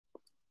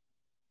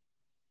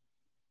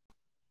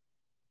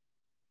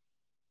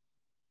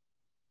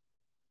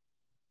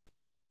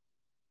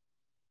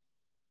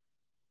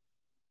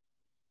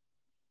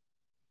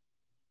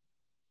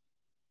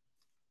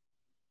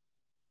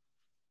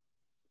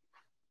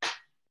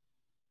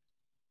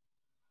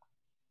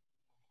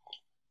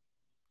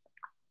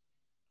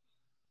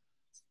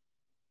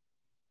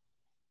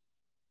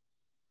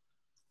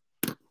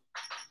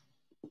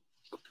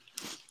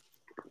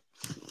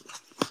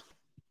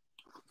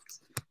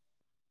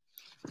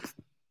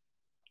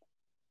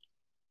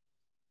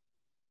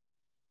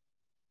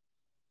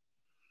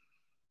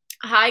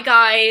Hi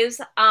guys.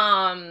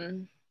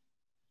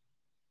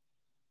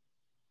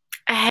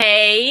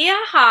 Hey,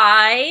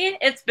 hi.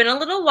 It's been a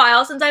little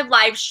while since I've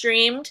live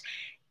streamed,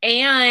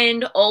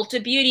 and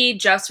Ulta Beauty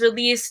just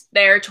released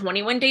their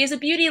 21 Days of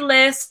Beauty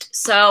list.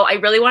 So I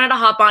really wanted to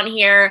hop on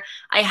here.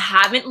 I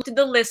haven't looked at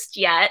the list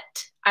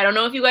yet. I don't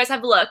know if you guys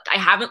have looked. I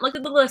haven't looked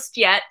at the list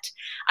yet.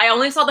 I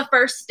only saw the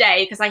first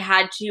day because I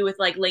had to with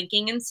like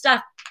linking and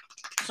stuff.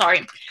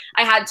 Sorry.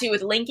 I had to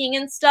with linking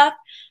and stuff.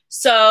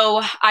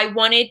 So I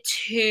wanted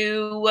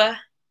to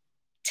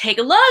take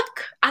a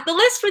look at the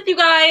list with you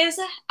guys.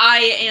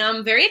 I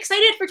am very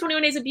excited for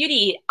 21 Days of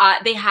Beauty.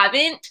 They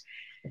haven't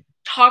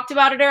talked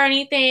about it or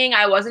anything.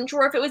 I wasn't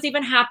sure if it was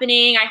even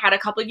happening. I had a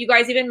couple of you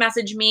guys even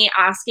message me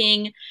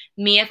asking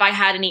me if I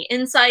had any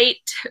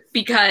insight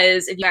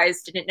because if you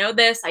guys didn't know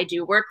this, I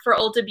do work for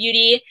Ulta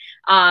Beauty.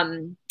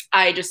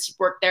 I just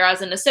work there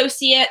as an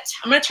associate.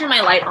 I'm going to turn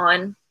my light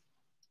on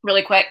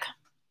really quick.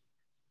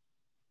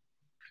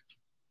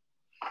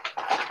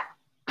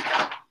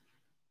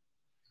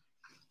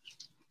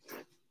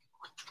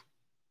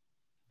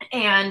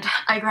 And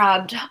I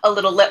grabbed a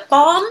little lip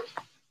balm.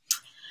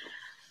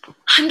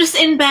 I'm just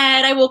in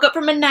bed. I woke up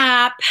from a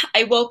nap.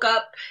 I woke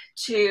up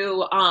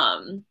to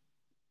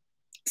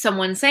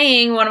someone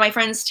saying, one of my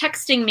friends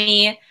texting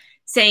me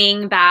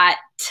saying that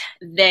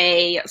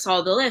they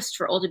saw the list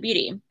for Ulta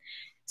Beauty.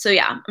 So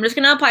yeah, I'm just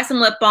gonna apply some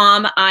lip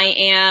balm. I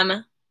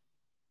am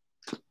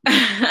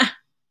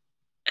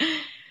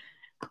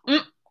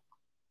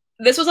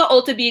This was an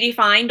Ulta Beauty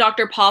find,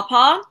 Dr.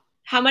 Pawpaw.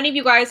 How many of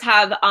you guys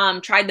have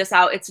tried this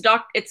out? It's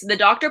the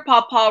Dr.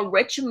 Pawpaw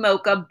Rich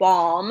Mocha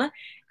Balm.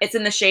 It's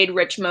in the shade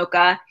Rich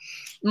Mocha.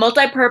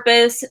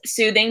 Multi-purpose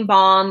soothing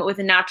balm with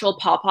a natural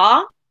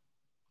pawpaw.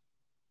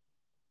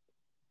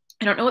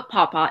 I don't know what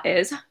pawpaw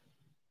is.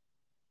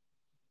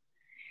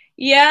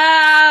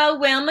 Yeah,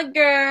 Wilma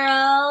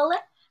girl.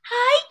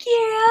 Hi,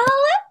 girl.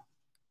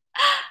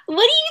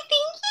 What are you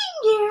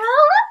thinking,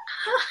 girl?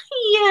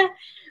 Yeah,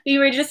 we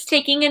were just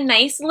taking a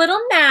nice little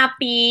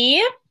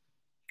nappy.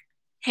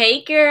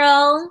 Hey,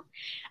 girl.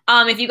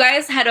 If you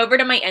guys head over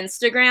to my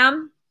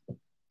Instagram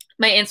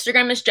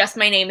is just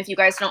my name if you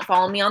guys don't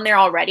follow me on there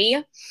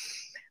already.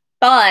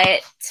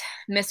 But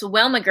Miss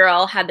Wilma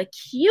girl had the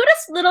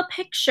cutest little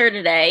picture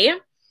today.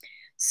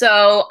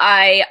 So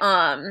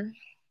can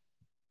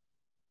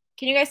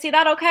you guys see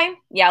that okay?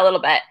 Yeah, a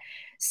little bit.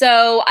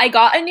 So I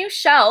got a new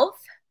shelf.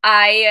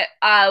 I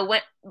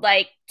went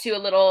like to a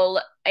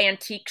little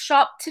antique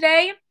shop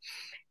today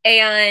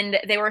and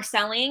they were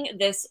selling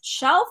this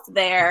shelf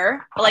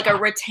there, like a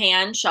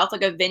rattan shelf,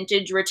 like a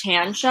vintage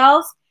rattan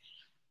shelf.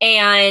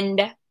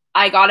 And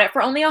I got it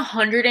for only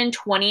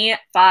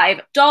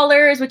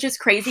 $125, which is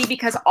crazy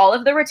because all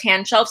of the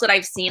rattan shelves that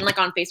I've seen like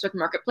on Facebook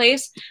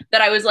Marketplace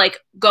that I was like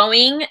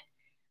going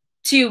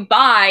to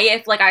buy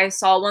if like I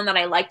saw one that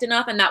I liked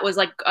enough and that was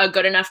like a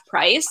good enough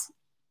price,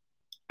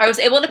 I was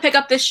able to pick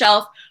up this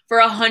shelf for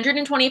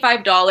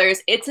 $125.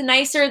 It's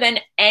nicer than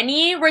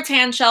any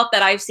rattan shelf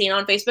that I've seen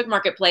on Facebook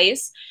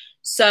Marketplace.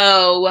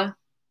 So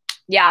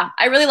yeah,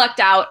 I really lucked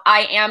out.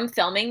 I am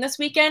filming this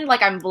weekend,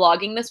 like I'm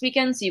vlogging this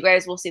weekend, so you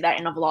guys will see that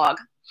in a vlog.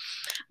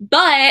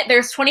 But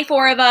there's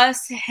 24 of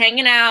us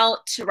hanging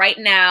out right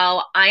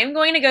now. I'm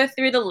going to go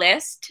through the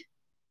list.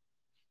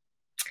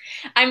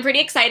 I'm pretty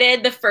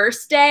excited. The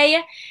first day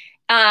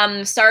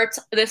starts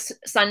this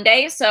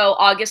Sunday, so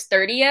August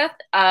 30th.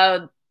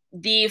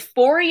 The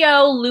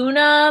Foreo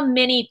Luna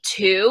Mini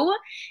 2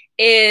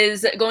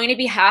 is going to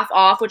be half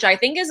off, which I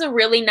think is a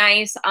really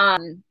nice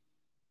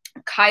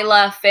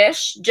Kyla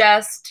Fish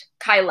just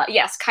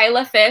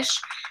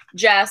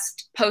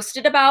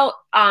posted about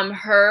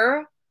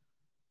her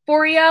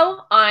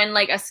Foreo on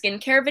like a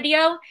skincare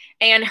video,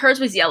 and hers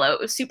was yellow.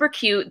 It was super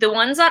cute. The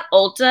ones at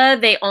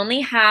Ulta, they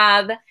only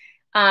have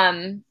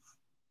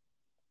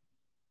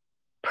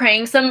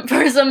praying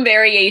for some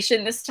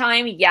variation this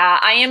time. Yeah,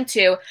 I am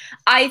too.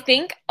 I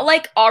think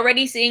like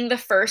already seeing the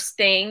first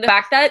thing, the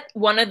fact that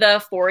one of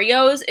the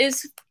Foreos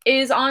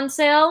is on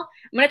sale.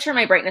 I'm gonna turn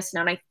my brightness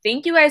down. I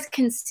think you guys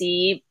can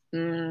see.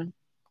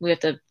 We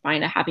have to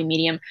find a happy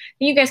medium. I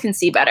think you guys can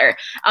see better.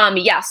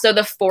 Yeah, so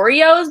the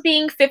Foreos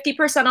being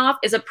 50% off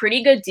is a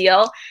pretty good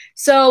deal.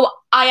 So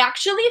I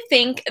actually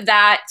think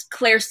that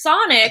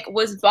Clairsonic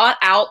was bought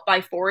out by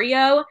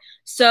Foreo.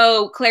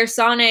 So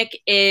Clairsonic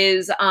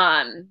is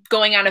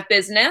going out of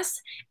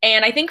business.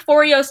 And I think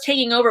Foreo is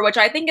taking over, which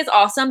I think is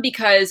awesome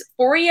because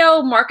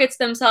Foreo markets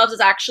themselves as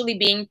actually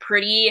being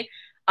pretty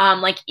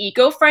like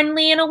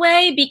eco-friendly in a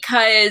way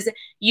because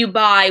you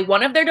buy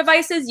one of their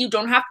devices, you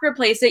don't have to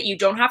replace it, you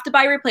don't have to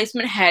buy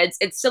replacement heads.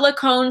 It's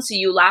silicone,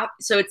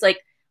 so it's like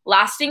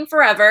lasting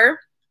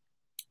forever.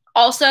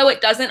 Also, it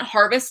doesn't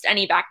harvest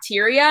any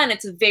bacteria and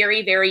it's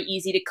very, very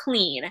easy to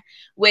clean,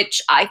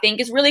 which I think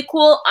is really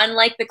cool.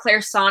 Unlike the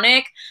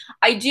Clairsonic,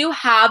 I do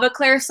have a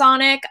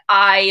Clairsonic.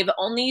 I've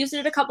only used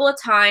it a couple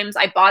of times.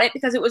 I bought it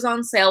because it was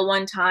on sale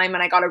one time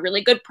and I got a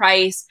really good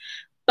price,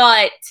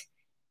 but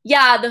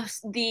yeah,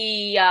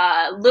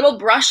 the little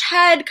brush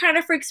head kind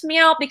of freaks me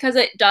out because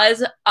it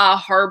does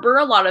harbor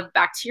a lot of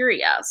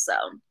bacteria. So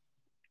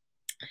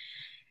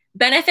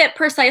Benefit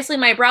Precisely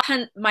my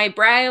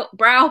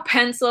brow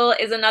pencil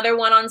is another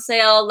one on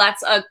sale.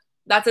 That's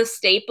a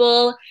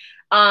staple.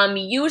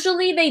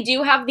 Usually they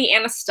do have the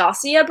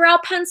Anastasia brow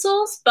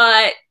pencils,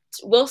 but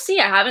we'll see.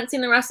 I haven't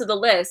seen the rest of the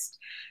list.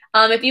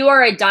 If you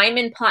are a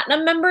Diamond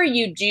Platinum member,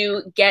 you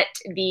do get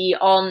the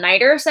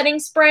all-nighter setting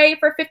spray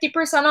for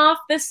 50% off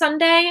this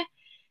Sunday.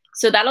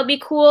 So that'll be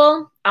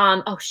cool.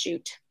 Oh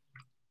shoot.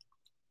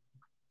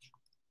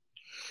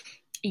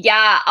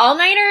 Yeah,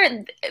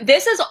 all-nighter,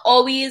 this is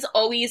always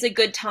a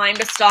good time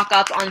to stock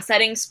up on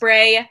setting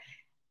spray.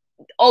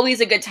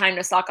 Always a good time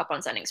to stock up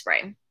on setting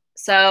spray.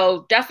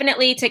 So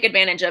definitely take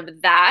advantage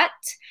of that.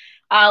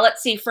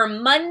 Let's see, for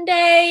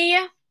Monday,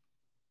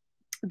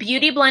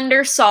 Beauty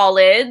Blender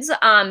Solids.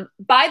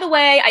 By the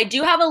way, I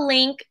do have a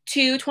link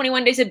to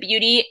 21 Days of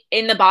Beauty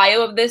in the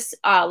bio of this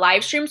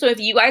live stream. So if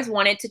you guys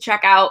wanted to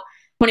check out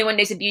 21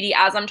 Days of Beauty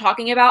as I'm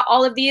talking about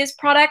all of these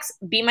products,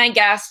 be my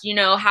guest, you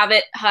know, have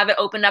it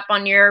opened up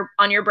on your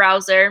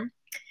browser.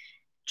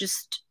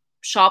 Just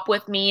shop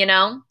with me, you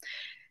know.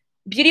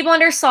 Beauty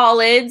Blender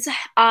Solids,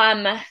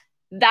 that's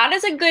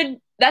a good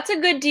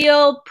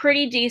deal,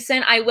 pretty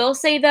decent. I will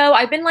say though,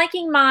 I've been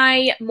liking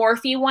my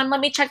Morphe one. Let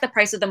me check the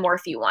price of the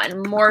Morphe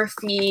one.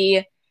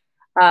 Morphe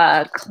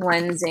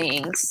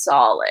cleansing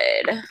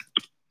solid. Let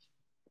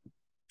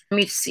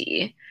me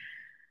see.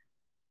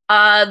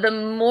 The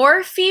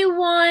Morphe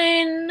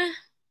one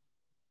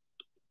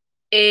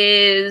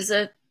is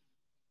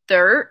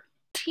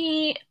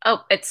 13.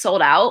 Oh, it's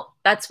sold out.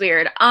 That's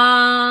weird.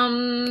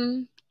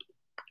 Dang,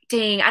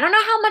 I don't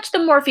know how much the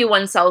Morphe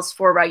one sells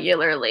for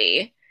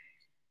regularly.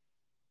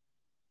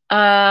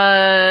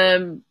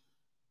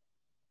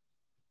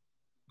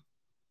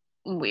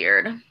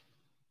 Weird.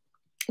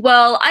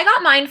 Well, I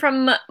got mine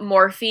from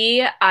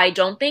Morphe. I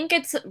don't think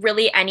it's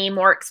really any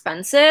more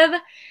expensive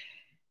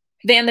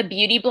than the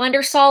Beauty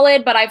Blender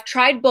Solid, but I've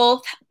tried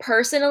both.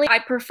 Personally, I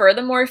prefer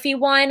the Morphe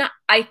one.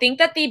 I think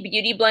that the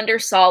Beauty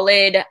Blender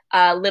Solid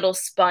little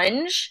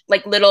sponge,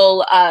 like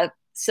little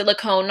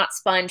silicone, not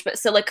sponge, but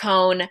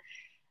silicone,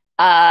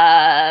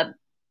 where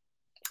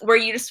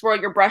you just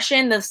swirl your brush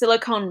in, the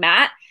silicone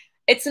mat,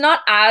 it's not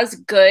as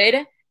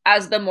good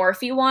as the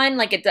Morphe one.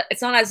 Like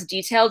it's not as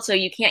detailed, so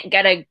you can't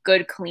get a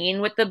good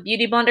clean with the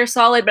Beauty Blender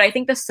Solid, but I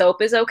think the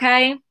soap is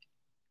okay.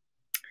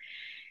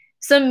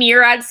 Some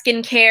Murad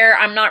skincare,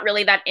 I'm not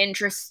really that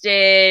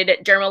interested.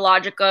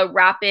 Dermalogica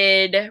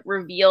Rapid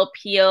Reveal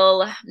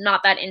Peel,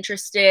 not that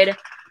interested.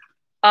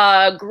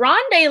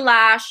 Grande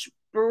Lash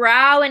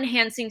Brow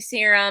Enhancing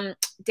Serum,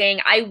 dang,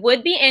 I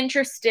would be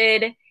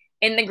interested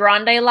in the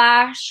Grande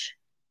Lash,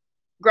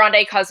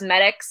 Grande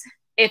Cosmetics,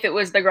 if it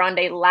was the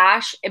Grande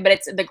Lash, but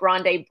it's the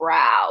Grande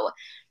Brow.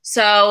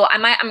 So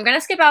I'm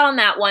gonna skip out on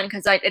that one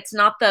because it's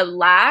not the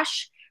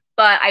lash,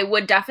 but I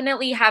would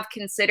definitely have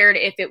considered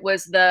if it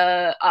was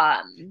the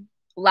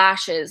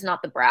lashes,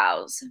 not the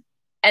brows.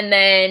 And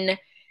then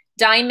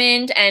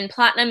Diamond and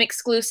Platinum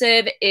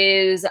exclusive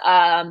is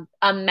a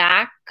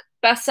MAC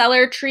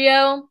bestseller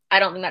trio. I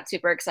don't think that's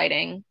super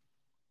exciting.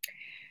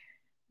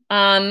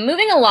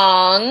 Moving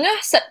along,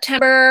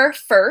 September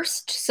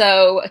 1st,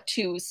 so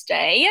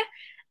Tuesday.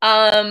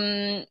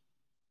 Oh,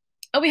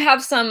 we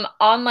have some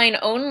online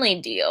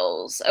only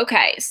deals.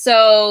 Okay,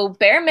 so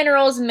Bare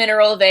Minerals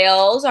Mineral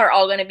Veils are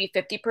all going to be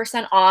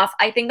 50% off.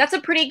 I think that's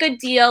a pretty good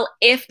deal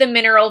if the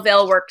mineral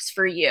veil works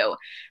for you.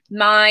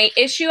 My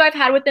issue I've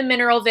had with the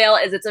mineral veil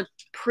is it's a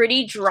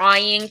pretty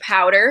drying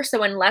powder,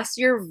 so unless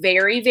you're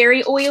very,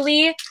 very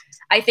oily,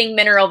 I think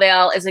mineral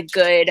veil is a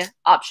good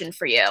option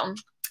for you.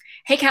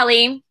 Hey,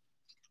 Kelly.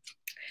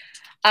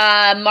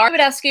 Mario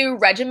Badescu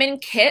Regimen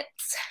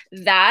Kits,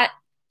 that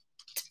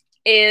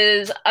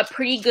is a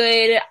pretty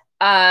good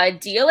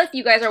deal if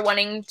you guys are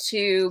wanting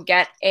to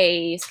get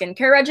a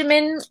skincare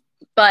regimen.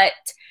 But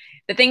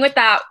the thing with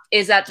that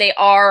is that they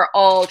are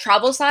all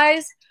travel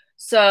size.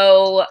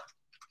 So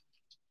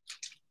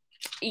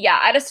yeah,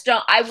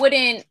 I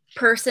wouldn't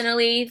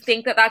personally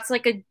think that that's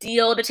like a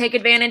deal to take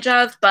advantage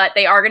of, but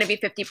they are going to be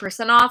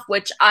 50% off,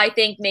 which I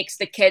think makes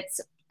the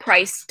kits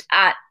priced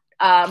at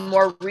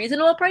more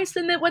reasonable price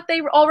than what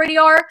they already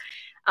are.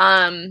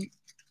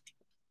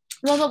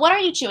 Well, what are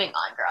you chewing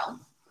on,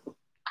 girl?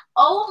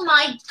 Oh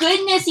my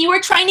goodness, you were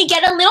trying to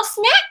get a little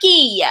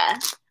snacky.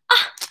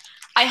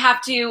 I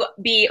have to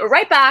be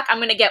right back. I'm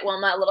gonna get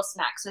Wilma a little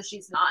snack so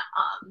she's not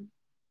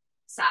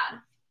sad.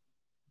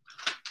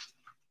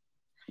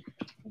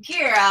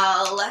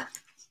 Girl,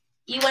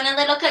 you want a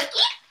little cookie?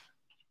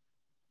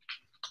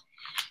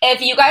 If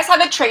you guys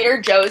have a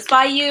Trader Joe's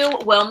by you,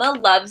 Wilma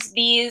loves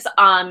these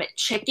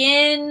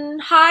chicken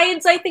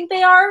hides, I think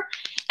they are.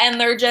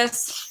 And they're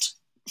just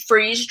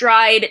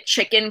freeze-dried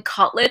chicken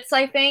cutlets,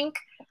 I think.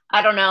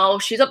 I don't know.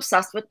 She's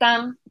obsessed with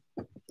them.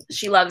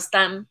 She loves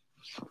them.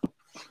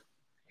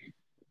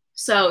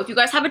 So if you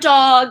guys have a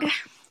dog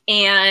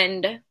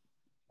and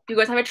if you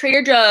guys have a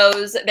Trader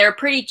Joe's, they're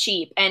pretty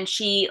cheap and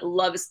she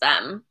loves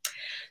them.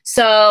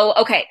 So,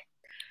 okay.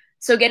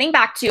 So getting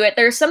back to it,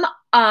 there's some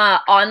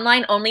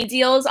online only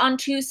deals on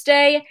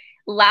Tuesday.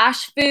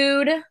 Lash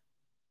Food,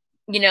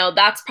 you know,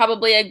 that's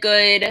probably a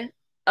good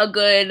a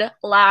good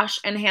lash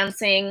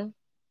enhancing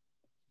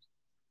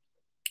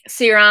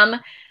serum.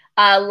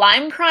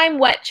 Lime Crime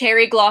Wet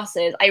Cherry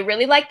Glosses. I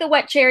really like the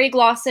Wet Cherry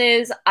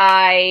Glosses.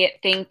 I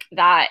think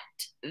that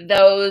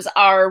those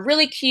are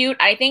really cute.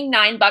 I think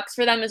 $9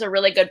 for them is a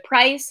really good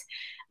price.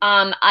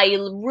 I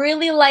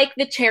really like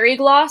the cherry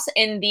gloss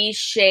in the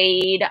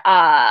shade.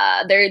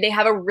 They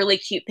have a really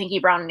cute pinky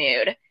brown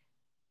nude.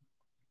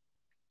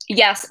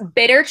 Yes,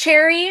 Bitter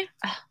Cherry.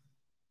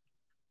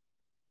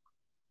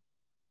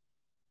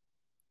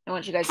 I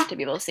want you guys to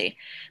be able to see.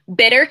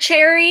 Bitter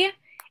Cherry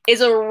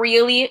is a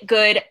really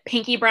good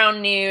pinky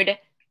brown nude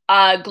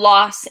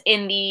gloss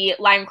in the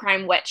Lime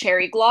Crime Wet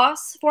Cherry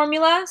Gloss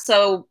formula.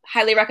 So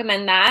highly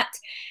recommend that.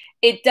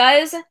 It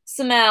does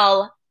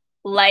smell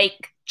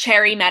like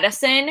cherry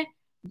medicine,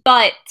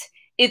 but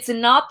it's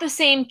not the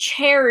same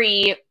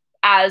cherry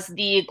as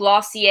the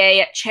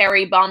Glossier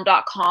Cherry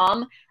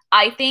Bomb.com.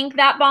 I think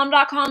that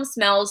Bomb.com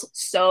smells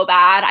so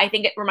bad. I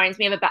think it reminds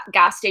me of a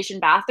gas station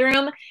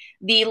bathroom.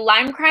 The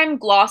Lime Crime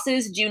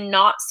glosses do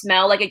not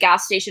smell like a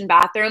gas station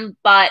bathroom,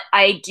 but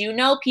I do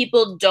know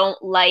people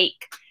don't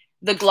like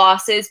the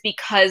glosses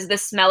because the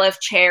smell of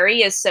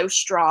cherry is so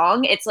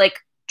strong. It's like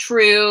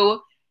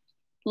true,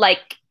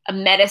 like a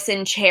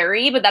medicine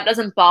cherry, but that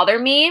doesn't bother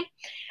me.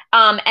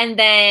 And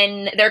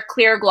then their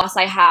clear gloss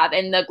I have,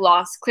 and the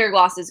clear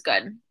gloss is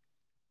good.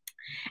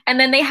 And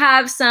then they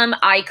have some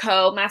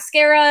Ico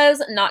mascaras.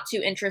 Not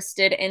too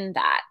interested in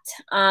that.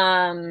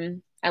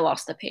 I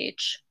lost the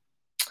page.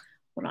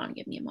 Hold on,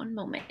 give me one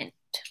moment.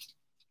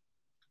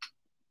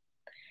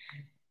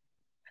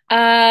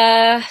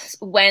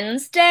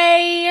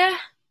 Wednesday.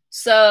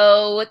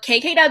 So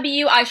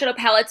KKW eyeshadow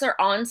palettes are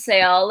on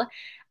sale.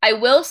 I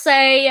will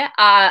say,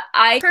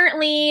 I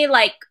currently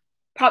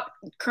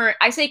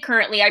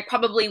currently, I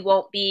probably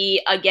won't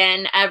be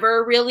again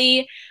ever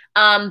really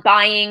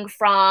buying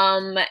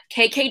from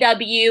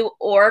KKW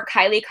or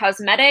Kylie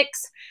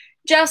Cosmetics.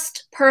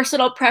 Just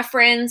personal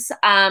preference.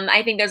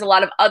 I think there's a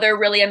lot of other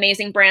really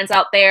amazing brands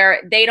out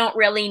there. They don't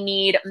really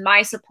need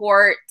my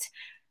support.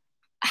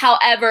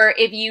 However,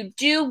 if you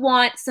do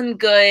want some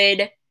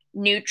good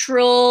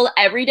neutral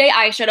everyday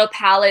eyeshadow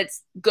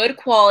palettes, good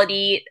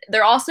quality,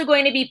 they're also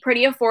going to be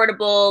pretty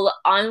affordable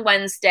on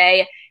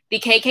Wednesday. The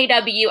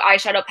KKW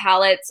eyeshadow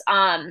palettes,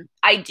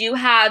 I do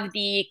have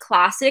the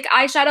classic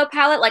eyeshadow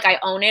palette. Like, I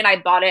own it. I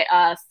bought it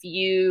a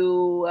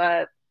few,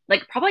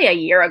 like probably a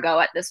year ago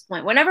at this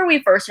point, whenever we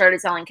first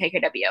started selling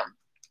KKW.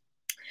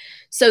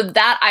 So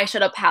that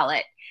eyeshadow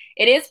palette,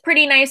 it is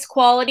pretty nice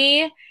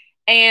quality,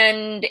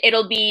 and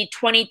it'll be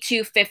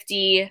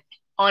 $22.50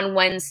 on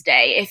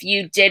Wednesday if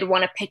you did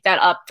want to pick that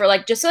up for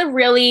like just a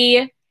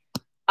really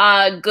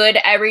good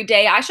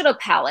everyday eyeshadow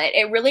palette.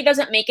 It really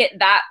doesn't make it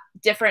that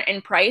different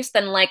in price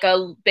than like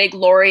a big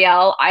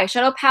L'Oreal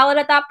eyeshadow palette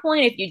at that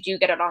point if you do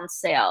get it on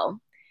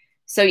sale.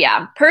 So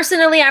yeah,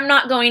 personally, I'm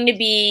not going to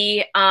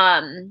be,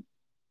 well,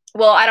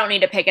 I don't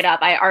need to pick it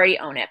up. I already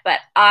own it, but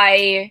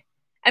I'm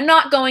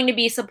not going to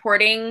be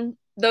supporting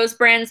those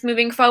brands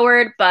moving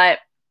forward, but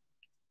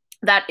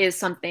that is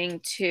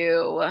something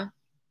to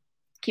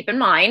keep in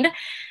mind.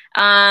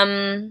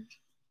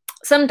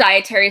 Some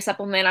dietary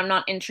supplement I'm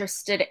not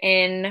interested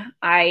in.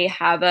 I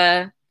have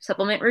a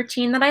supplement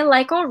routine that I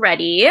like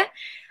already.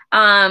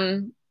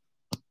 Oh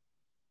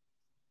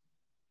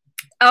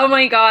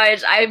my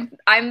gosh,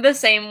 I'm the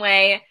same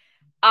way.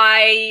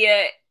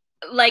 I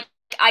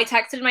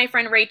texted my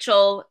friend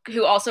Rachel,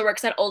 who also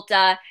works at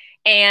Ulta,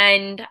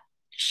 and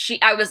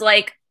I was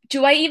like,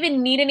 do I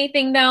even need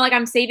anything though? Like,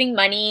 I'm saving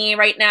money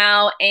right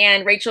now.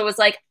 And Rachel was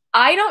like,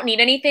 I don't need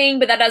anything,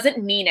 but that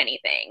doesn't mean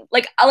anything.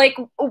 Like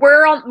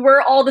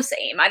we're all the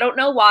same. I don't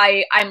know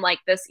why I'm like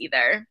this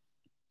either.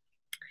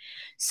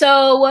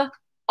 So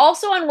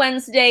also on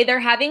Wednesday, they're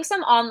having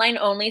some online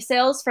only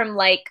sales from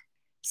like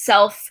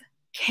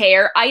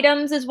self-care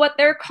items is what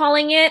they're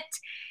calling it.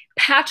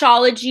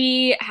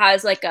 Patchology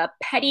has like a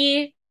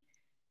pedi,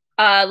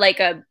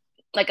 like a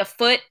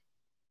foot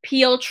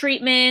peel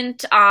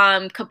treatment.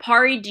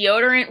 Kapari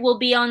deodorant will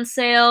be on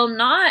sale.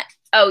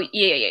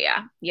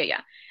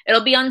 Yeah.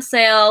 It'll be on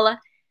sale.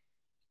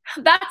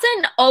 That's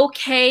an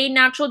okay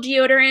natural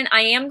deodorant.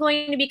 I am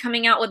going to be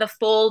coming out with a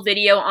full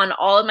video on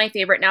all of my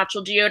favorite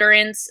natural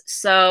deodorants,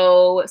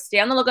 so stay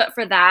on the lookout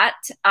for that.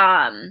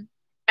 And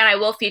I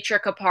will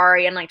feature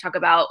Kapari and like talk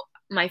about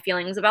my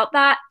feelings about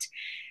that.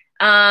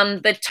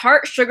 The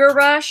Tarte Sugar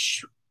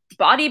Rush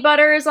body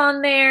butter is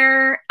on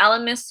there.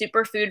 Elemis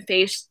Superfood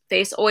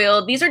face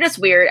oil. These are just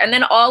weird. And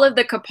then all of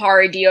the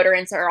Kapari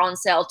deodorants are on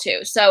sale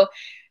too. So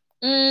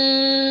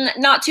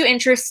not too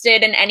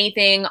interested in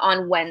anything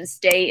on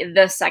Wednesday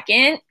the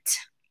 2nd.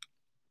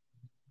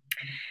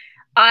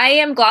 I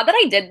am glad that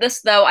I did this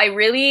though. I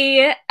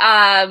really,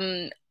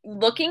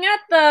 looking at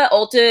the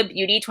Ulta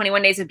Beauty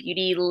 21 Days of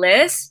Beauty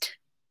list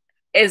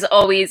is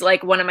always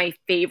like one of my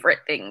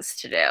favorite things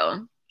to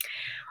do.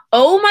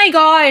 Oh my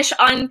gosh,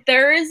 on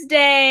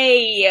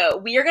Thursday,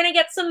 we are going to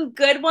get some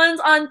good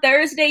ones on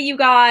Thursday, you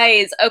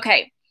guys.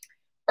 Okay.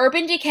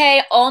 Urban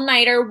Decay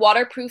All-Nighter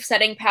Waterproof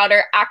Setting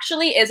Powder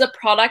actually is a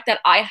product that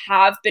I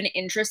have been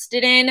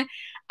interested in.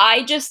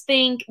 I just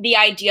think the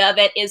idea of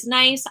it is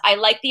nice. I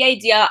like the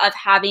idea of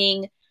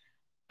having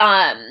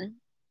um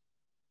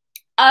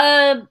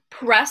a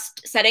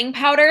pressed setting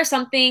powder,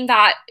 something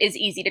that is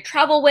easy to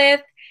travel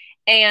with.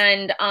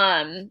 And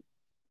oh,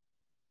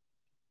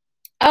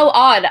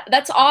 odd.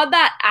 That's odd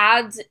that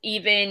ads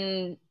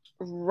even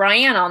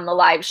ran on the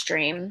live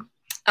stream.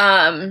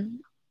 Yeah,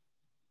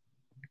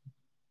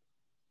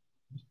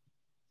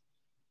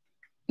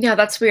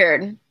 that's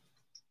weird.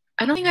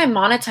 I don't think I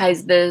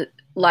monetized the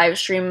live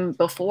stream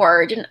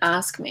before. It didn't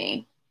ask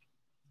me.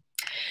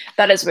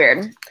 That is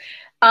weird.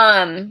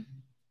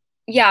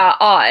 Yeah,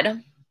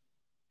 odd.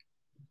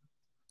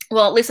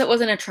 Well, at least it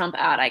wasn't a Trump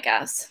ad, I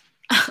guess.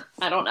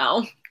 I don't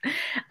know.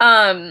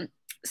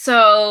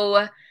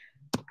 So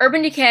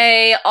Urban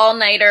Decay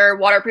all-nighter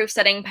waterproof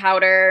setting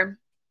powder.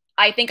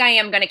 I think I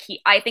am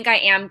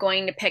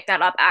going to pick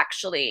that up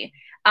actually.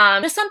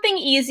 Just something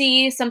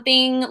easy,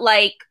 something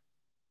like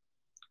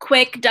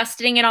quick,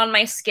 dusting it on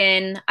my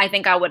skin. I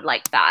think I would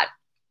like that.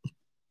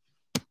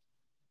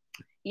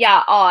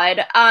 Yeah,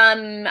 odd.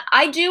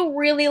 I do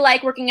really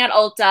like working at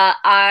Ulta.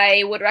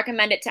 I would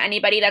recommend it to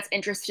anybody that's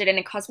interested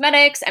in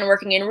cosmetics and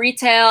working in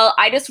retail.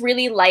 I just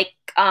really like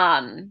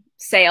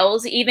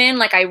sales even.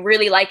 Like I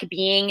really like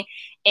being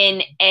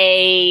in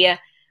a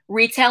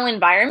retail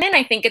environment.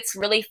 I think it's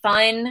really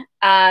fun.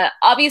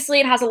 Obviously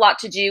it has a lot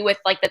to do with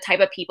like the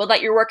type of people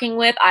that you're working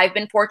with. I've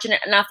been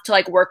fortunate enough to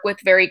like work with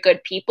very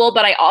good people,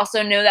 but I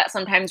also know that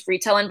sometimes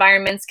retail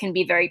environments can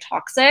be very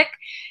toxic.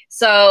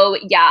 So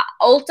yeah,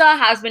 Ulta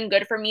has been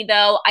good for me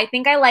though. I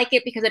think I like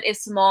it because it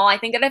is small. I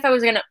think that if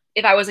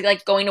I was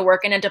like going to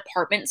work in a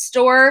department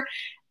store,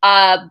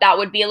 that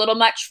would be a little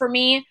much for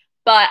me,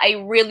 but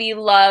I really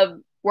love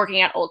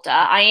working at Ulta.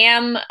 I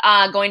am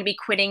going to be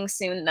quitting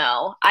soon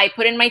though. I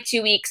put in my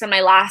 2 weeks and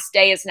my last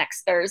day is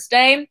next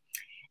Thursday.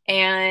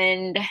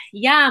 And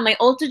yeah, my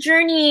Ulta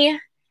journey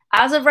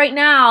as of right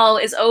now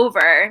is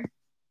over,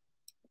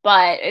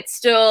 but it's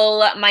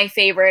still my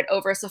favorite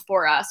over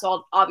Sephora. So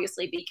I'll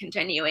obviously be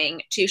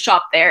continuing to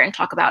shop there and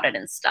talk about it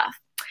and stuff.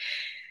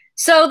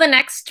 So the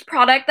next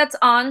product that's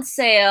on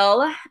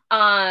sale,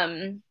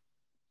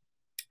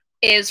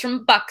 is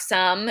from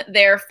Buxom.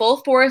 Their full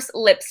force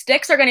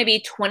lipsticks are going to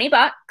be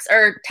 $20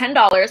 or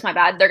 $10, my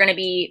bad.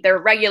 They're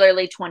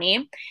regularly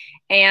 20.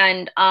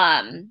 And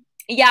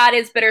yeah, it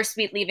is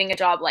bittersweet leaving a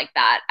job like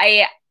that.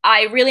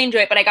 I really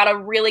enjoy it, but I got a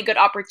really good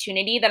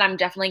opportunity that I'm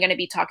definitely going to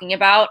be talking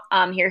about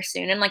here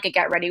soon in like a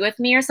get ready with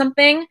me or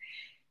something.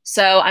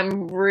 So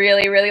I'm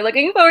really, really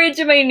looking forward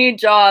to my new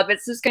job.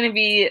 It's just going to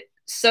be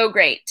so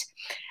great.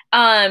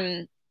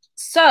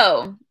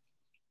 So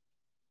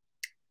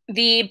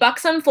the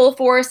Buxom Full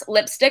Force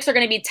lipsticks are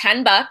going to be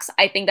 $10.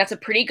 I think that's a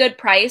pretty good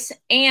price.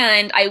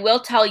 And I will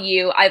tell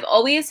you, I've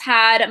always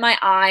had my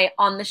eye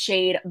on the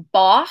shade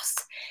Boss.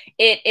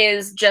 It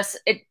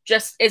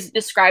just is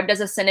described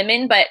as a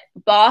cinnamon, but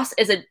Boss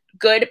is a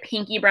good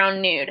pinky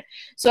brown nude.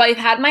 So I've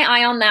had my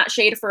eye on that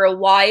shade for a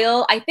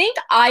while. I think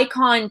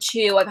Icon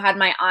too, I've had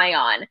my eye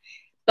on,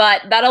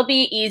 but that'll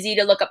be easy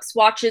to look up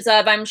swatches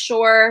of, I'm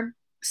sure.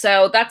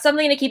 So that's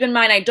something to keep in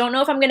mind. I don't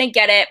know if I'm going to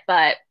get it,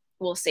 but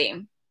we'll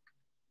see.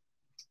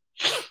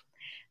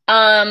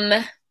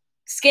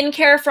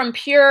 Skincare from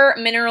Pure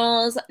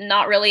Minerals,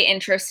 not really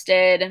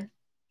interested.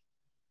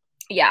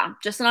 Yeah,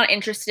 just not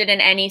interested in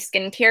any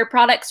skincare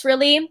products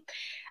really.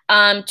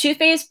 Too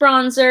Faced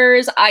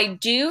bronzers, I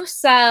do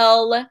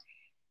sell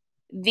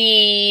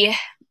the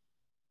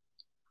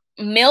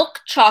Milk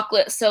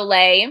Chocolate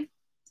Soleil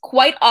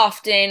quite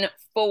often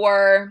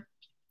for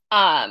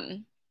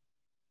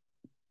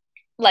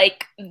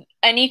like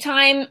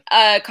anytime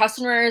a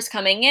customer is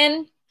coming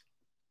in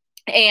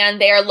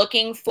and they're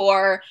looking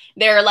for,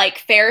 they're like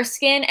fair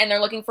skin and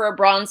they're looking for a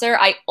bronzer,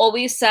 I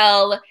always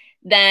sell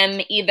them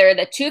either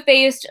the Too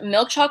Faced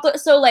Milk Chocolate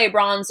Soleil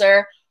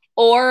bronzer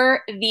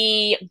or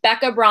the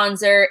Becca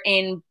bronzer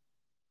in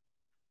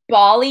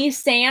Bali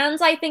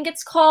Sands, I think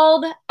it's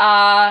called.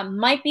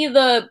 Might be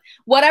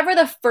whatever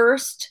the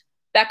first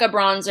Becca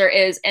bronzer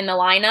is in the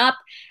lineup.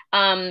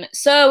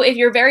 So if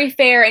you're very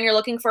fair and you're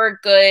looking for a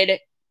good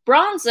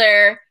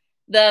bronzer,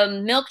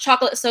 the Milk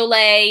Chocolate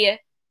Soleil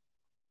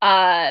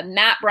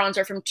matte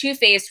bronzer from Too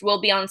Faced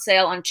will be on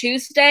sale on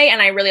Tuesday,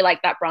 and I really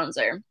like that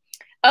bronzer.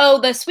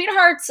 Oh, the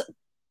Sweethearts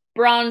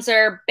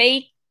bronzer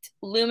Baked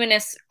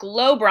Luminous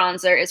Glow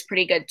bronzer is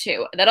pretty good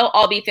too. That'll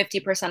all be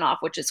 50% off,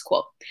 which is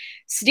cool.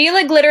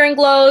 Stila Glitter and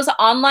Glows,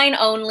 online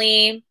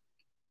only.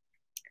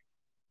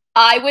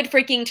 I would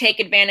freaking take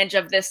advantage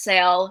of this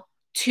sale,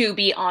 to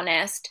be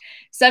honest.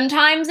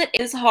 Sometimes it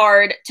is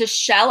hard to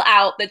shell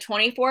out the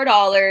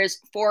 $24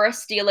 for a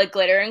Stila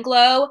Glitter and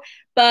Glow,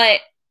 but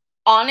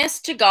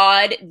honest to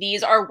God,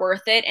 these are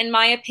worth it in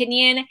my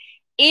opinion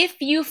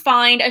if you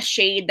find a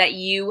shade that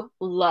you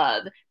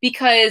love,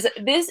 because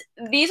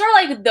these are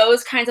like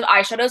those kinds of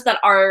eyeshadows that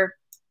are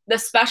the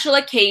special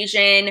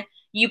occasion.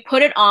 You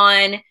put it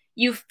on,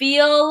 you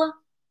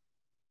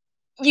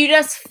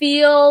just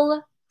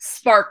feel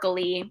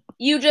sparkly.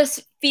 You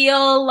just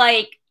feel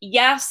like,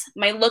 yes,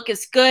 my look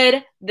is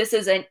good. This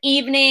is an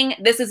evening.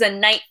 This is a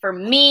night for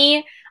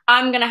me.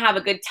 I'm gonna have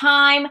a good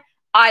time.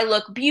 I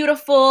look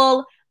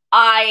beautiful.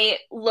 I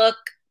look,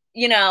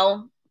 you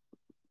know,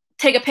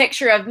 take a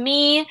picture of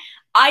me.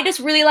 I just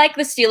really like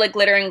the Stila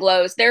glitter and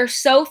glows. They're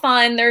so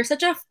fun. They're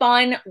such a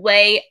fun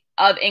way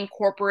of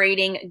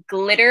incorporating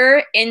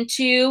glitter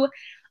into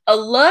a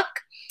look.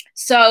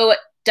 So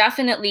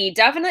definitely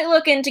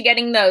look into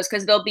getting those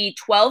because they'll be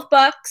 12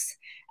 bucks,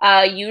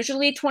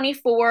 usually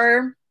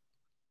 24.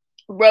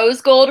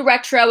 Rose Gold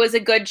Retro is a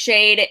good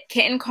shade.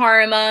 Kitten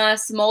Karma,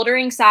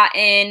 Smoldering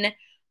Satin,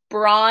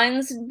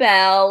 Bronze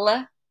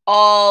Belle,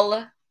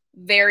 all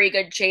very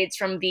good shades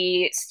from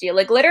the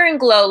Stila Glitter and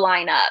Glow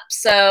lineup.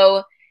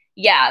 So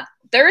yeah,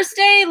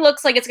 Thursday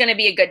looks like it's going to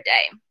be a good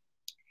day.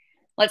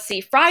 Let's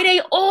see, Friday.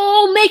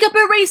 Oh, makeup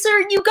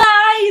eraser, you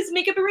guys.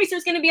 Makeup eraser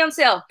is going to be on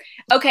sale.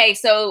 Okay,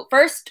 so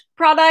first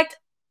product,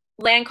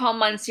 Lancome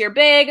Monsieur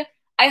Big.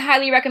 I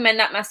highly recommend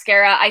that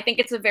mascara. I think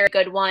it's a very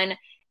good one.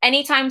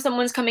 Anytime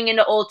someone's coming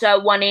into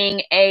Ulta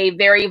wanting a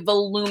very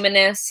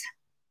voluminous,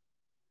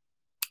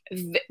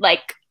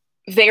 like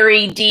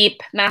very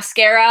deep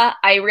mascara,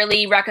 I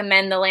really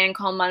recommend the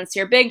Lancome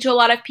Monsieur Big to a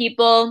lot of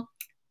people.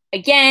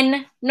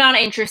 Again, not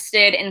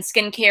interested in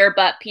skincare,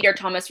 but Peter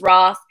Thomas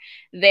Roth,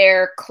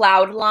 their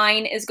Cloud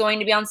line is going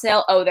to be on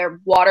sale. Oh,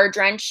 their Water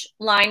Drench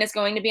line is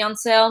going to be on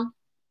sale.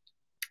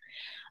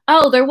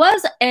 Oh, there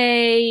was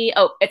a,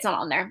 oh, it's not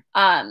on there.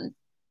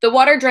 The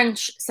Water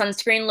Drench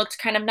sunscreen looked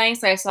kind of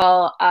nice. I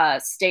saw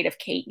State of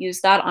Kate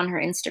use that on her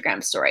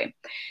Instagram story.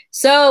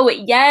 So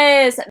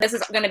yes, this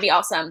is going to be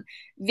awesome.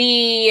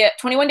 The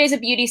 21 Days of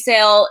Beauty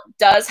sale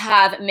does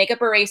have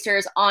makeup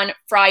erasers on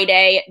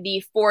Friday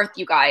the 4th,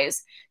 you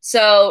guys.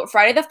 So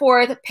Friday the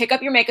 4th, pick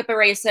up your makeup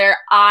eraser.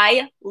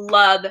 I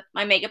love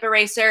my makeup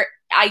eraser.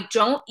 I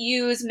don't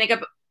use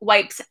makeup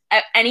wipes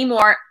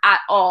anymore at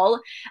all.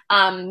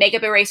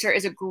 Makeup eraser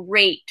is a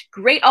great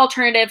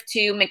alternative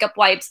to makeup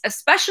wipes,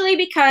 especially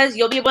because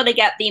you'll be able to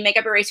get the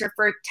makeup eraser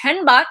for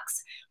 10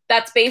 bucks.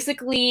 That's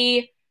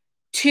basically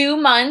 2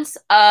 months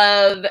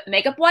of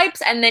makeup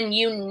wipes, and then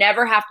you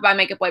never have to buy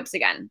makeup wipes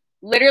again.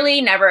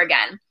 Literally never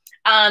again.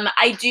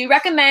 I do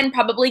recommend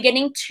probably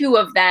getting 2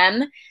 of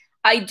them.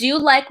 I do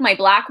like my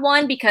black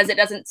one because it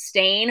doesn't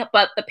stain,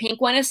 but the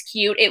pink one is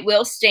cute. It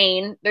will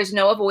stain. There's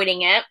no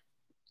avoiding it.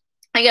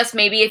 I guess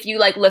maybe if you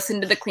like listen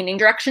to the cleaning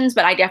directions,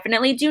 but I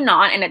definitely do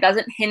not, and it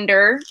doesn't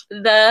hinder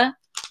the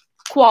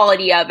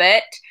quality of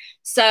it.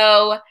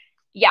 So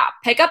yeah,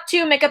 pick up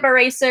 2 makeup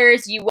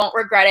erasers. You won't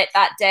regret it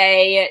that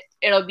day.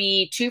 It'll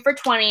be 2 for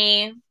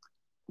 $20,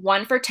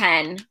 1 for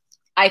 $10.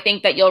 I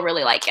think that you'll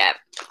really like it.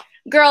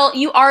 Girl,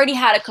 you already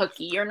had a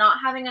cookie. You're not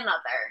having another.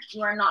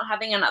 You are not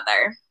having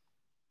another.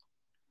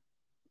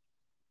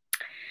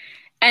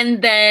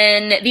 And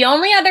then the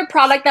only other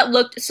product that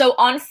looked, so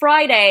on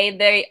Friday,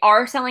 they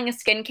are selling a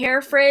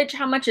skincare fridge.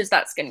 How much is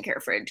that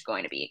skincare fridge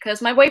going to be?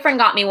 Because my boyfriend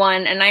got me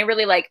one and I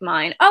really like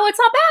mine. Oh, it's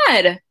not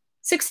bad.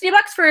 60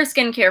 bucks for a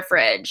skincare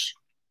fridge.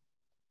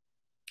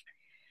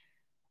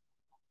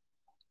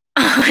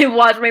 I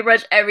wash my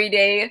brush every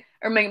day,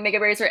 or my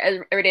makeup eraser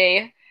every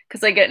day,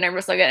 because I get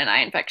nervous I'll get an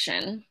eye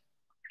infection.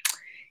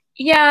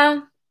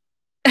 Yeah.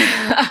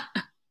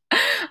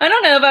 I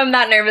don't know if I'm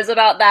that nervous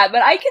about that,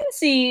 but I can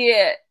see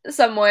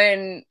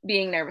someone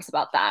being nervous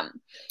about that.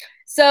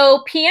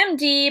 So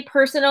PMD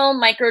Personal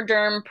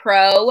Microderm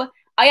Pro.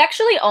 I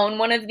actually own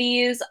one of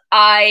these.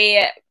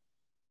 Yeah,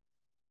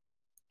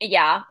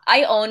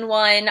 I own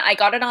one. I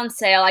got it on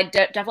sale. I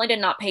definitely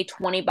did not pay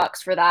 20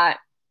 bucks for that.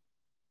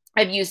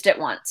 I've used it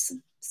once.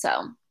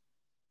 So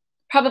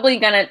probably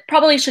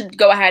should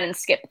go ahead and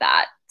skip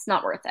that. It's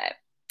not worth it.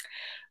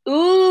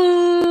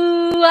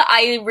 Ooh,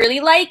 I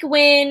really like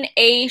when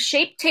a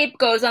Shape Tape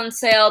goes on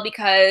sale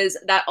because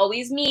that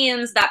always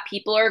means that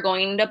people are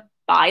going to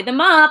buy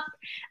them up.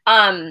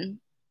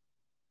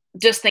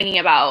 Just thinking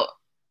about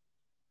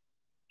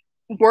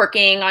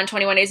working on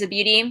 21 Days of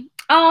Beauty.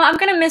 Oh, I'm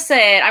gonna miss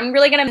it. I'm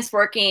really gonna miss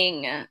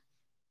working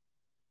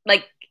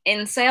like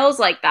in sales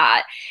like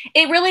that.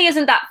 It really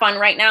isn't that fun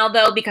right now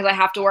though because I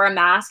have to wear a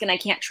mask and I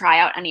can't try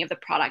out any of the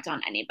product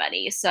on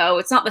anybody. So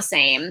it's not the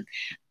same.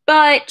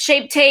 But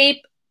Shape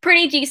Tape,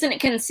 pretty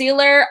decent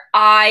concealer.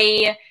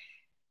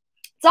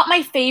 It's not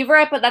my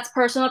favorite, but that's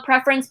personal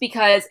preference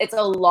because it's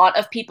a lot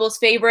of people's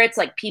favorites.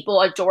 Like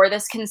people adore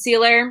this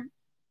concealer.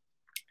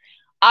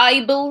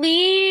 I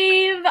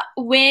believe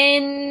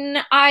when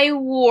I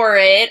wore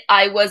it,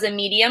 I was a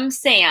medium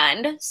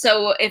sand.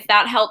 So if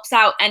that helps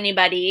out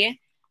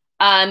anybody,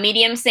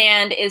 medium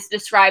sand is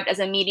described as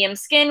a medium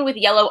skin with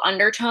yellow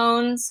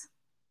undertones.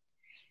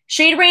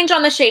 Shade range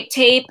on the Shape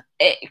Tape,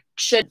 it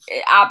should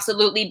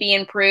absolutely be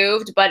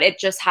improved, but it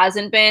just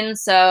hasn't been.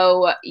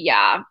 So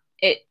yeah,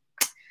 it's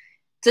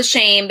a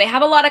shame. They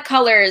have a lot of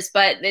colors,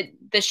 but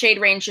the shade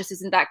range just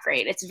isn't that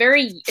great.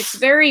 It's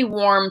very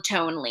warm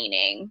tone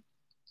leaning.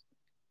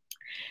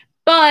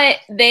 But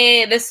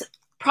this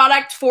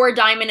product for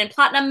Diamond and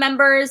Platinum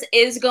members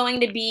is going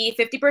to be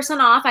 50%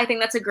 off. I think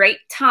that's a great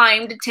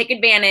time to take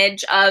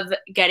advantage of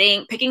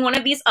picking one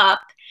of these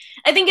up.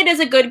 I think it is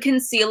a good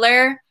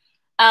concealer.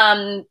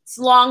 It's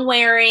long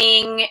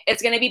wearing.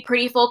 It's going to be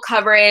pretty full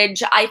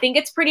coverage. I think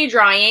it's pretty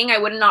drying. I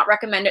would not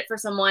recommend it for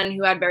someone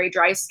who had very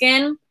dry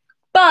skin.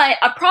 But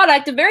a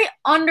very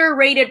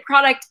underrated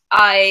product,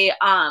 I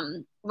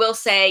will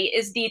say,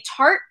 is the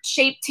Tarte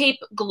Shape Tape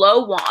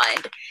Glow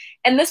Wand.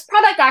 And this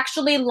product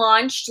actually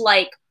launched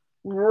like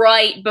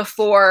right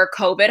before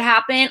COVID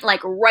happened. Like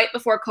right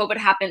before COVID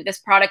happened, this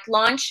product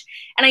launched.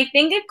 And I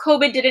think if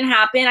COVID didn't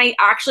happen, I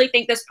actually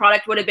think this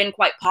product would have been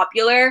quite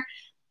popular.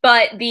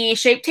 But the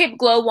Shape Tape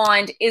Glow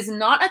Wand is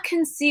not a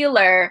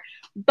concealer,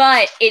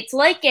 but it's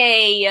like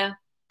a,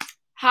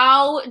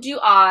 how do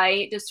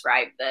I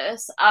describe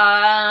this?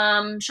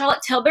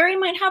 Charlotte Tilbury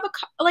might have a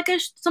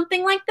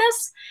something like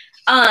this.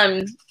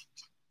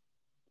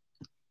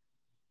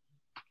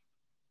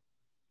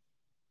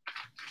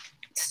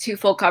 It's too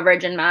full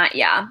coverage and matte.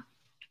 Yeah,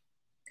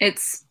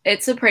 it's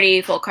a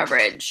pretty full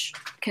coverage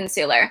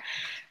concealer.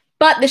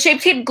 But the Shape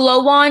Tape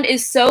Glow Wand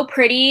is so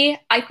pretty.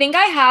 I think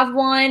I have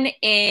one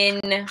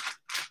in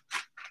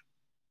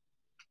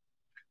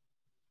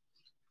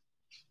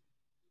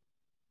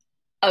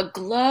a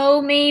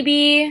glow,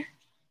 maybe.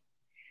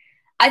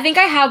 I think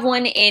I have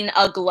one in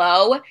a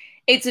glow.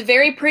 It's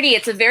very pretty.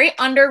 It's a very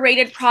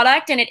underrated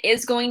product, and it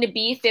is going to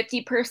be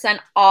 50%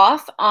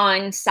 off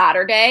on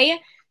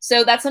Saturday.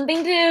 So that's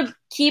something to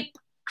keep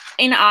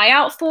an eye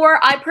out for.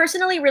 I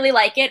personally really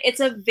like it.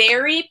 It's a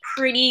very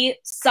pretty,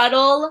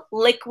 subtle,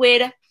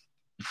 liquid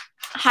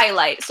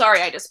highlight.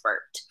 Sorry, I just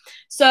burped.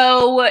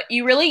 So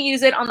you really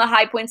use it on the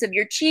high points of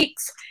your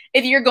cheeks.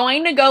 If you're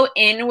going to go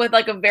in with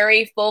like a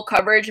very full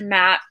coverage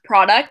matte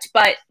product,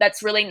 but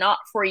that's really not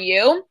for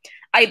you,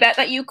 I bet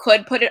that you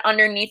could put it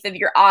underneath of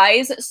your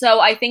eyes. So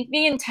I think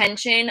the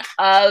intention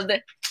of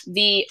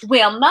the,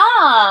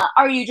 Wilma,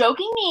 are you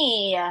joking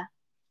me?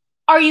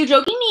 Are you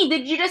joking me?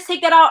 Did you just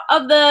take that out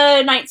of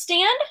the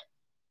nightstand?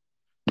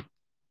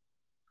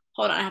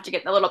 Hold on, I have to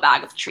get the little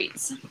bag of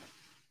treats.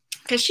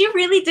 Because she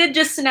really did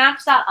just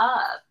snatch that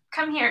up.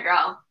 Come here,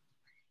 girl.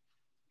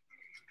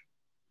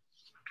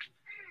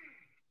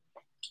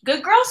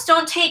 Good girls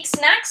don't take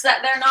snacks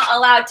that they're not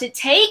allowed to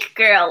take,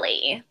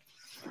 girly.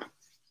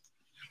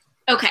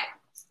 Okay.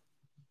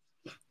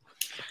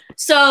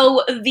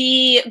 So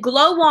the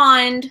Glow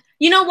Wand,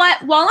 you know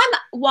what?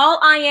 While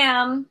I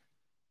am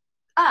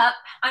up,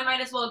 I might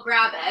as well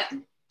grab it.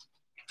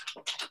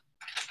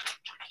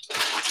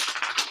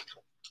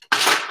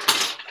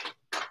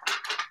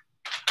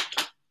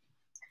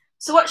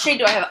 So what shade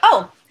do I have?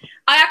 Oh,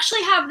 I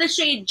actually have the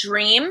shade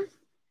Dream.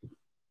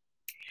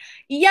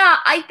 Yeah,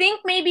 I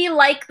think maybe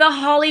like the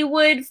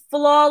Hollywood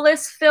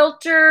Flawless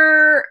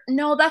filter.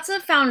 No, that's a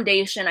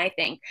foundation, I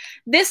think.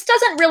 This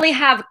doesn't really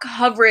have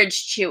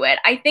coverage to it.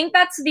 I think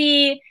that's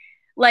the,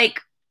 like,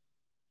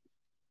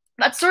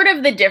 that's sort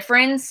of the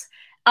difference.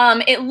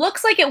 It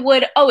looks like it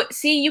would, oh,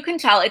 see, you can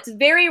tell. It's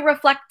very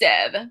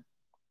reflective.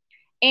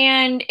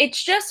 And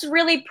it's just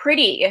really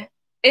pretty.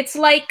 It's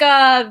like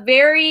a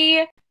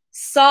very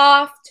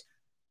soft,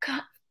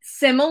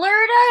 similar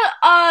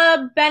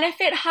to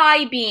Benefit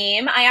High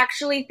Beam. I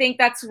actually think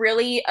that's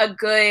really a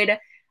good,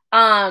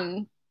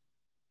 I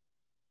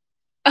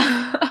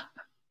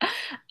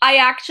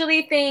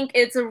actually think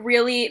that's a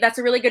really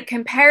good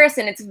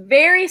comparison. It's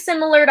very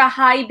similar to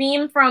High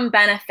Beam from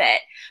Benefit.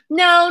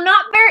 No,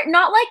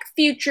 not like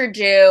Future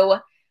Dew.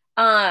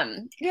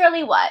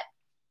 Really what?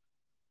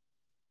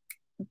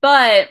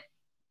 But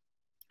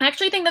I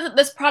actually think that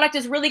this product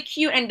is really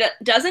cute and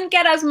doesn't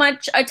get as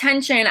much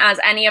attention as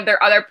any of their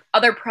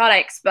other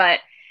products,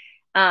 but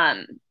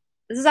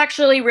this is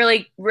actually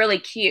really, really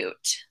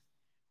cute.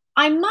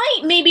 I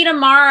might, maybe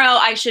tomorrow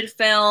I should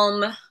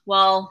film,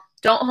 well,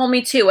 don't hold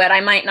me to it,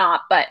 I might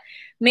not, but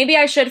maybe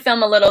I should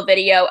film a little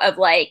video of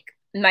like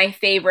my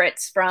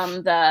favorites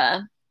from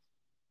the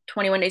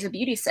 21 Days of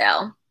Beauty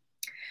sale.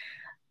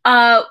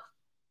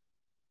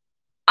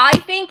 I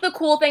think the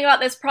cool thing about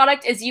this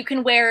product is you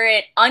can wear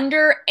it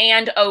under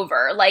and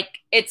over. Like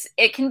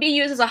it can be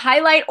used as a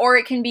highlight or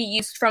it can be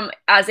used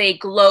as a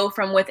glow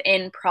from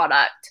within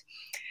product.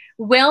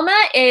 Wilma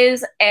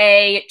is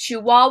a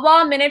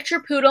Chihuahua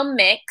miniature poodle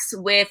mix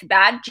with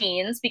bad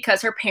genes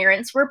because her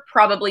parents were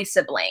probably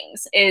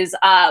siblings, is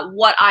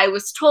what I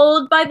was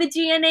told by the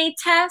DNA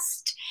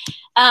test.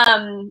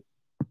 I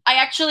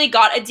actually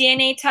got a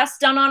DNA test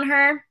done on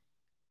her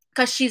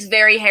because she's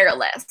very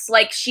hairless.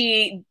 Like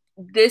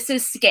this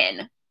is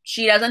skin.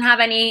 She doesn't have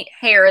any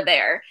hair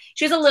there.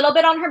 She has a little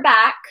bit on her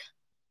back,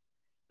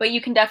 but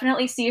you can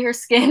definitely see her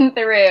skin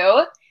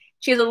through.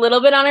 She has a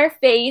little bit on her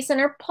face and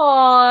her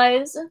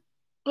paws,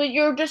 but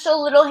you're just a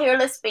little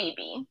hairless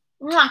baby.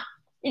 Mwah!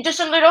 You're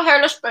just a little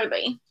hairless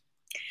baby.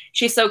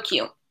 She's so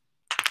cute.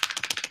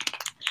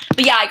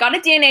 But yeah, I got a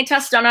DNA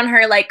test done on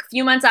her like a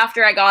few months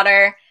after I got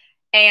her,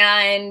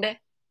 and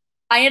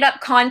I ended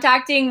up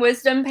contacting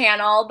Wisdom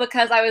Panel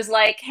because I was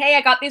like, hey,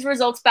 I got these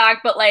results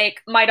back, but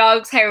like my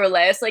dog's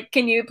hairless. Like,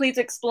 can you please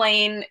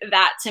explain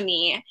that to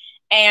me?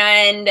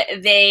 And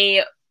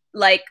they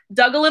like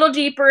dug a little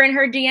deeper in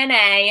her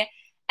DNA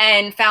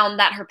and found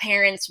that her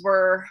parents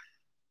were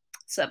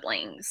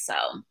siblings. So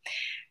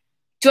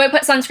Do I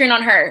put sunscreen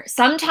on her?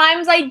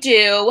 Sometimes I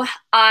do.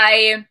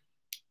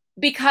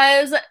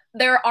 Because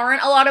there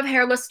aren't a lot of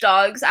hairless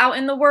dogs out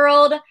in the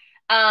world,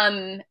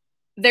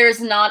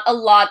 there's not a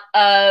lot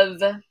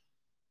of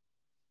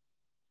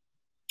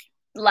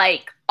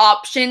like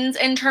options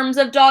in terms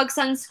of dog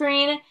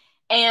sunscreen,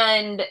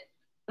 and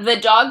the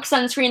dog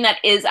sunscreen that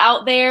is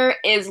out there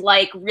is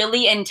like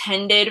really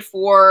intended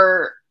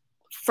for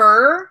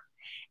fur,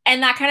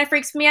 and that kind of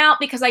freaks me out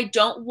because I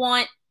don't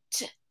want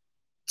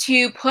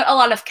to put a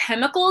lot of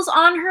chemicals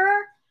on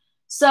her.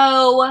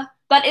 So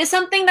that is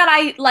something that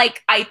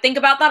I think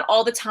about that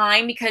all the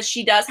time because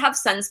she does have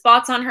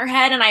sunspots on her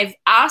head, and I've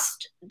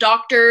asked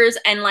doctors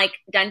and like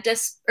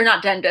dentists, or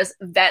not dentists,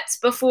 vets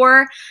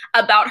before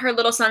about her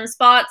little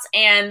sunspots,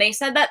 and they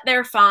said that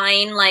they're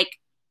fine. Like,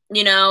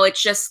 you know,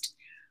 it's just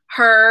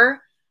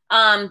her.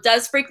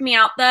 Does freak me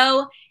out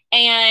though.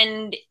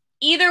 And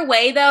either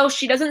way though,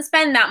 she doesn't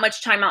spend that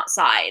much time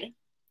outside.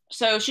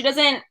 So she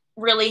doesn't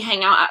really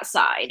hang out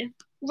outside.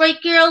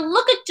 Right, girl?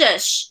 Look at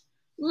this.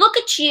 Look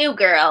at you,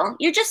 girl.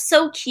 You're just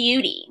so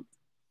cutie.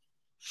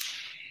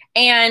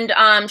 And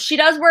she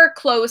does wear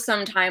clothes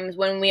sometimes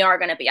when we are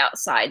going to be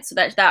outside, so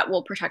that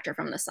will protect her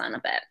from the sun a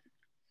bit.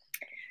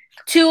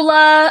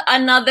 Tula,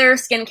 another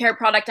skincare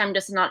product I'm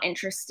just not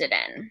interested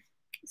in.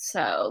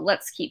 So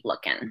let's keep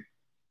looking.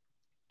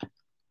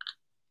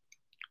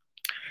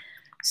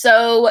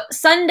 So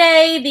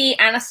Sunday, the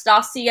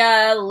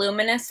Anastasia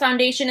Luminous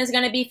Foundation is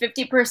going to be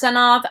 50%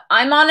 off.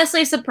 I'm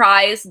honestly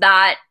surprised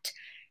that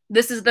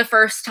this is the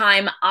first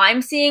time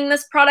I'm seeing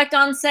this product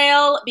on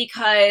sale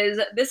because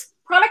this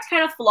product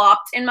kind of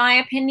flopped in my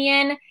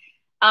opinion.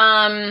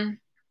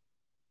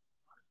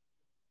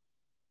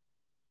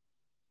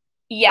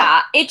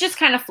 Yeah, it just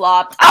kind of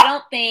flopped. I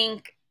don't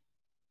think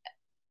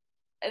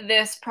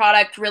this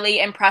product really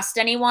impressed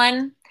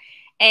anyone.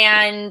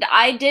 And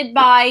I did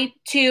buy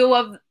two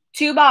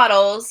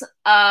bottles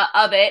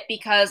of it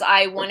because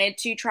I wanted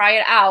to try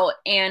it out,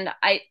 and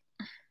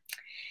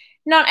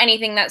not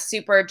anything that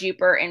super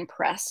duper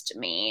impressed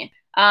me.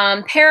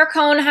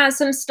 Perricone has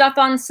some stuff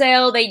on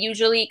sale. They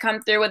usually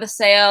come through with a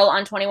sale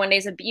on 21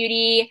 Days of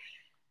Beauty.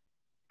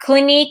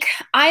 Clinique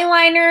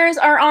eyeliners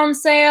are on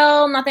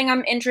sale. Nothing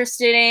I'm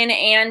interested in.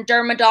 And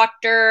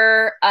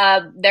Dermadoctor,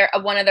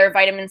 one of their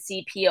vitamin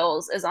C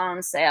peels is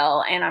on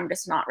sale, and I'm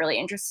just not really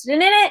interested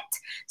in it.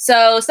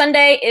 So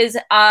Sunday is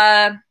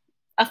a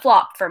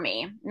flop for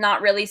me.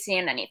 Not really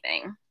seeing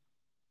anything.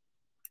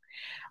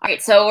 All right,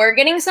 so we're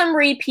getting some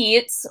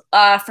repeats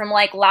from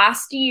like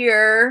last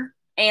year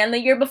and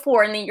the year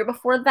before and the year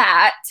before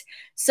that.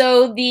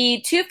 So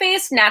the Too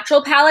Faced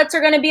natural palettes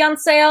are going to be on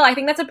sale. I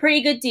think that's a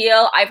pretty good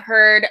deal. I've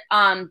heard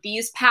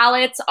these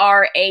palettes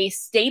are a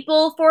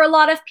staple for a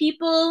lot of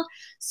people.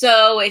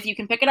 So if you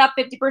can pick it up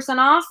 50%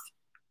 off,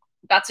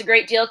 that's a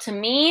great deal to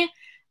me.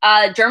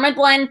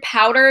 Dermablend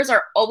powders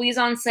are always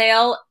on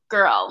sale.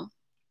 Girl,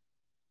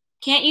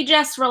 can't you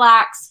just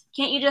relax?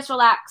 Can't you just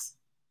relax?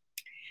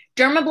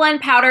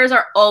 Dermablend powders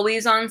are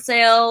always on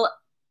sale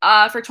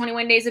for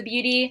 21 Days of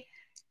Beauty.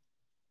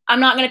 I'm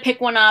not going to pick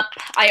one up.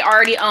 I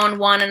already own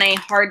one and I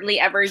hardly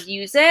ever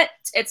use it.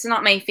 It's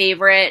not my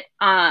favorite.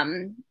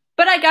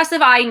 But I guess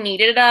if I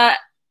needed a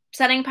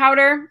setting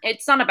powder,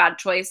 it's not a bad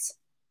choice.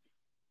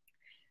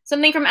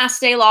 Something from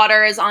Estee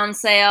Lauder is on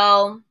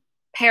sale.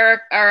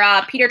 Peter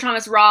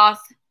Thomas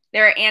Roth,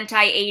 their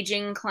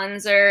anti-aging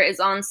cleanser is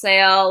on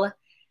sale.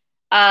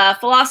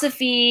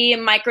 Philosophy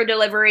Micro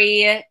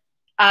Delivery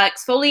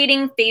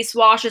exfoliating face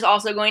wash is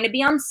also going to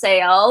be on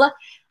sale.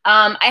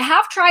 I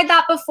have tried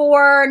that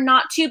before,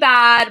 not too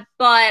bad,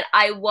 but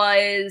I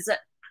was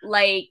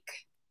like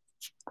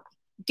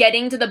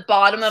getting to the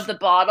bottom of the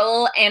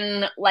bottle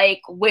and like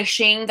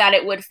wishing that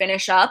it would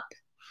finish up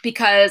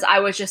because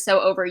I was just so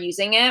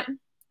overusing it.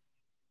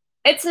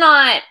 It's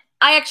not,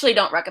 I actually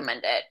don't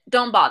recommend it.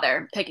 Don't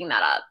bother picking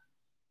that up.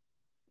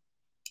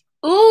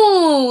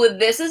 Ooh,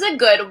 this is a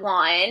good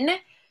one.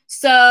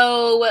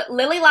 So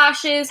Lily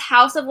Lashes,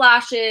 House of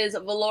Lashes,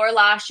 Velour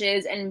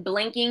Lashes, and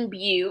Blinking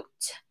Beaut,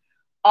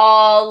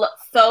 all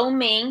faux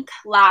mink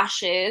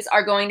lashes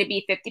are going to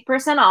be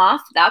 50%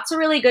 off. That's a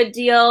really good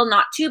deal.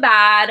 Not too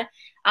bad.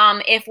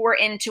 If we're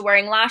into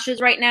wearing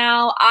lashes right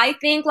now, I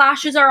think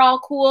lashes are all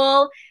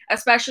cool,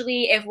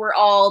 especially if we're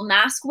all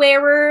mask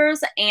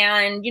wearers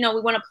and, you know,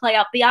 we want to play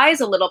up the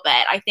eyes a little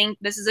bit. I think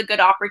this is a good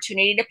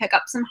opportunity to pick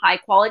up some high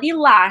quality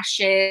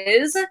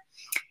lashes.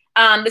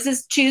 This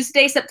is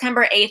Tuesday,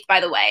 September 8th, by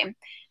the way.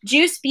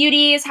 Juice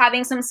Beauty is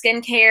having some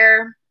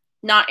skincare.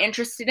 Not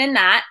interested in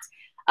that.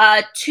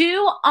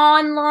 Two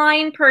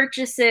online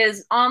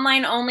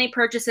only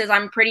purchases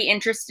I'm pretty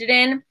interested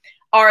in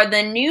are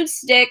the Nude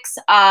Sticks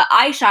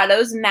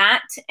eyeshadows.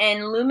 Matte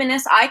and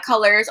luminous eye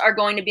colors are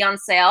going to be on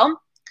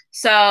sale.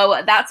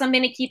 So that's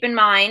something to keep in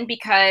mind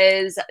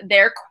because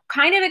they're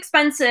kind of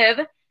expensive.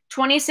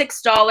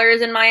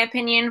 $26 in my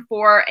opinion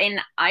for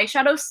an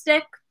eyeshadow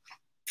stick.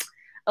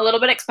 A little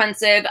bit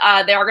expensive.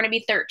 They are going to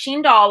be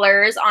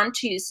 $13 on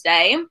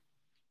Tuesday,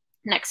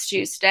 next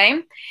Tuesday.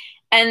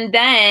 And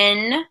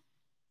then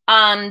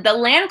The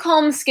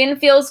Lancome Skin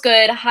Feels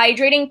Good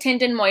Hydrating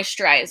Tint and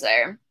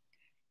Moisturizer.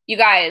 You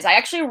guys, I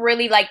actually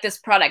really like this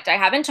product. I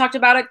haven't talked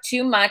about it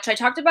too much. I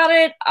talked about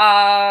it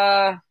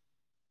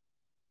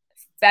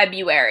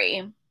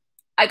February.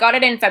 I got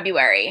it in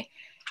February.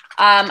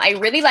 I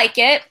really like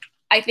it.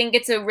 I think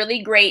it's a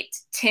really great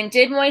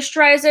tinted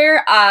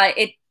moisturizer.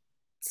 It's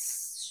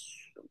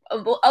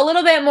a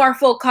little bit more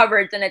full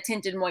coverage than a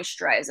tinted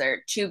moisturizer,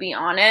 to be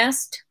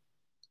honest.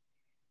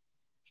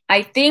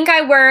 I think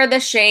I wear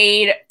the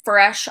shade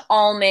Fresh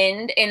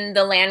Almond in the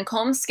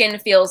Lancome Skin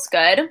Feels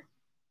Good.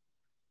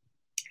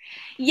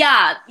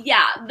 Yeah.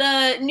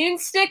 The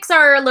nude sticks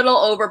are a little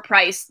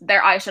overpriced.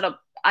 Their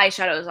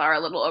eyeshadows are a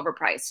little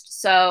overpriced.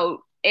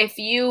 So if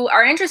you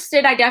are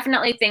interested, I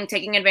definitely think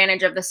taking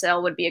advantage of the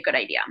sale would be a good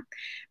idea.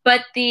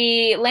 But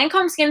the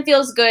Lancome Skin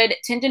Feels Good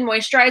Tinted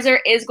Moisturizer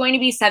is going to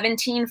be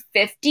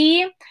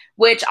 $17.50,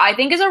 which I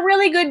think is a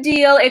really good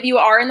deal if you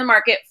are in the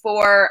market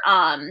for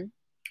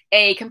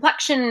a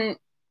complexion,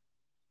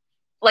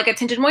 like a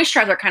tinted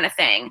moisturizer kind of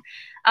thing.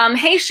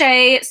 Hey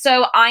Shay,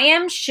 so I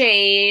am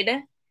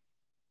shade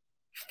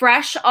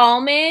Fresh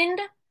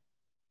Almond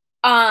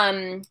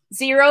 035W.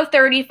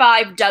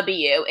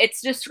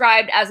 It's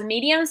described as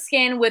medium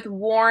skin with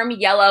warm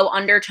yellow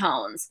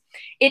undertones.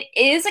 It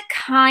is a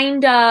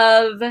kind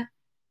of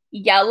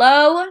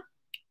yellow,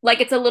 like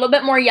it's a little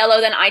bit more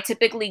yellow than I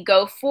typically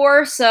go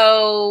for.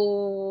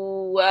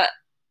 So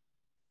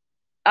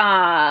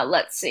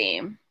let's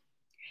see.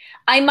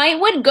 I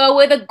would go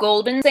with a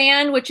golden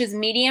sand, which is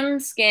medium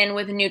skin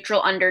with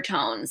neutral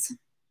undertones.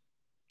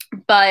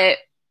 But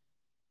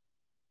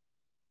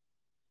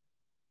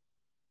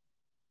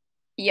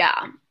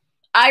yeah,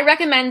 I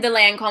recommend the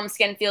Lancome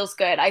Skin Feels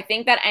Good. I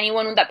think that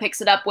anyone that picks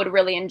it up would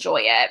really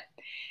enjoy it.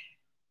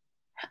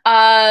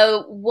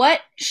 What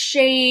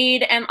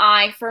shade am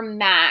I for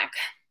MAC?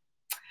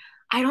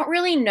 I don't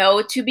really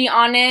know, to be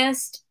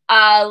honest.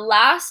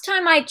 Last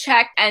time I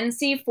checked,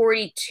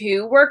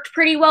 NC42 worked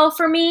pretty well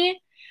for me.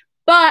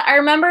 But I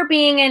remember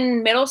being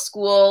in middle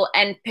school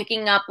and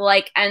picking up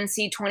like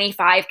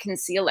NC25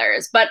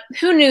 concealers. But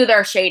who knew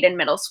their shade in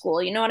middle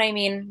school? You know what I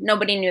mean?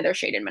 Nobody knew their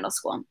shade in middle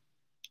school.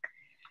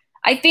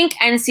 I think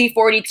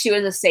NC42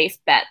 is a safe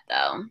bet,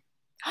 though.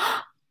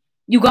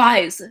 You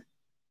guys,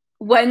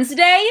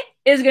 Wednesday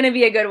is going to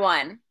be a good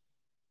one.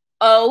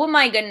 Oh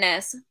my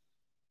goodness.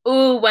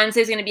 Ooh,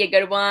 Wednesday's going to be a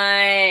good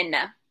one.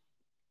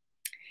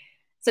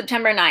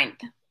 September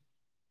 9th.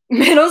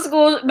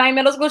 My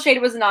middle school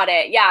shade was not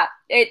it. Yeah,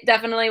 it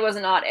definitely was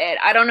not it.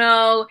 I don't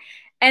know.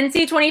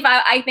 NC25,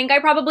 I think I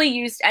probably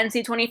used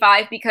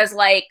NC25 because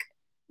like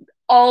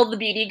all the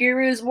beauty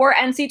gurus wore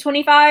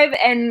NC25,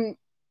 and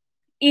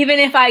even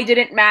if I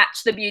didn't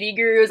match the beauty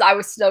gurus, I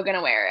was still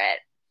gonna wear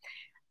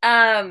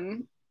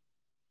it.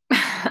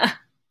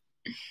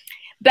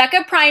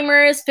 Becca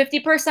primers,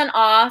 50%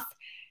 off.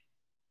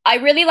 I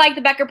really liked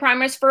the Becca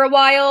primers for a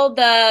while.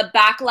 The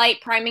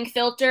backlight priming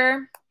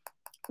filter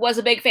was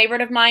a big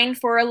favorite of mine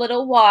for a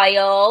little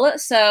while,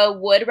 so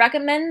would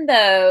recommend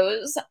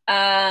those.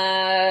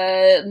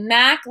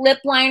 MAC lip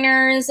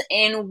liners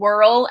in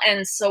Whirl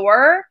and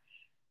Soar,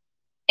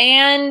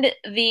 and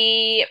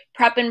the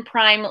Prep and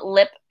Prime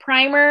lip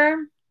primer.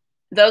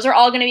 Those are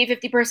all going to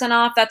be 50%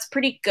 off. That's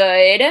pretty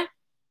good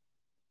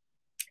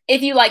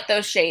if you like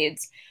those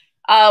shades.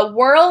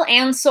 Whirl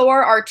and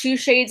Soar are two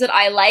shades that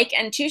I like,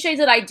 and two shades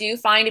that I do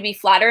find to be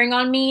flattering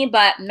on me,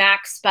 but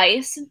MAC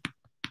Spice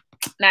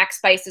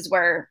is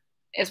where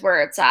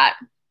it's at.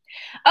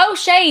 Oh,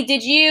 Shay,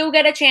 did you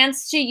get a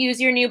chance to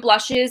use your new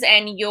blushes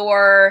and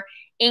your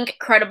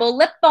Incredible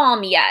lip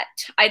balm yet?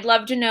 I'd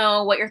love to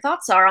know what your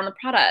thoughts are on the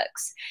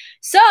products.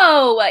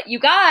 So, you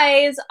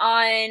guys,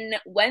 on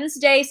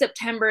Wednesday,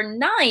 September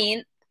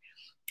 9th,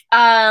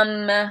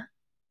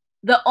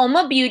 the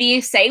Oma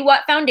Beauty Say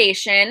What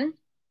foundation.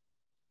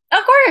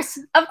 Of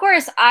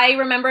course, I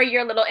remember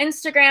your little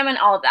Instagram and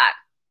all of that.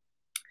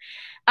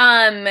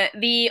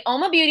 The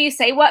Oma Beauty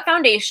Say What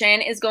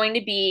foundation is going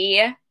to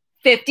be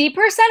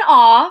 50%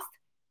 off.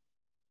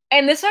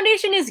 And this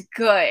foundation is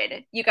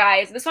good, you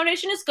guys. This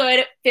foundation is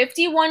good.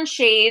 51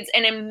 shades,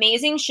 an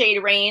amazing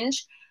shade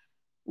range.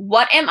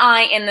 What am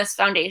I in this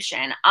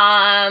foundation?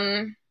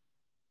 I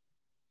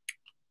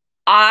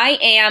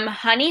am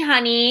Honey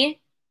Honey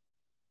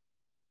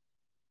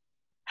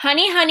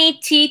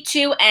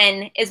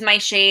T2N is my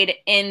shade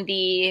in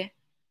the...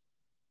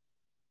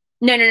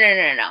 No.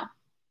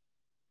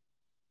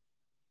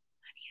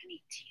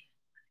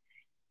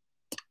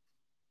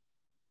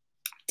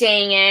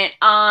 Dang it.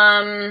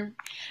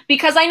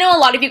 Because I know a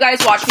lot of you guys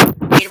watch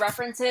shade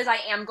references, I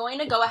am going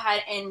to go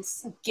ahead and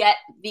get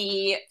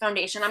the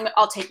foundation.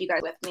 I'll take you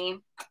guys with me.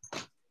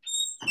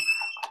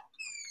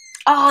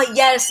 Oh,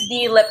 yes,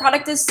 the lip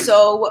product is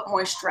so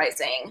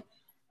moisturizing.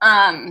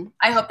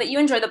 I hope that you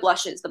enjoy the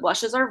blushes. The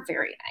blushes are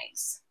very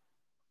nice.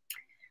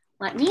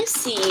 Let me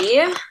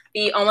see.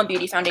 The Oma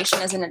Beauty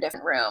foundation is in a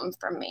different room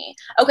from me.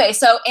 Okay,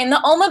 so in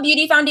the Oma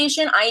Beauty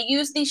foundation, I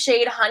use the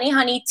shade Honey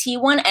Honey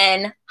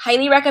T1N.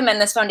 Highly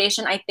recommend this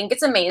foundation. I think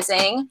it's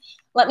amazing.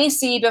 Let me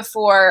see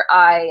before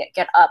I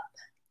get up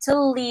to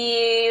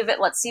leave.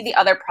 Let's see the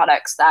other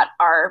products that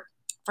are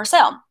for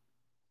sale.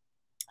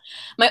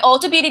 My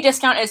Ulta Beauty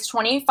discount is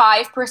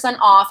 25%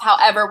 off.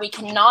 However, we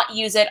cannot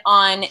use it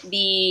on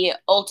the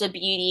Ulta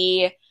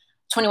Beauty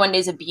 21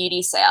 Days of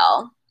Beauty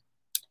sale.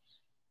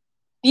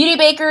 Beauty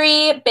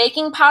Bakery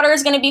baking powder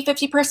is going to be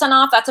 50%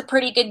 off. That's a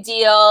pretty good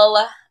deal.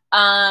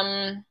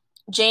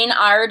 Jane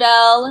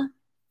Iredale,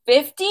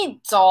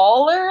 $50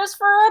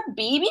 for a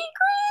BB cream?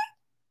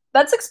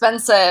 That's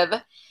expensive.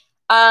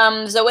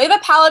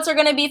 Zoeva palettes are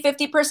going to be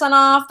 50%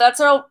 off.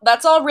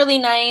 That's all really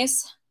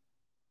nice.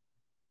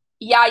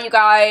 Yeah, you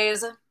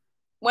guys.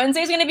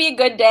 Wednesday's going to be a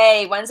good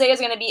day. Wednesday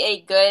is going to be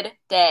a good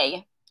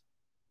day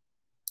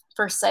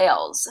for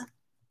sales.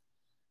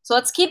 So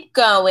let's keep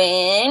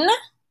going.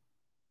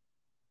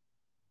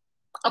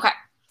 Okay.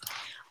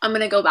 I'm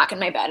going to go back in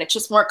my bed. It's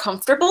just more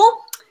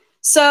comfortable.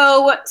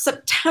 So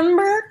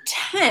September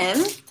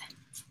 10th,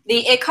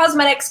 the IT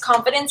Cosmetics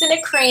Confidence in a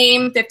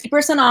Cream,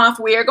 50% off.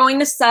 We are going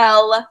to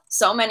sell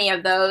so many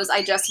of those.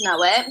 I just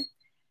know it.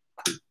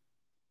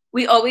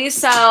 We always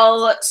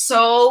sell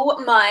so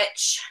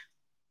much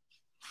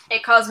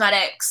IT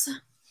Cosmetics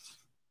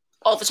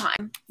all the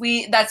time.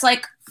 We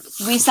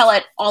sell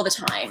it all the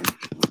time.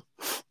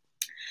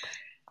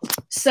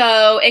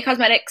 So IT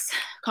Cosmetics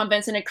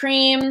Confidence in a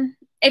Cream.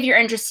 If you're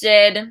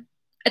interested,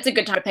 it's a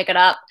good time to pick it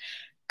up.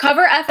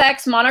 Cover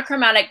FX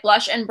Monochromatic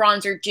Blush and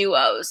Bronzer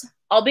Duos.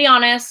 I'll be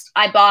honest,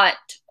 I bought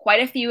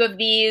quite a few of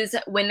these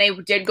when they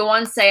did go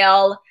on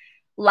sale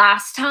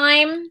last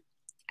time.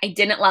 I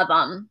didn't love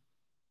them.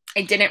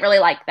 I didn't really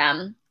like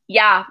them.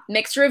 Yeah,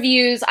 mixed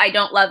reviews. I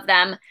don't love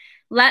them.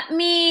 I'll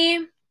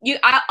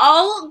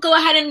go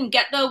ahead and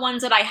get the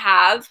ones that I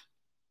have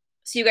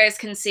so you guys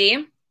can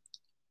see.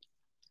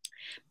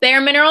 Bare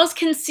Minerals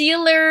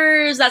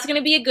Concealers. That's going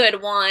to be a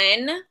good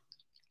one.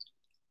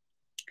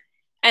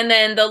 And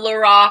then the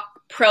Lorac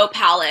Pro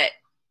Palette.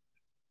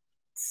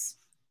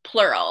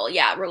 Plural.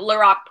 Yeah,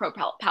 Lorac Pro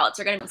Palettes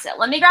are going to be on sale.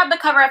 Let me grab the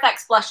Cover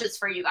FX blushes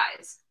for you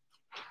guys.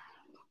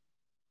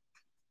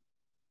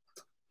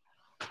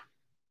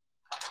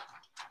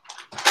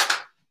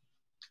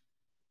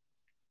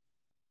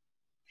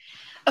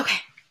 Okay.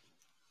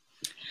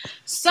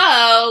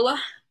 So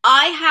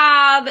I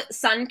have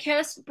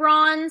Sunkissed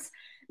Bronze.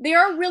 They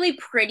are really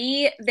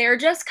pretty. They're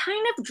just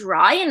kind of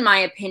dry in my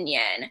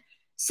opinion.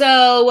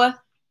 So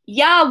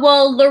yeah,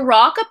 well,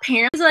 Lorac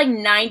apparently is like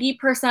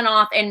 90%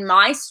 off in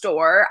my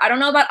store. I don't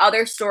know about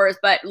other stores,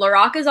 but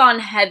Lorac is on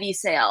heavy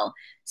sale.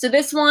 So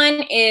this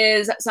one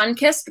is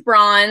Sunkissed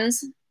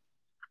Bronze.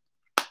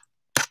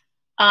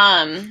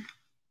 And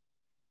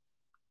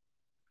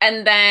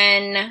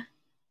then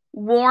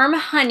Warm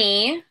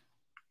Honey.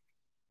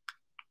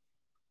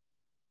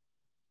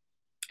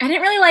 I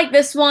didn't really like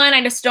this one.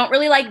 I just don't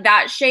really like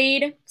that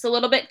shade. It's a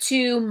little bit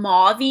too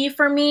mauve-y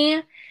for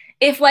me.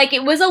 If like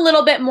it was a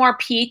little bit more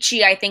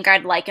peachy, I think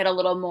I'd like it a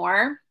little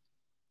more.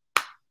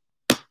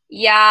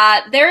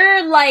 Yeah,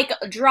 they're like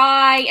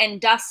dry and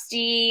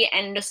dusty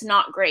and just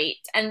not great.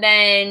 And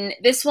then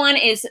this one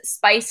is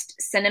Spiced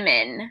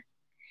Cinnamon.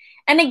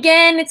 And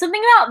again, it's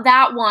something about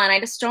that one. I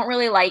just don't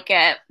really like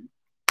it.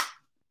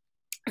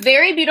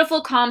 Very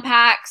beautiful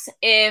compacts.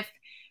 If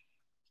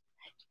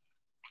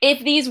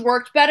these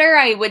worked better,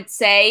 I would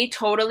say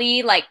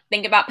totally like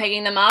think about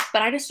picking them up,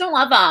 but I just don't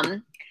love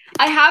them.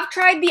 I have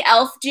tried the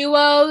e.l.f.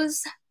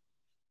 duos.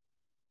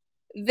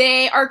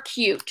 They are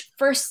cute.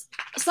 For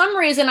some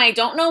reason, I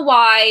don't know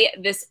why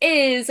this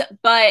is,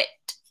 but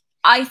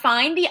I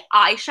find the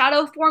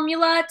eyeshadow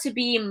formula to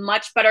be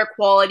much better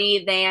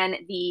quality than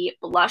the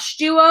blush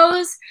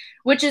duos,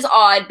 which is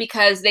odd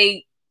because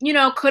they, you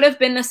know, could have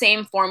been the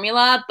same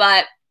formula,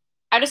 but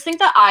I just think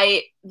that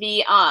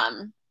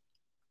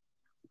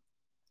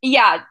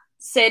yeah,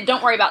 Sid,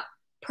 don't worry about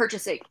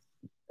purchasing.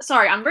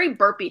 Sorry, I'm very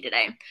burpy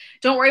today.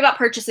 Don't worry about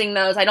purchasing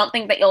those. I don't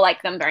think that you'll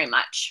like them very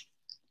much.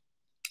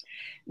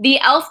 The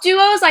e.l.f.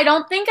 duos, I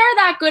don't think are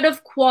that good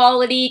of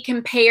quality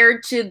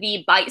compared to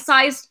the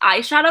bite-sized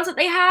eyeshadows that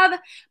they have,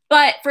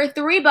 but for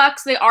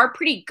 $3, they are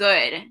pretty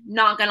good,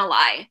 not gonna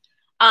lie.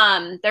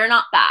 They're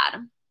not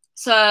bad.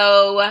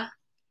 So,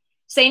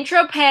 Saint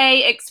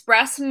Tropez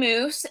Express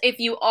Mousse, if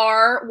you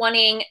are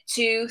wanting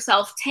to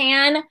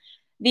self-tan,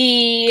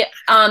 the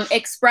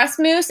Express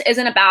Mousse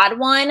isn't a bad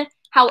one.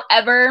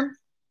 However,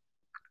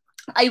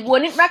 I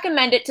wouldn't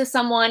recommend it to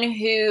someone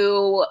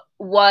who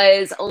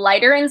was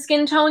lighter in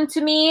skin tone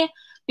to me,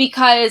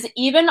 because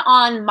even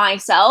on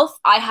myself,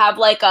 I have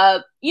like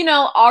a, you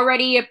know,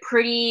 already a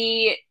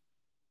pretty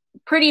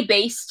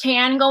base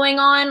tan going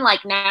on,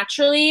 like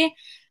naturally,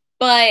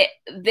 but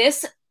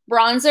this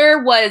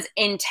bronzer was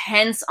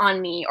intense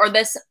on me, or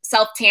this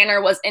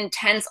self-tanner was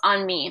intense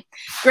on me.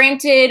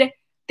 Granted,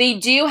 they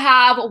do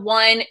have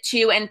 1,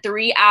 2, and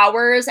 3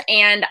 hours,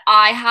 and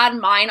I had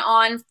mine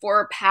on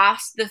for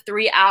past the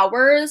 3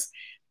 hours,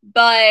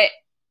 but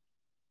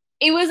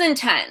it was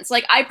intense.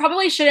 Like, I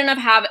probably shouldn't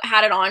have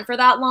had it on for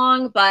that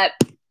long, but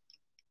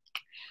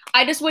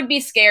I just would be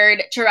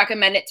scared to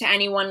recommend it to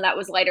anyone that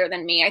was lighter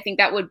than me. I think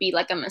that would be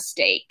like a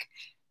mistake.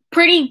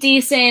 Pretty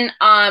decent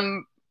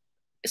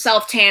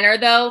self-tanner,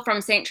 though,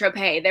 from Saint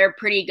Tropez. They're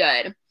pretty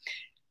good.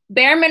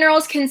 Bare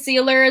Minerals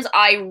concealers,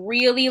 I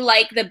really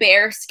like the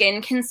Bare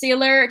Skin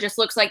Concealer. It just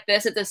looks like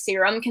this. It's a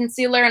serum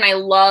concealer, and I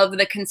love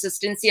the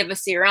consistency of a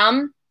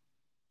serum.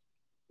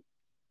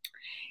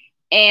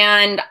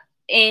 And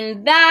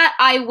in that,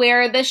 I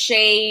wear the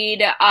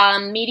shade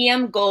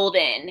Medium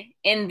Golden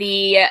in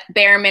the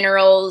Bare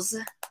Minerals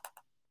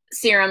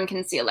Serum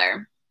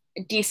Concealer.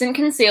 A decent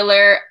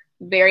concealer,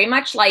 very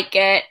much like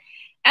it.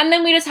 And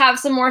then we just have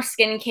some more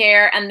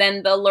skincare and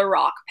then the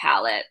Lorac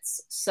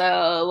palettes.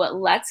 So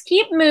let's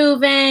keep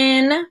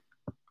moving.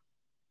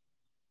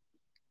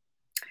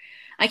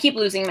 I keep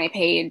losing my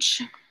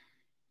page,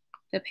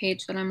 the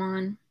page that I'm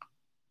on.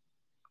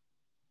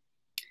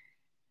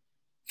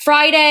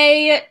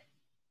 Friday,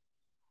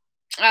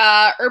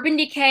 Urban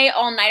Decay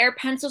All-Nighter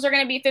Pencils are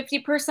going to be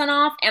 50%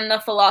 off, and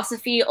the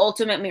Philosophy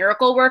Ultimate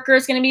Miracle Worker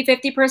is going to be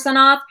 50%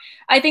 off.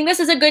 I think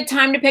this is a good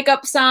time to pick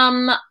up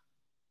some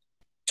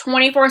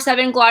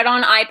 24/7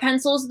 Glide-On eye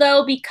pencils,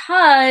 though,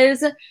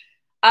 because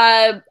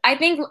I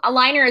think a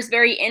liner is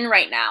very in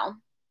right now.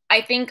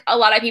 I think a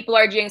lot of people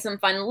are doing some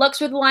fun looks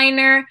with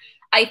liner.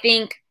 I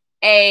think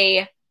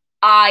a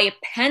eye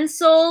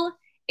pencil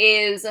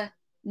is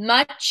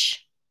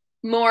much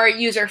more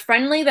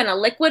user-friendly than a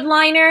liquid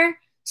liner.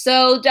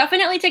 So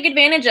definitely take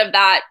advantage of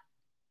that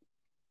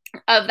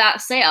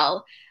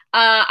sale.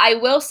 I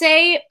will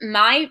say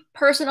my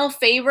personal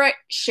favorite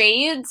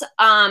shades,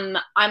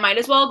 I might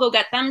as well go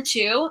get them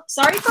too.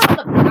 Sorry for all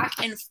the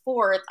back and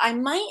forth.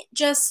 My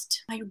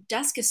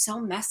desk is so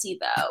messy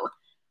though.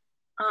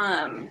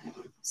 I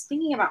was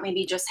thinking about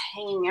maybe just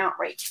hanging out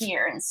right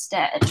here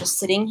instead, just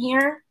sitting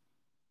here.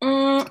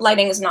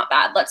 Lighting is not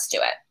bad. Let's do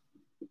it.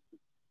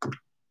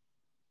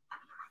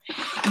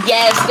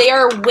 Yes, they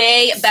are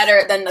way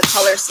better than the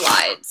color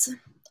slides.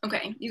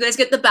 Okay, you guys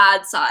get the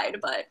bad side,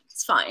 but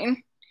it's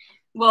fine.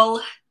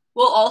 We'll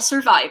all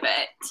survive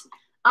it.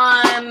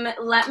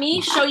 Let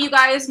me show you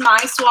guys my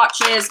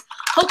swatches.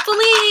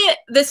 Hopefully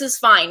this is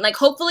fine. Like,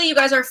 hopefully you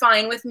guys are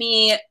fine with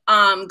me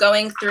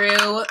going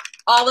through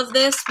all of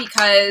this,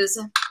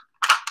 because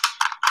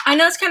I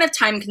know it's kind of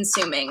time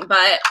consuming,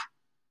 but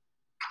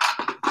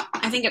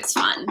I think it's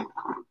fun.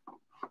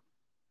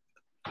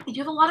 I do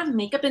have a lot of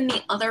makeup in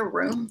the other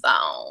room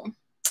though.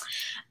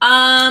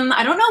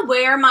 I don't know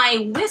where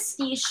my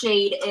whiskey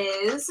shade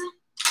is.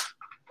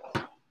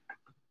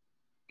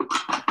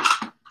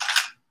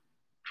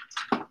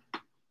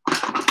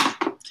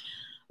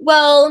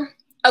 Well,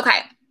 okay.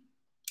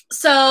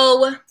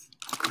 So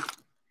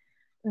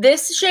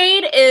this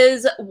shade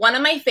is one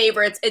of my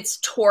favorites. It's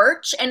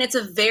Torch, and it's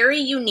a very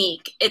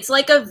unique. It's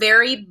like a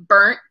very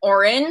burnt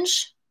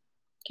orange.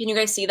 Can you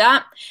guys see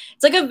that?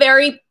 It's like a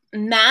very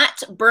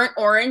matte burnt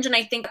orange, and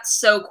I think that's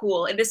so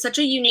cool. It is such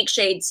a unique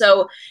shade.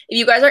 So if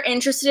you guys are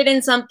interested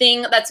in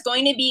something that's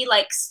going to be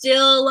like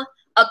still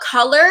a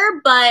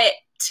color, but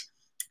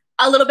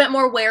a little bit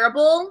more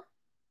wearable,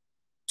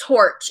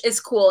 Torch is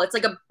cool. It's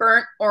like a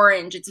burnt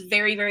orange. It's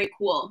very, very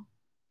cool.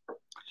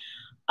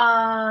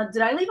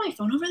 Did I leave my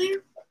phone over there?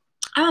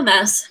 I'm a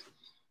mess.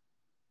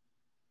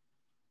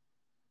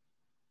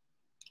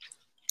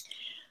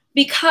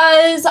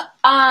 Because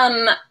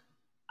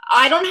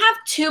I don't have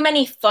too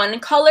many fun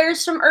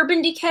colors from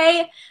Urban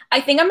Decay.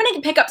 I think I'm going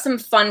to pick up some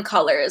fun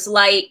colors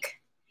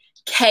like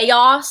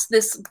Chaos,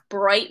 this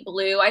bright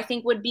blue, I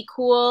think would be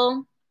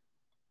cool.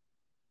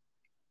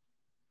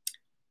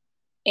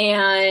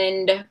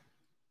 And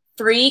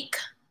Freak,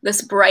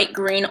 this bright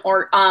green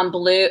or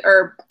blue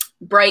or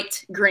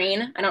bright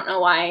green. I don't know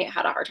why I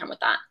had a hard time with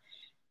that.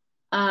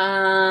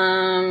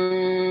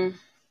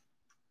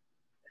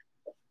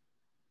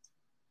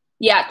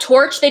 Yeah,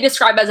 Torch they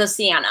describe as a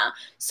sienna.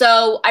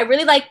 So I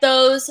really like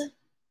those.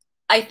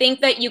 I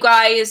think that you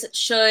guys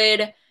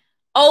should.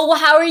 Oh,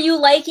 how are you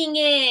liking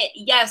it?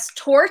 Yes,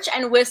 Torch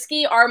and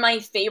Whiskey are my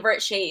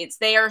favorite shades.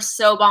 They are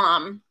so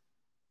bomb.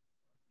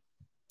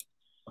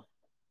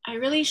 I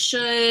really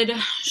should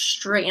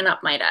straighten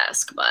up my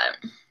desk, but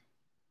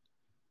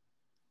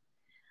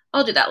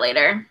I'll do that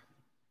later.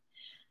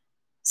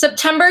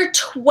 September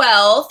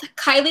 12th,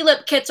 Kylie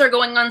lip kits are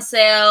going on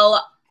sale.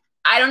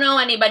 I don't know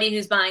anybody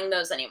who's buying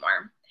those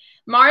anymore.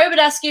 Mario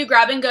Badescu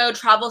Grab and Go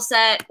travel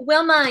set.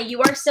 Wilma,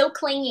 you are so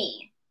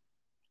clingy.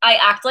 I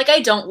act like I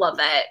don't love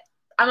it.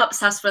 I'm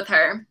obsessed with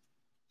her.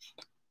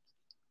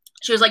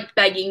 She was like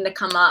begging to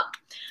come up.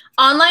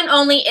 Online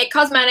only, It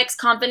Cosmetics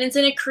Confidence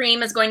in a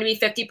Cream is going to be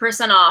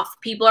 50% off.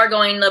 People are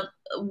going to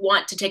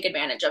want to take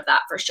advantage of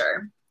that for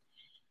sure.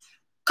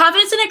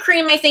 Confidence in a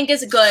Cream, I think,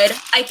 is good.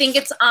 I think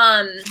it's,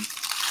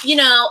 you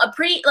know, a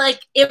pretty,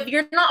 like, if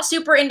you're not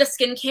super into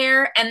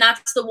skincare and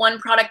that's the one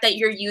product that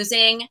you're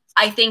using,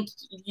 I think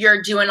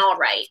you're doing all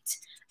right.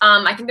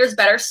 I think there's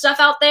better stuff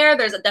out there.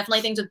 There's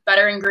definitely things with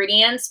better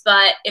ingredients,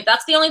 but if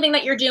that's the only thing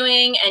that you're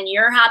doing and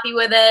you're happy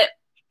with it,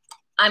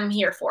 I'm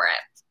here for it.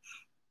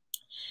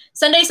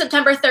 Sunday,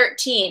 September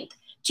 13th,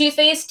 Too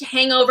Faced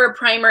Hangover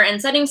Primer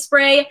and Setting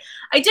Spray.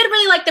 I did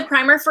really like the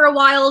primer for a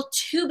while,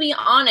 to be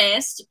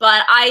honest,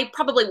 but I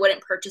probably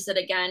wouldn't purchase it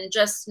again,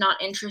 just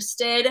not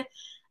interested.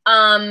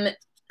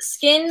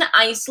 Skin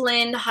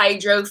Iceland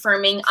Hydro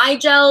Firming Eye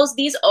Gels.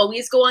 These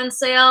always go on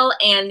sale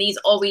and these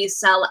always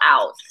sell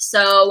out.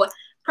 So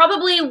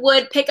probably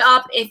would pick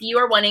up if you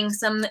are wanting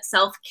some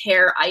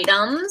self-care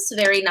items.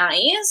 Very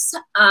nice.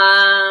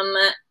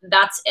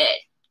 That's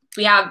it.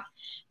 We have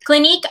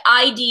Clinique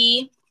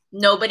ID.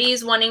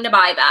 Nobody's wanting to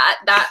buy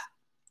that.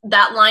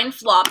 That line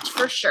flopped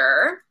for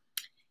sure.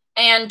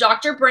 And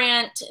Dr.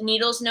 Brandt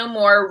Needles No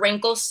More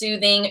Wrinkle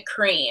Soothing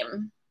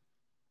Cream.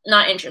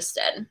 Not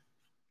interested.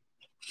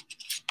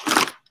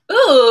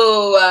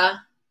 Ooh,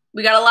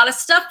 we got a lot of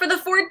stuff for the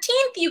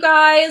 14th, you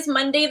guys.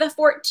 Monday the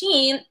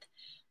 14th.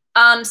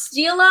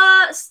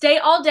 Stila Stay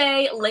All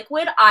Day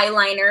Liquid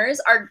Eyeliners.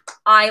 Our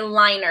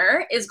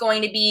eyeliner is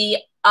going to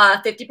be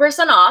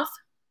 50% off.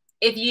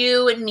 If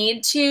you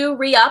need to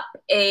re-up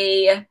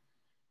a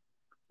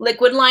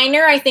liquid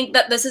liner, I think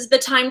that this is the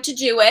time to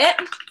do it.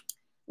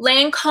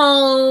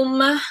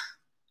 Lancome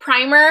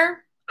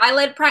primer,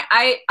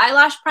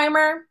 eyelash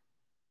primer.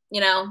 You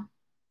know,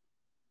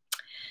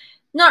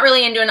 not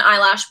really into an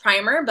eyelash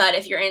primer, but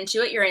if you're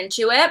into it, you're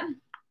into it.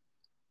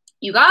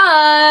 You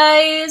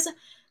guys,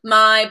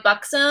 my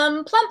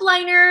Buxom Plump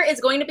Liner is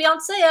going to be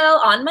on sale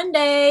on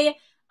Monday,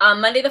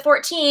 Monday the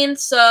 14th.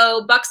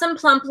 So Buxom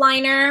Plump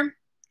Liner.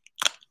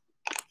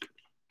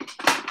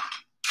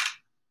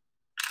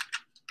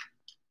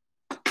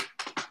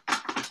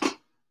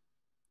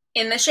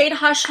 In the shade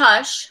Hush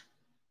Hush.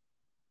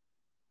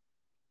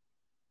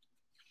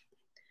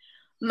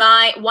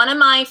 One of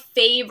my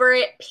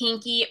favorite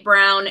pinky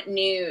brown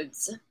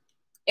nudes.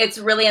 It's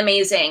really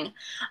amazing.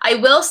 I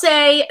will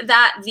say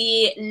that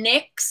the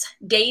NYX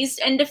Dazed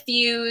and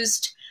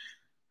Diffused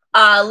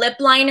lip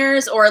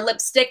liners, or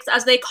lipsticks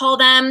as they call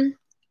them,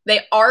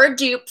 they are a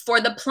dupe for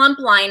the plump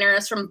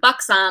liners from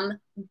Buxom,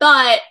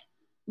 but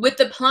with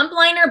the plump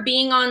liner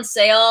being on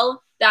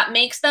sale, that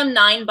makes them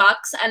 $9,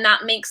 and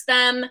that makes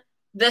them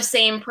the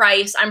same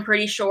price, I'm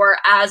pretty sure,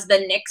 as the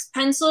NYX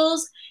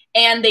pencils,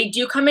 and they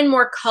do come in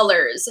more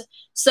colors.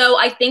 So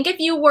I think if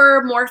you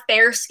were more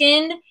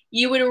fair-skinned,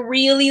 you would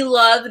really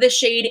love the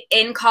shade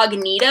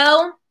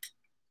Incognito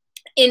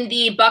in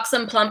the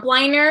Buxom Plump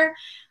Liner.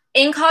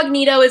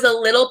 Incognito is a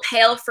little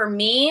pale for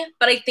me,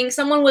 but I think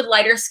someone with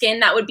lighter skin,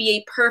 that would be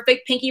a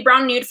perfect pinky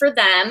brown nude for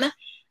them.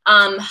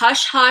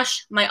 Hush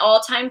Hush, my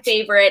all-time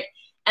favorite.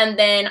 And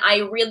then I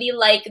really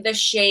like the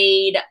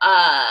shade,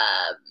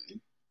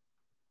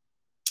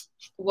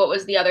 what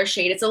was the other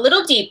shade? It's a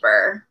little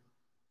deeper.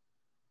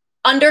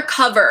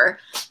 Undercover.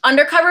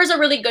 Undercover is a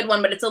really good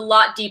one, but it's a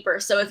lot deeper.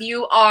 So if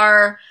you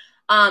are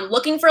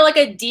looking for like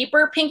a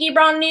deeper pinky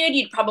brown nude,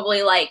 you'd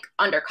probably like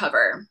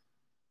Undercover.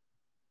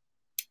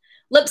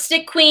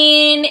 Lipstick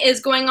Queen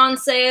is going on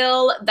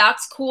sale.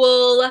 That's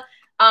cool.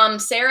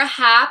 Sarah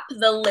Happ,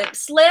 the Lip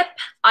Slip.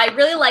 I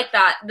really like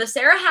that. The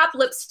Sarah Happ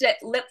Lip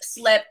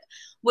Slip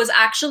was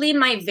actually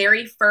my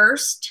very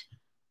first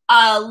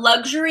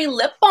luxury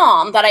lip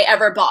balm that I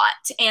ever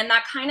bought. And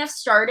that kind of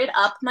started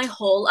up my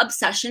whole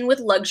obsession with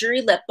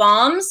luxury lip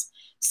balms.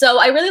 So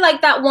I really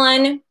like that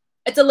one.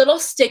 It's a little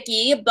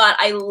sticky, but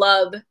I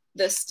love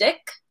the stick.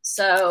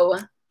 So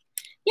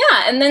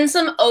yeah, and then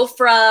some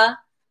Ofra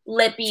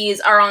lippies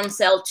are on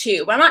sale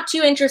too, but I'm not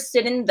too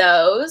interested in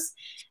those.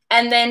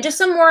 And then just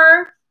some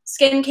more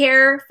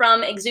skincare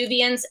from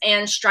Exuviance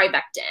and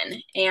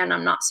Strivectin. And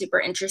I'm not super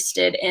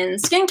interested in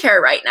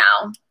skincare right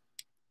now,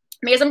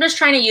 because I'm just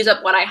trying to use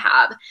up what I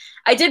have.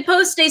 I did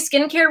post a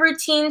skincare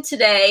routine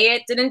today.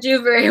 It didn't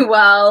do very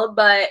well,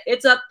 but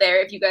it's up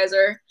there if you guys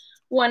are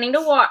wanting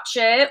to watch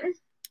it.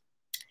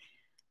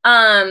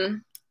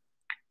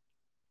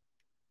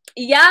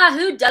 Yeah,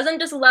 who doesn't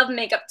just love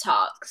Makeup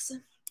Talks?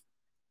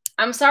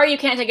 I'm sorry you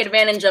can't take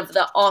advantage of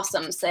the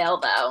awesome sale,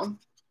 though.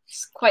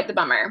 It's quite the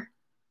bummer.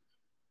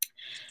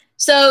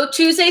 So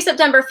Tuesday,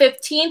 September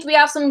 15th, we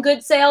have some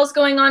good sales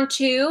going on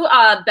too.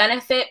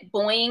 Benefit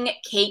Boing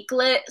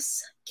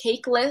Cakeless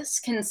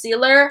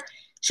Concealer.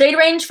 Shade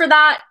range for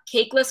that,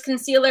 Cakeless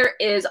Concealer,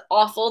 is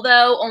awful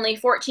though. Only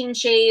 14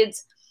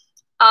 shades.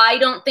 I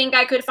don't think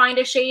I could find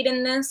a shade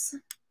in this.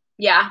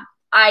 Yeah,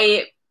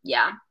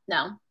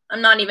 no.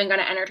 I'm not even going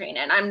to entertain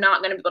it. I'm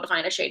not going to be able to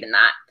find a shade in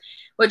that,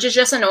 which is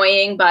just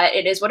annoying, but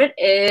it is what it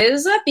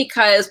is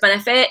because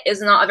Benefit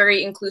is not a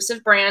very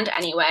inclusive brand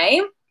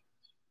anyway.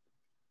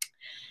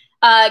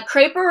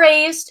 Crepe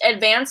Erased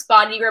Advanced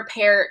Body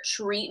Repair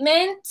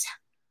Treatment.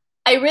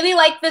 I really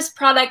like this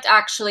product,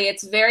 actually.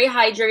 It's very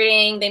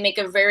hydrating. They make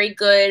a very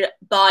good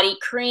body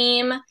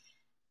cream.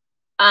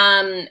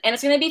 And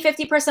it's going to be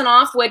 50%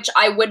 off, which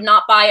I would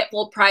not buy at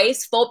full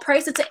price. Full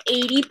price, it's at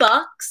 $80.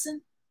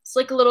 It's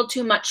like a little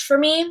too much for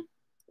me,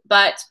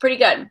 but it's pretty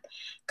good.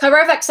 Cover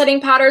FX setting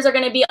powders are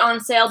going to be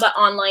on sale, but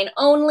online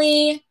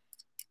only.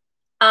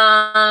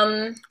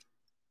 I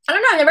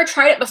don't know. I've never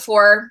tried it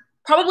before.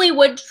 Probably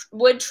would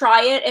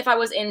try it if I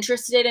was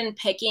interested in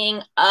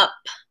picking up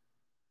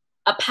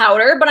a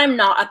powder, but I'm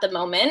not at the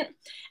moment.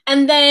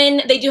 And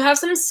then they do have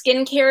some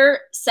skincare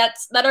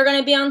sets that are going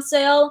to be on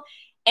sale.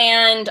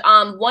 And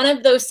one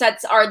of those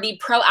sets are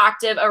the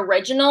Proactive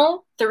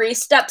Original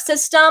 3-step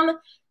system.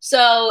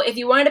 So if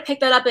you wanted to pick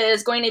that up, it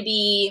is going to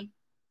be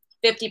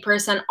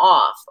 50%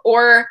 off.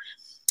 Or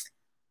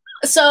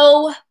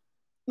so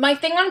my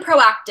thing on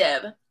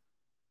Proactive,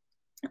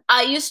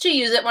 I used to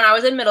use it when I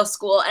was in middle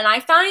school, and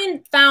I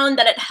found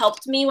that it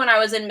helped me when I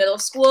was in middle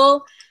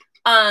school.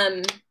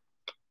 But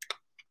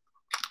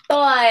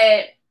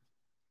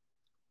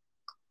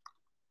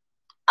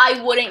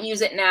I wouldn't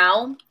use it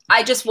now.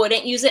 I just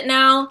wouldn't use it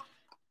now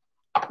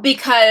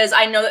because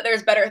I know that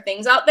there's better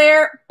things out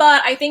there.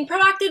 But I think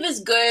Proactive is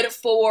good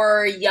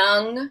for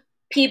young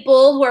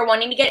people who are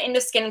wanting to get into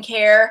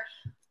skincare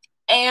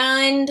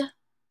and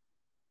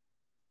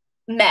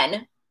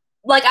men.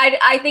 Like,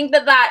 I think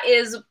that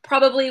is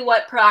probably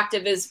what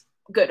Proactive is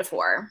good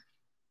for.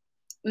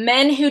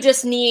 Men who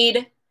just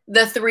need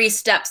the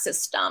 3-step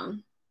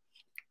system.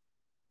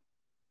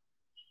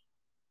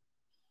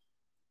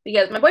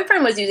 Because my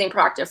boyfriend was using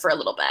Proactive for a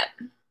little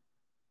bit.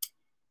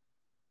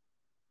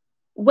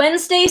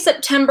 Wednesday,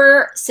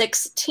 September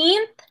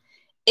 16th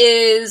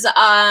is,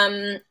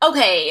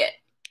 okay,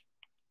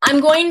 I'm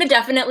going to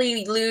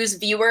definitely lose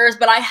viewers,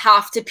 but I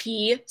have to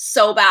pee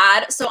so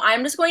bad. So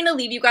I'm just going to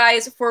leave you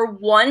guys for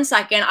 1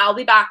 second. I'll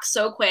be back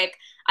so quick.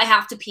 I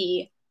have to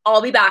pee.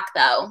 I'll be back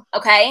though,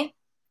 okay?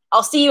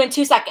 I'll see you in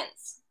 2 seconds.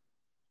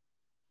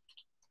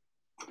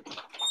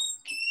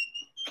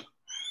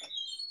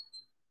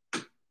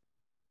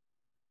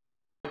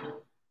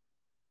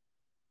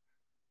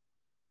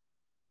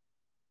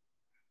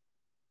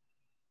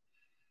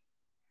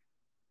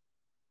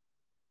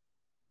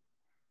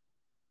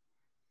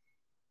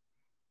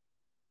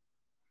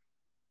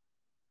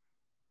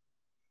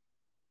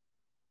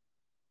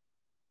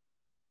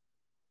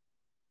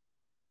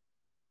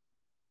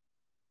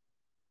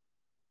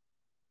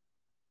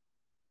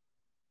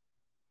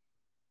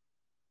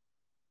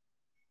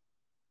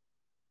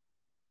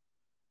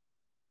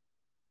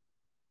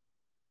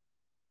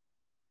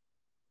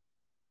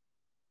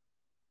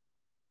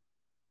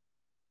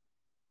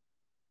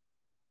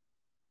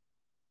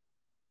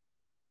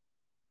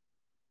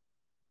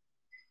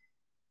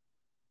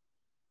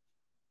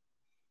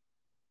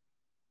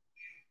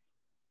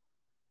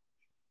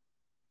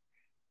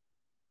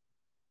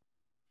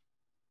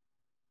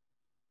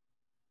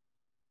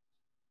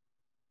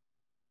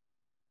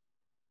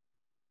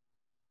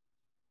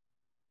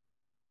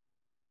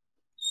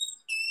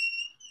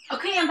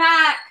 Okay, I'm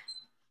back.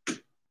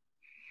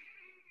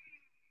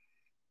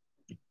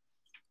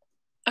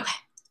 Okay.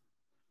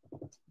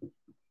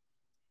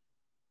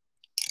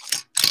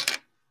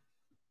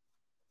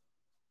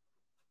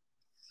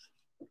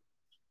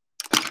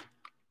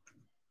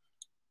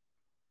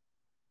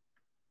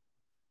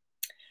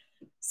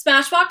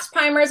 Smashbox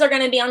primers are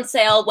going to be on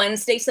sale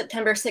Wednesday,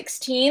 September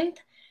 16th.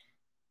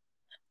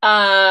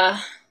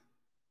 Oh,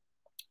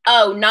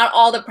 not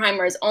all the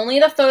primers.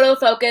 Only the Photo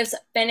Focus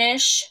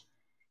Finish,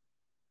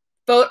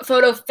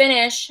 Photo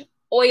Finish,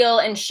 Oil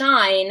and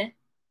Shine,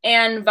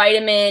 and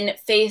Vitamin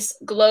Face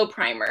Glow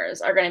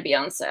primers are going to be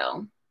on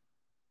sale.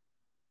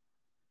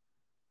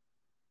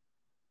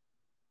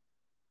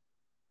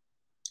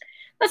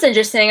 That's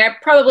interesting. I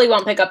probably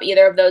won't pick up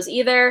either of those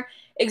either.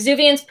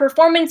 Exuviance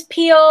Performance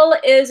Peel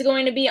is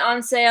going to be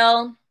on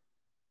sale.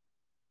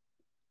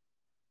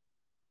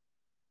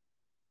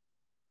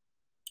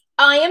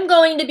 I am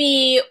going to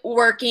be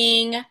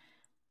working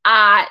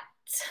at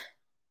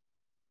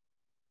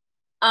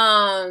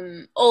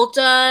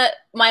Ulta.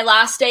 My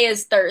last day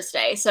is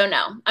Thursday, so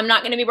no, I'm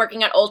not going to be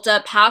working at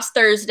Ulta past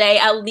Thursday,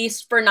 at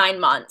least for 9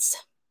 months.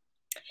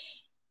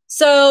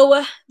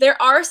 So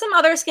there are some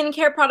other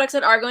skincare products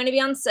that are going to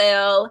be on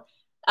sale.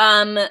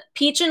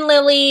 Peach and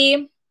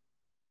Lily,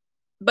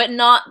 but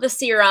not the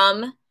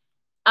serum.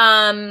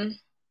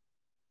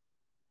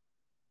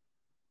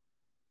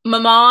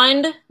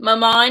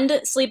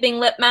 Mamond Sleeping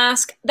Lip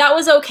Mask. That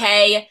was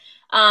okay.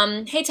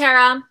 Hey,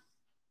 Tara.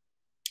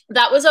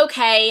 That was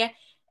okay.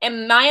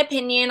 In my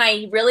opinion,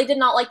 I really did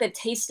not like the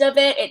taste of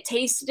it. It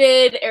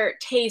tasted, or it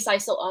tastes, I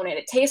still own it.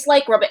 It tastes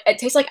like rubber, it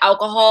tastes like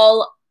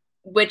alcohol,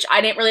 which I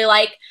didn't really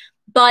like.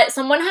 But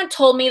someone had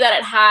told me that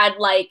it had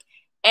like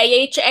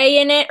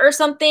AHA in it or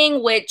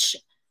something, which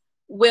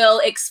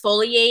will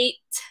exfoliate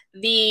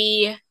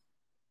the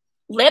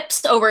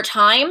lips over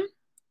time.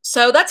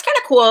 So that's kind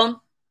of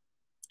cool.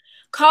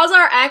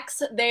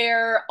 CosRX,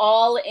 they're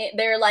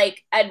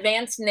like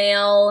advanced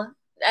snail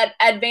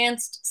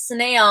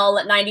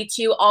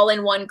 92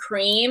 all-in-one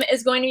cream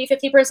is going to be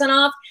 50%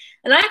 off.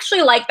 And I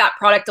actually like that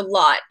product a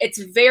lot.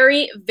 It's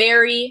very,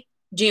 very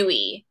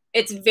dewy.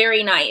 It's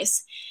very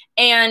nice.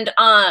 And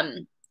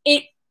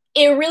it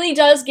really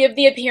does give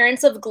the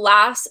appearance of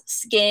glass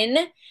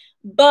skin,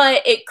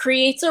 but it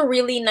creates a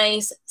really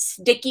nice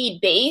sticky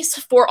base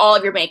for all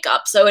of your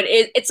makeup. So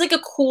it's like a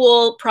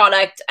cool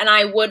product, and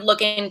I would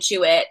look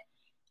into it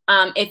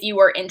if you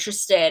were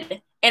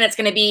interested. And it's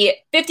going to be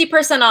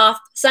 50% off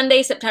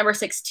Sunday, September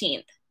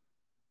 16th.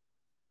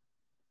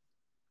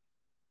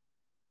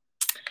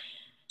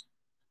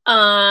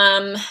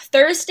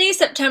 Thursday,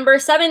 September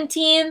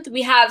 17th,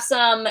 we have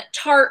some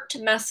Tarte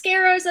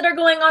mascaras that are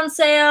going on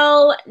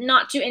sale.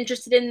 Not too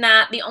interested in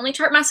that. The only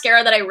Tarte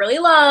mascara that I really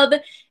love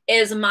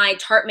is my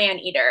Tarte Man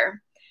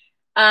Eater.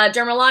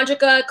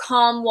 Dermalogica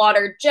Calm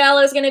Water Gel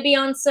is going to be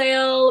on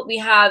sale. We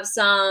have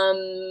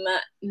some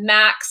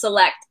MAC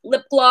Select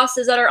lip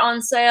glosses that are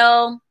on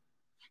sale.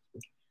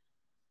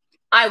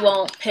 I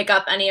won't pick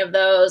up any of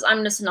those.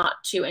 I'm just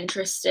not too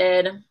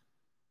interested.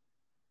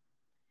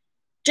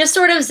 Just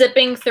sort of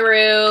zipping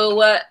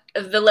through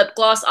the lip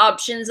gloss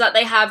options that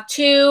they have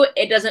too.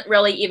 It doesn't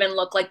really even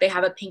look like they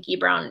have a pinky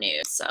brown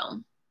nude,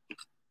 so.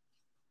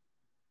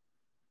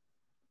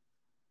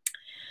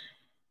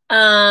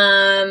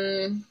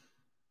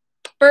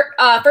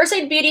 First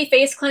Aid Beauty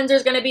Face Cleanser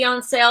is going to be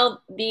on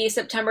sale the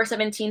September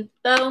 17th,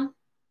 though.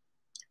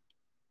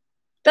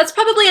 That's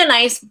probably a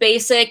nice,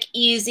 basic,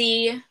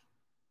 easy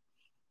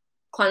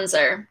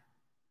cleanser.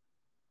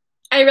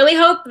 I really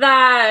hope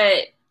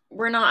that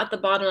we're not at the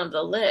bottom of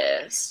the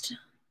list. I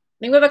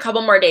think we have a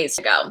couple more days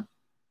to go.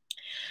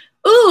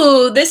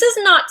 Ooh, this is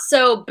not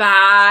so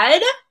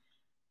bad.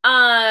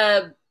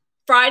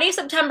 Friday,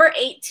 September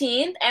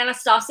 18th,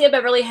 Anastasia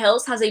Beverly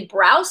Hills has a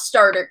brow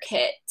starter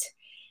kit.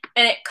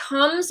 And it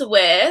comes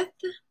with,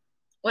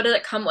 what does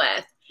it come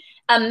with?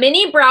 A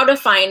mini brow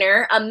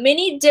definer, a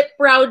mini dip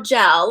brow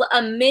gel,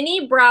 a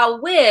mini brow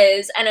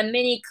whiz, and a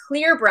mini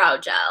clear brow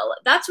gel.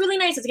 That's really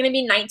nice. It's going to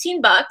be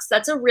 19 bucks.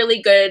 That's a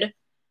really good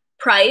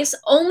price.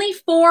 Only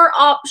 4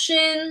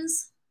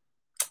 options,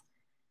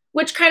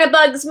 which kind of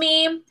bugs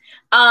me.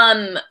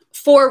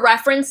 For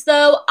reference,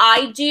 though,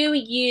 I do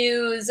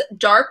use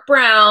dark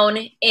brown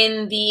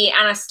in the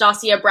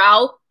Anastasia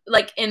brow,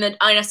 like in the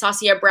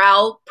Anastasia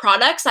brow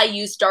products. I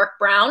use dark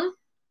brown,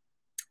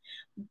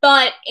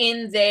 but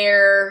in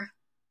their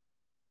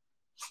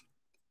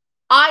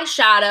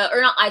eyeshadow, or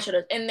not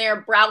eyeshadow, in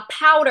their brow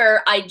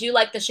powder, I do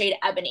like the shade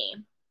Ebony.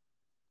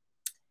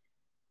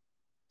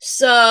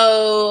 So,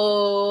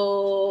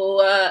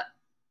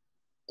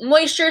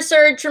 Moisture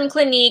Surge from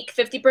Clinique,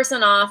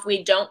 50% off.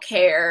 We don't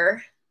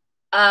care.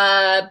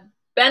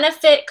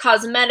 Benefit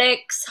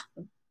Cosmetics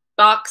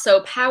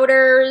Boxo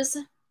powders.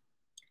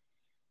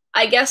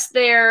 I guess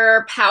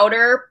their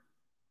powder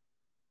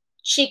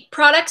cheek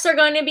products are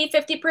going to be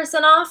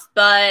 50% off,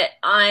 but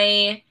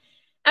I'm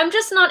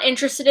just not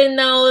interested in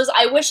those.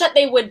 I wish that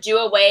they would do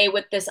away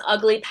with this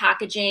ugly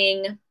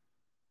packaging.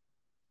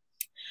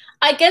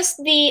 I guess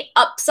the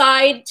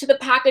upside to the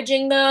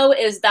packaging, though,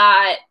 is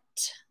that,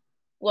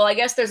 well, I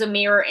guess there's a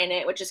mirror in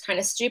it, which is kind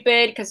of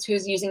stupid because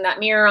who's using that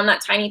mirror on that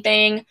tiny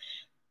thing?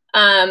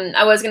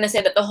 I was going to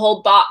say that the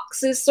whole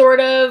box is sort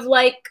of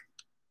like,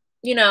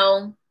 you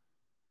know,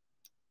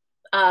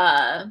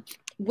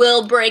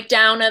 will break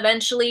down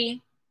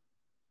eventually.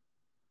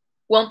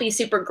 Won't be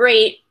super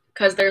great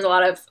because there's a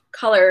lot of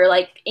color,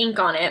 like ink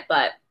on it,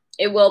 but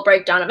it will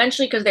break down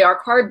eventually because they are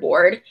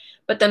cardboard,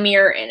 but the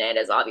mirror in it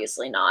is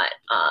obviously not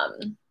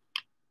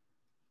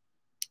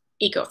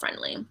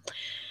eco-friendly.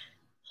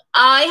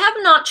 I have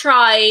not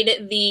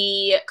tried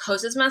the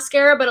Kosas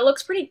mascara, but it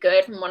looks pretty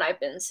good from what I've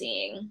been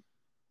seeing.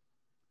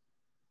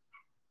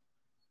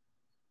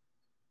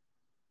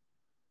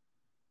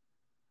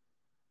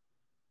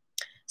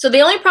 So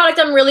the only product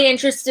I'm really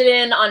interested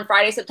in on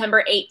Friday,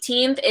 September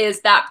 18th is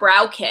that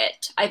brow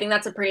kit. I think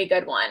that's a pretty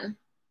good one.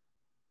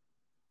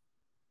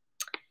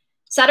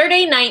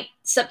 Saturday,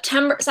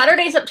 September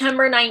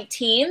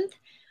 19th,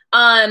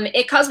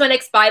 It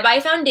Cosmetics Bye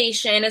Bye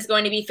Foundation is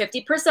going to be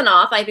 50%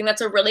 off. I think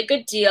that's a really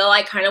good deal.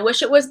 I kind of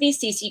wish it was the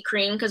CC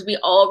cream because we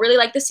all really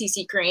like the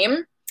CC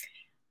cream.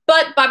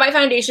 But Bye Bye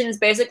Foundation is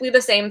basically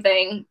the same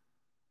thing.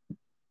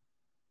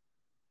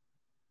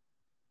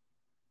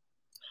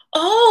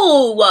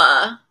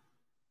 Oh,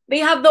 they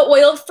have the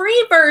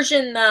oil-free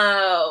version,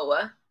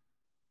 though.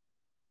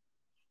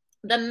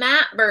 The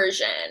matte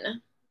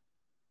version.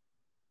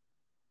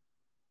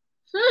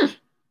 I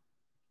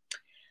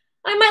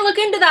might look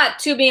into that,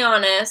 to be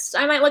honest.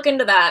 I might look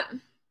into that.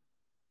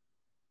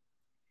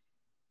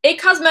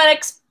 It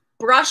Cosmetics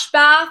Brush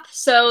Bath,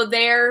 so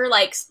their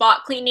like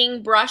spot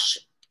cleaning brush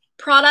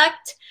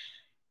product.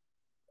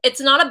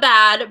 It's not a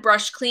bad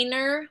brush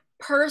cleaner.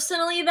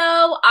 Personally,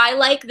 though, I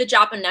like the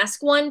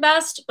Japanesque one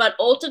best, but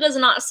Ulta does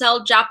not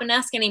sell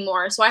Japanesque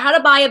anymore. So I had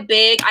to buy a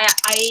big,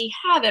 I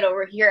have it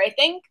over here, I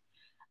think.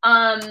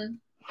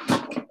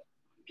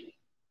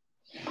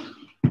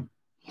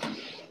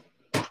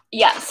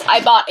 Yes,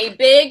 I bought a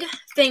big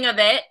thing of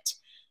it.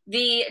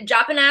 The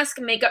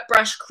Japanesque Makeup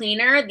Brush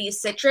Cleaner, the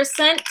citrus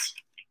scent.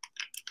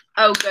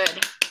 Oh,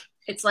 good.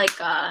 It's like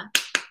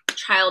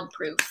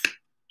child-proof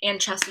and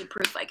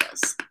Chessie-proof, I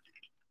guess.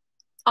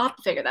 I'll have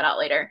to figure that out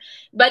later.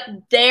 But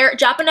their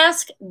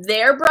Japanesque,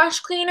 their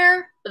brush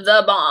cleaner,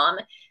 the bomb.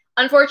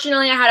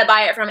 Unfortunately, I had to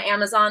buy it from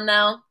Amazon,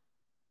 though.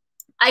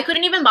 I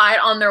couldn't even buy it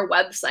on their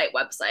website.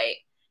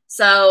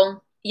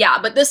 So, yeah,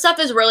 but this stuff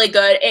is really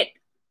good.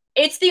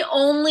 It's the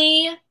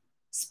only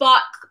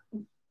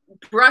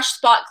brush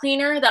spot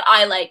cleaner that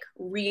I, like,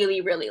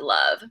 really, really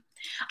love.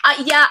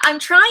 Yeah, I'm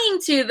trying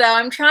to, though.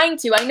 I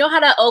know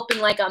how to open,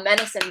 like, a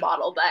medicine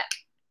bottle, but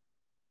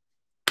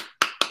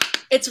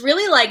it's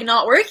really, like,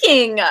 not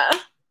working.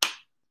 I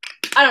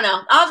don't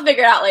know. I'll have to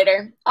figure it out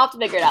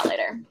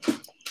later.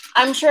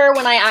 I'm sure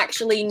when I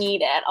actually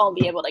need it, I'll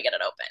be able to get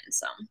it open,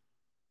 so.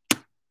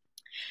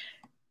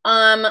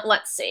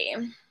 Let's see.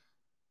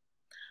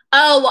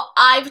 Oh,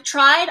 I've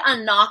tried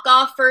a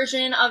knockoff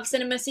version of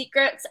Cinema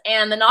Secrets,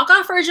 and the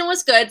knockoff version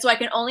was good, so I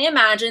can only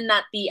imagine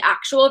that the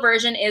actual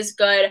version is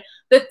good.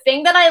 The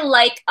thing that I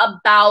like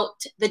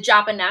about the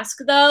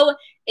Japanesque, though,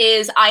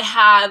 is I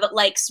have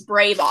like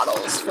spray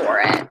bottles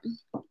for it.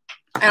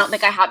 I don't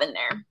think I have in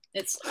there.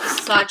 It's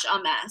such a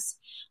mess.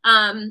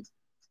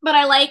 But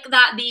I like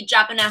that the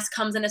Japanesque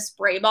comes in a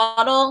spray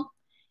bottle,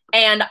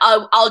 and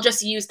I'll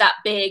just use that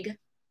big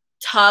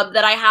tub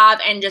that I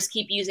have and just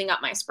keep using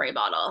up my spray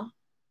bottle.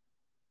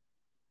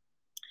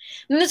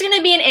 And there's going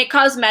to be an It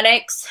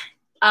Cosmetics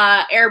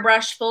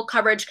airbrush full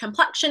coverage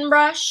complexion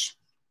brush.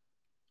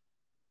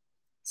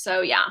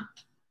 So yeah.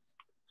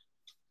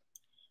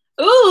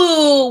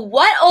 Ooh,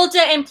 what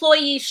Ulta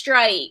employee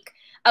strike?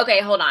 Okay,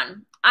 hold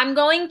on. I'm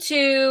going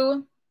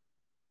to...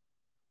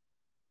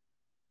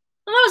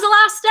 Well, that was the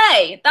last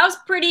day. That was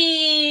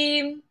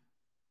pretty...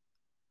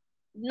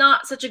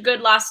 not such a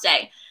good last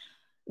day.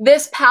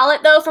 This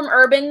palette, though, from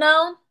Urban,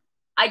 though,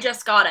 I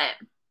just got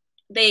it.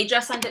 They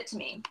just sent it to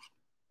me.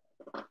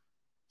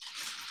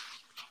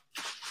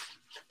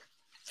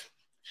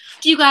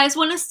 Do you guys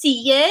want to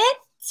see it?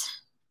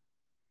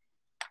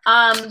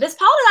 This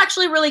palette is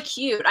actually really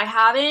cute. I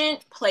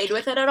haven't played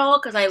with it at all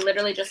because I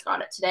literally just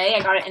got it today.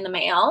 I got it in the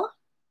mail.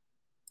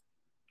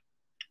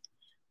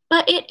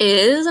 But it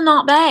is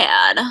not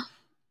bad.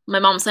 My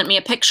mom sent me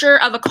a picture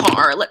of a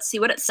car. Let's see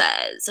what it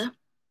says.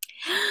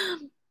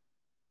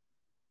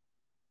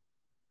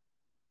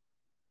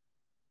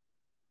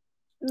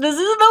 This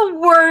is the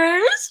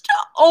worst.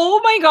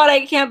 Oh my God,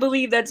 I can't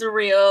believe that's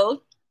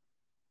real.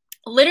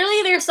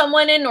 Literally, there's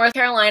someone in North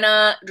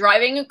Carolina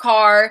driving a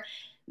car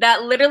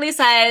that literally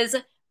says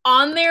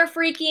on their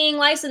freaking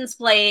license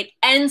plate,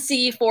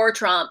 NC for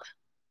Trump.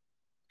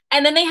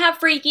 And then they have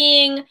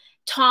freaking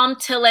Tom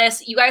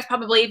Tillis. You guys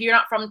probably, if you're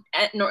not from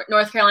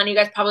North Carolina, you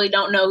guys probably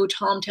don't know who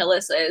Tom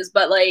Tillis is,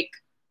 but like,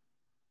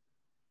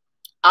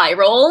 eye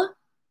roll.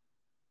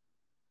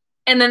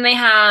 And then they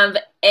have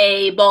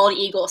a bald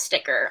eagle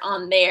sticker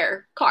on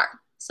their car.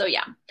 So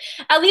yeah,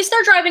 at least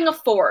they're driving a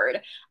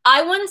Ford.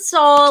 I once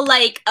saw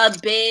like a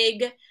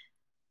big,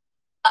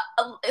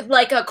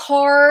 like a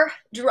car,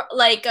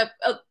 like a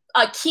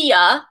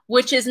Kia,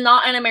 which is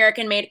not an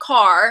American-made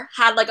car,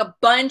 had like a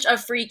bunch of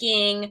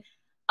freaking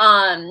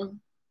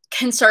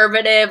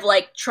conservative,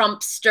 like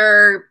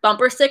Trumpster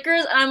bumper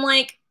stickers. And I'm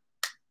like,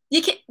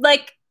 you can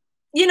like,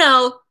 you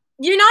know,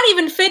 you're not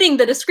even fitting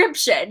the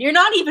description. You're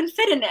not even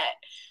fitting it.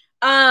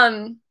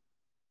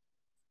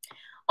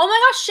 Oh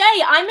my gosh,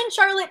 Shay, I'm in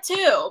Charlotte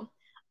too.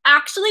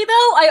 Actually,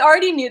 though, I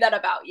already knew that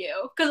about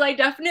you because I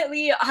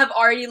definitely have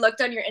already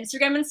looked on your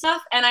Instagram and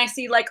stuff, and I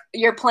see like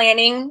you're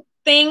planning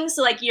things,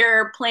 like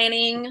you're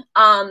planning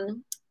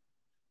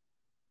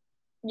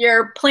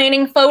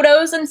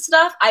photos and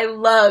stuff. I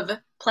love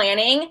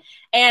planning,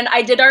 and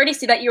I did already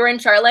see that you were in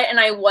Charlotte, and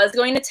I was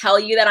going to tell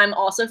you that I'm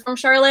also from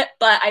Charlotte,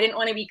 but I didn't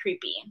want to be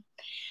creepy.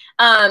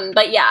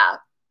 But yeah,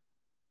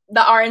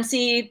 the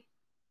RNC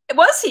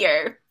was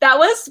here. That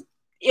was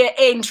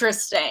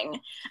interesting.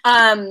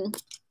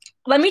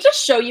 Let me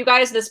just show you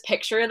guys this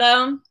picture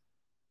though,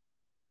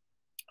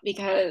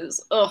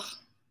 because ugh.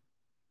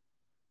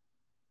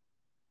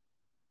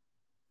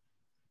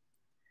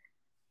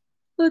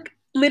 Look,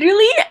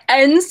 literally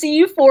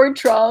NC for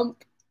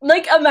Trump.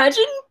 Like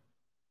imagine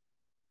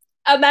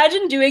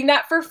doing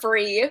that for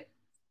free.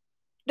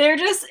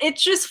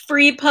 It's just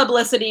free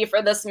publicity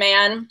for this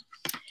man.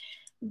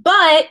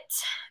 But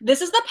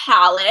this is the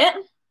palette.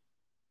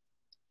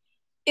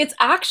 It's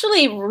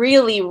actually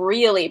really,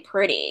 really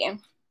pretty.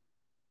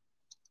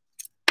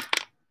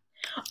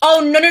 Oh,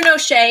 no,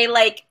 Shay.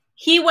 Like,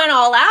 he went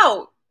all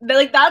out.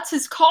 Like, that's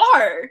his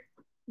car.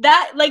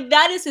 That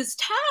is his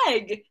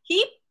tag.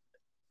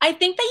 I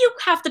think that you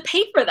have to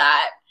pay for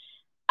that.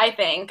 I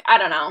think. I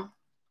don't know.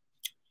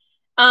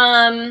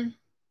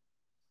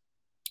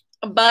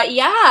 But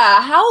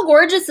yeah, how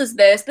gorgeous is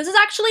this? This is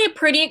actually a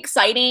pretty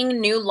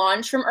exciting new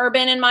launch from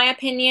Urban, in my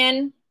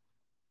opinion.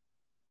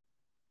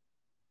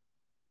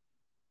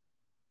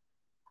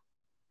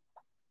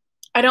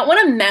 I don't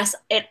want to mess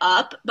it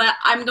up, but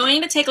I'm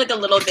going to take like a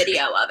little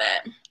video of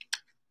it.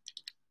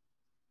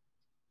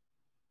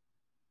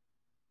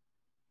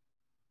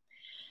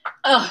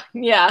 Oh,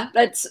 yeah,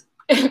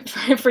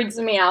 it freaks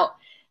me out.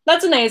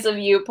 That's nice of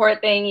you, poor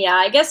thing. Yeah,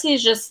 I guess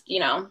he's just, you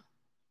know,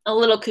 a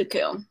little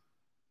cuckoo.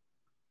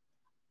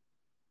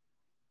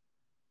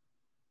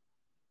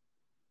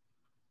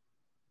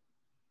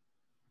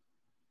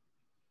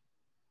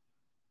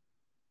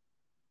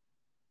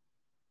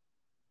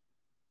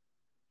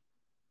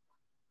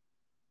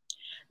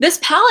 This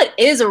palette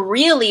is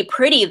really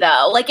pretty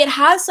though. Like it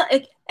has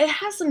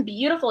some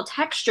beautiful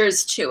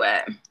textures to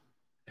it.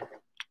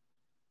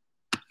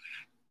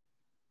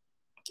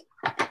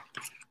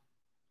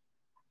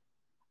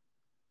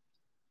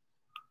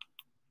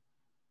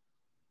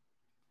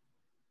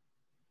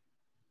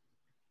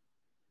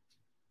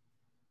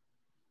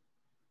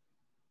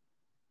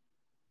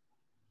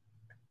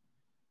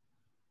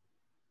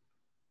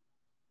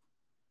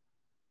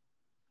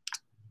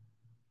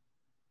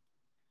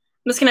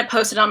 just gonna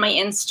post it on my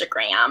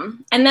Instagram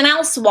and then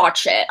I'll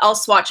swatch it. I'll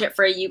swatch it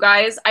for you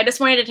guys. I just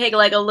wanted to take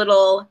like a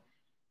little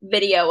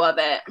video of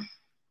it.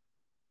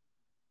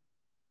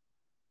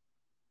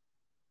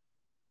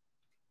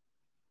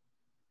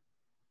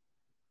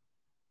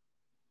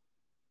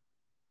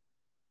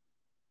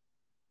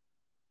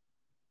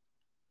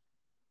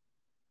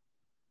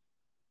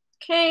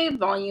 Okay,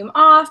 volume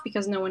off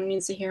because no one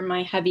needs to hear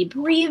my heavy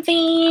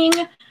breathing.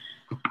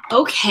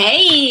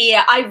 Okay,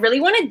 I really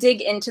want to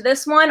dig into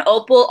this one,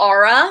 Opal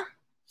Aura.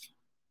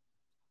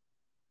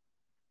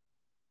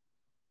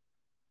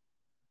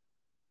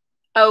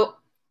 Oh,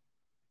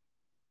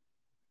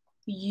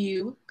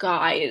 you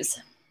guys.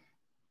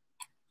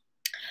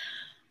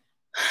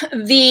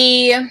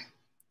 The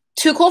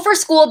Too Cool for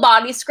School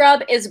body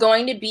scrub is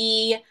going to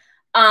be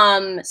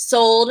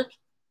sold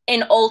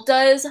in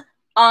Ultas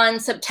on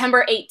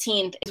September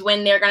 18th is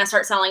when they're going to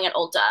start selling at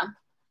Ulta.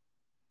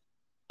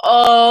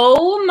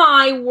 Oh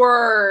my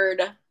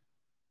word.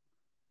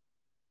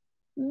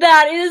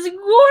 That is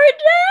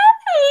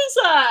gorgeous.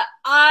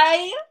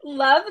 I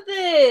love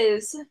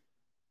this. I'm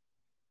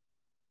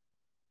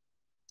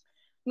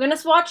going to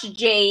swatch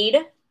Jade.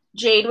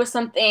 Jade was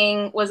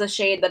a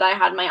shade that I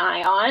had my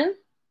eye on.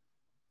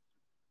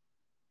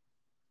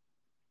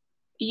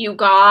 You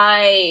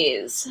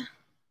guys.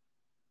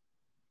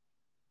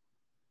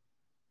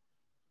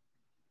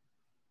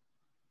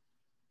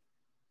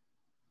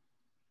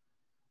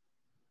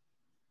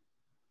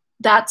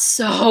 That's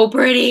so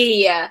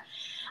pretty.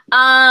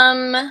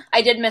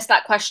 I did miss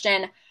that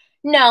question.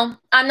 No,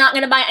 I'm not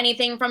going to buy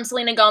anything from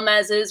Selena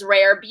Gomez's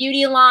Rare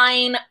Beauty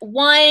line.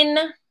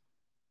 One,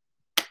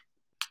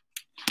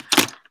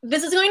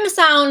 this is going to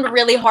sound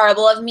really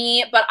horrible of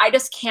me, but I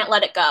just can't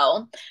let it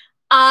go.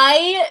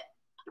 I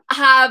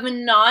have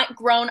not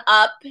grown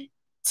up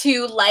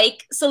to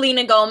like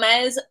Selena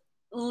Gomez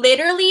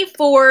literally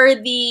for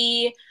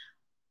the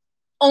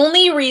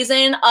only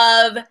reason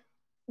of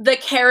the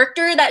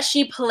character that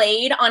she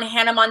played on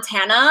Hannah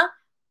Montana,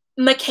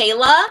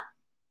 Michaela.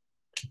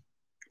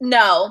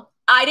 No,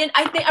 I didn't.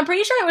 I'm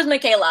pretty sure it was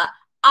Michaela.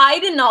 I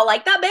did not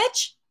like that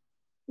bitch.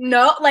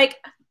 No, like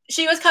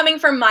she was coming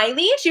for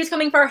Miley. She was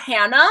coming for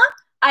Hannah.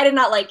 I did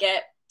not like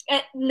it.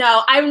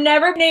 No, I've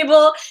never been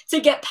able to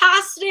get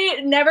past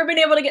it. Never been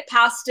able to get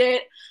past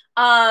it.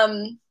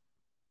 I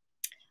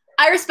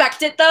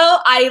respect it though.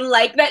 I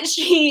like that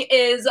she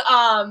is.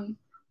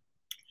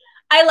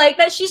 I like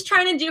that she's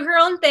trying to do her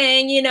own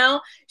thing, you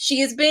know.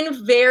 She's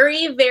been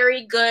very,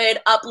 very good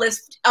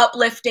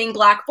uplifting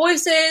Black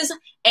voices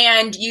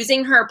and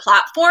using her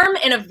platform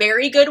in a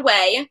very good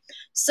way.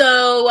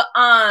 So,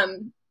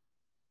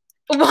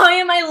 why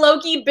am I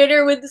low-key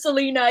bitter with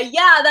Selena?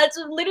 Yeah, that's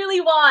literally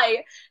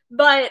why.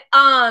 But,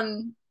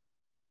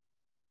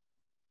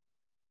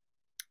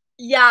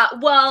 yeah,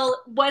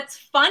 well, what's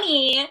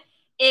funny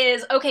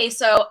is, okay,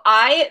 so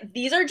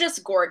these are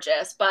just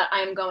gorgeous, but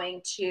I'm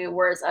going to,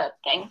 where's a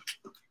thing?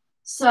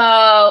 So,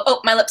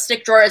 oh, my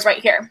lipstick drawer is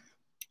right here.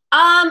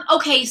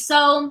 Okay,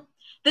 so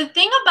the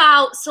thing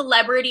about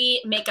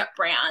celebrity makeup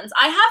brands,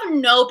 I have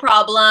no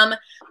problem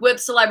with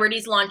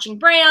celebrities launching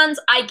brands.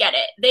 I get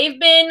it. They've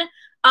been,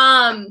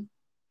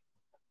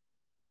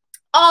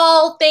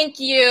 oh, thank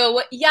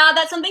you. Yeah,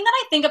 that's something that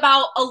I think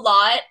about a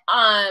lot,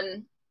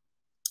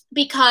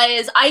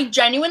 because I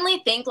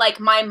genuinely think,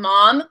 like, my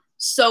mom,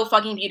 so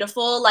fucking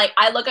beautiful. Like,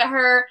 I look at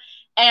her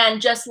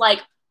and just,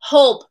 like,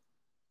 hope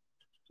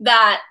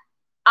that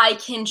I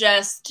can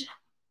just,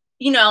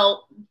 you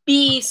know,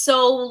 be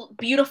so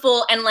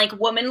beautiful and, like,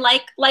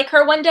 woman-like like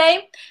her one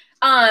day,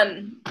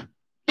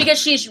 because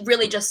she's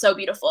really just so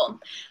beautiful.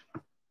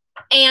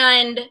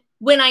 And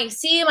when I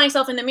see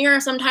myself in the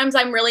mirror, sometimes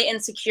I'm really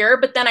insecure,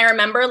 but then I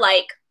remember,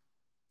 like,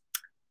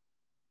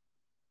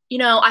 you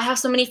know, I have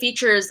so many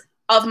features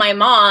of my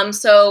mom,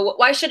 so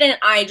why shouldn't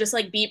I just,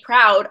 like, be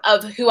proud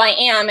of who I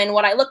am and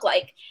what I look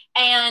like?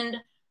 And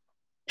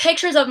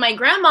pictures of my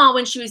grandma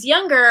when she was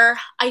younger,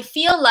 I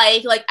feel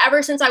like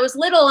ever since I was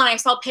little and I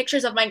saw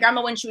pictures of my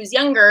grandma when she was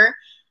younger,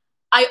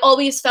 I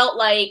always felt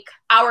like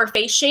our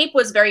face shape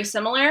was very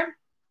similar.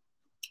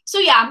 So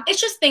yeah, it's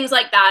just things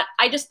like that.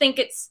 I just think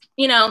it's,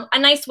 you know, a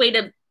nice way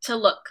to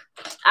look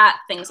at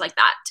things like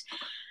that.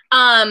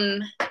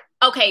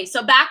 Okay,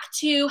 so back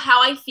to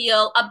how I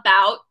feel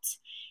about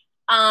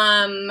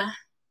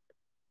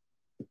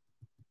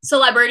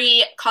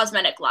celebrity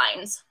cosmetic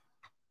lines.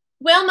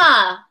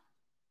 Wilma,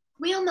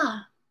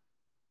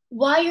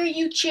 why are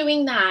you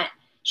chewing that?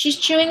 She's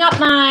chewing up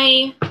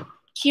my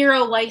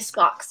Kira Weiss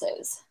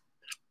boxes.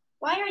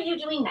 Why are you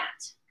doing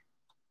that?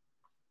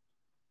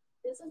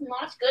 This is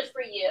not good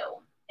for you.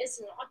 It's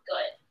not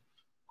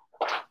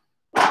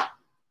good.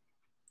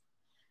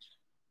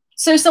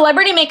 So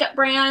celebrity makeup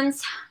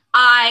brands,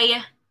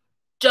 I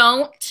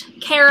don't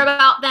care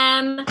about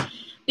them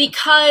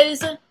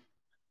because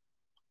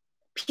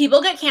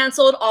people get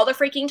canceled all the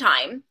freaking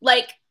time.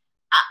 Like,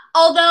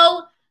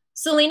 although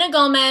Selena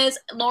Gomez,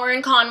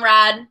 Lauren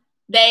Conrad,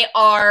 they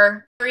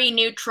are very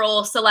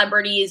neutral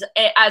celebrities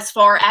as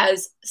far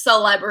as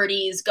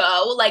celebrities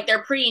go. Like,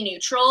 they're pretty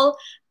neutral,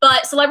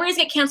 but celebrities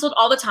get canceled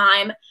all the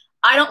time.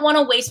 I don't want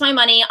to waste my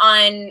money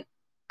on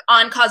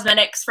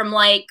cosmetics from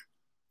like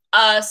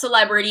a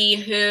celebrity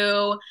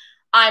who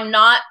I'm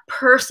not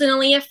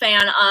personally a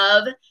fan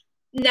of.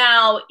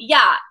 Now,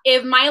 yeah,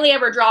 if Miley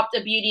ever dropped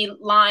a beauty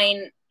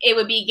line, it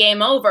would be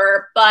game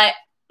over, but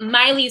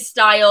Miley's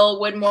style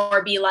would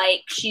more be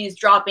like she's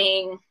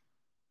dropping,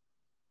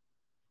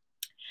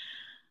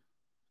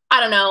 I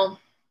don't know,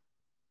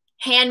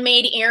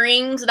 handmade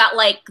earrings that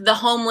like the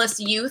homeless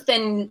youth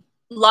in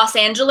Los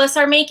Angeles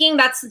are making.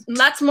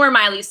 That's more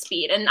Miley's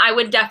speed, and I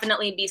would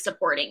definitely be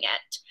supporting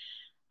it.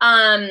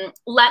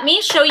 Let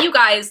me show you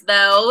guys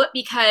though,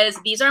 because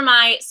these are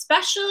my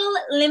special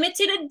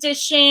limited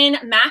edition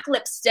MAC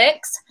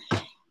lipsticks.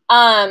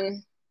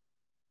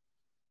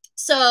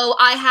 So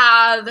I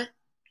have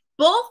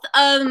both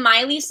of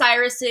Miley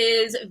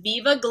Cyrus's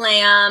Viva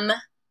Glam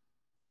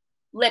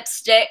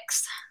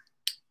lipsticks.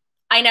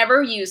 I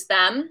never used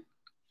them.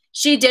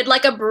 She did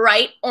like a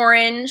bright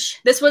orange.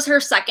 This was her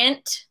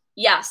second.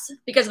 Yes,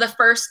 because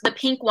the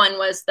pink one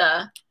was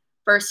the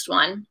first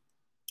one.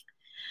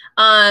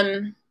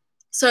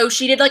 So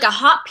she did like a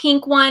hot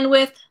pink one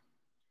with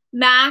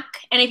MAC.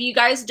 And if you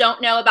guys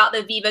don't know about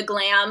the Viva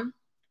Glam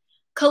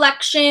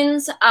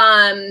collections,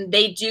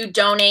 they do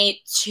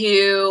donate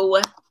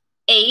to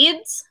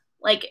AIDS,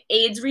 like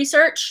AIDS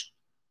research.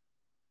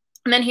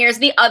 And then here's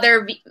the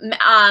other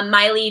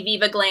Miley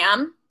Viva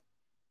Glam.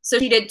 So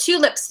she did 2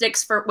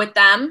 lipsticks with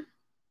them.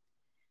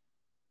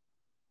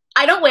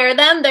 I don't wear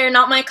them. They're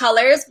not my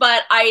colors,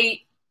 but I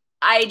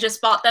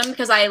just bought them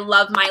because I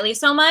love Miley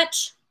so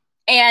much.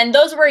 And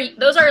those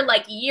are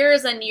like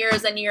years and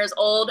years and years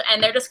old,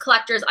 and they're just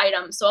collector's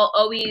items. So I'll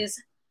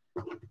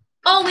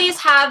always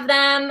have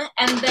them.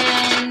 And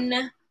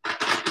then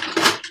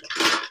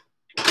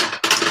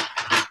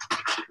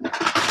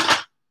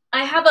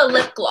I have a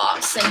lip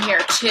gloss in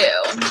here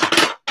too,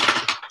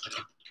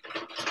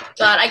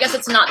 but I guess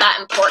it's not that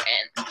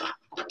important.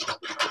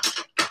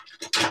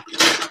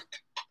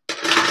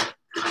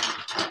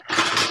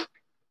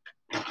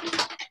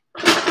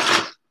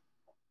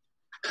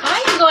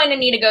 I'm going to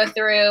need to go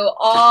through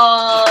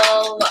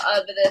all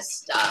of this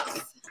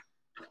stuff.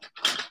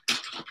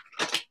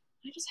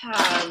 I just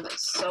have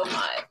so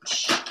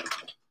much.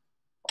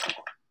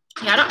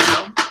 Yeah,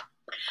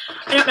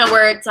 I don't know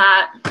where it's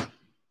at.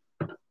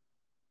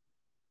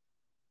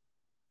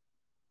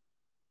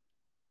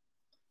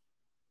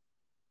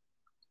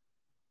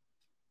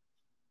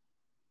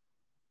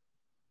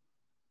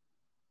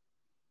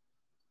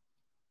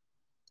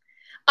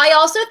 I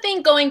also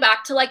think going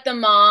back to like the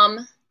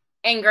mom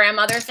and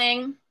grandmother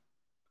thing,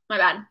 my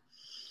bad.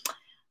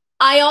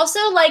 I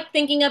also like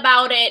thinking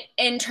about it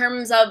in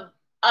terms of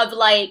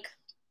like,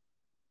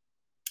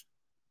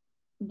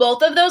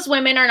 both of those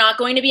women are not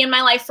going to be in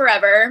my life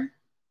forever.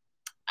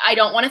 I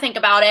don't want to think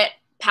about it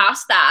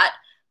past that,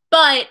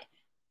 but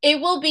it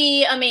will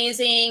be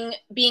amazing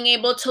being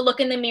able to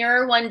look in the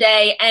mirror one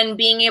day and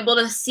being able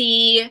to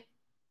see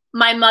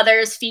my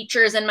mother's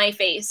features in my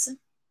face.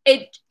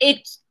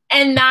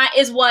 And that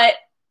is what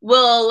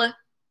will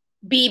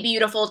be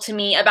beautiful to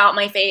me about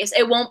my face.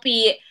 It won't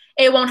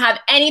have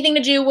anything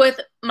to do with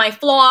my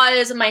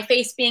flaws, my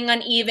face being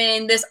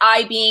uneven, this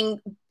eye being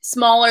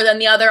smaller than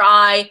the other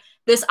eye,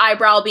 this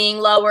eyebrow being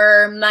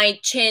lower, my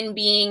chin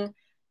being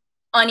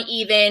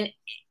uneven.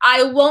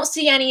 I won't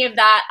see any of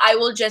that. I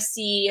will just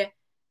see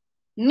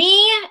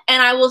me,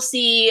 and I will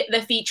see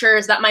the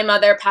features that my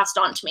mother passed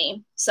on to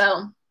me.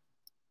 So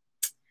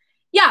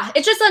yeah,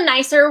 it's just a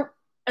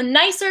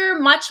nicer,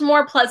 much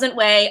more pleasant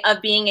way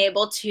of being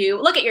able to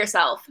look at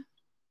yourself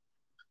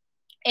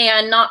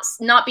and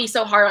not be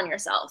so hard on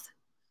yourself.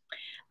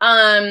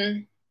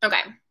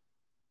 Okay.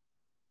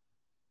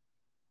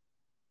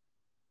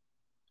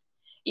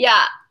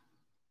 Yeah.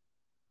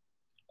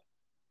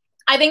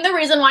 I think the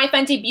reason why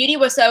Fenty Beauty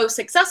was so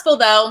successful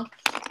though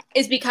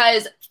is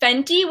because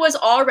Fenty was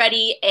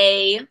already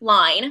a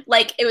line.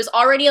 Like, it was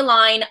already a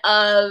line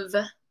of,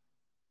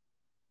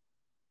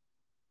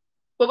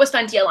 what was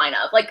Fenty a line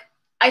of? Like,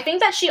 I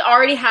think that she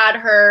already had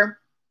her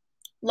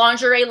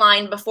lingerie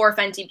line before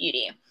Fenty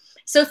Beauty.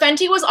 So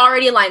Fenty was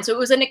already a line. So it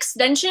was an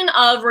extension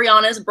of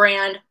Rihanna's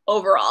brand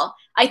overall.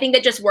 I think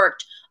that just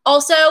worked.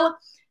 Also,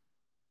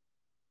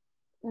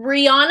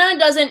 Rihanna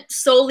doesn't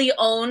solely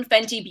own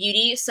Fenty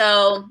Beauty,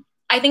 so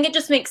I think it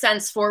just makes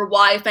sense for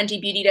why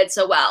Fenty Beauty did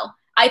so well.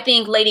 I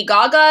think Lady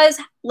Gaga's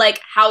like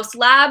House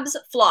Labs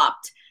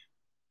flopped.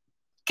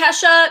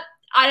 Kesha,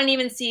 I didn't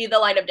even see the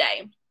light of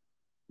day.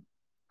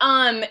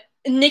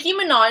 Nicki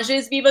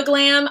Minaj's Viva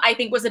Glam, I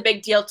think, was a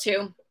big deal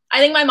too. I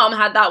think my mom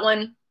had that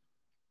one.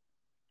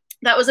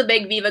 That was a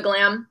big Viva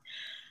Glam.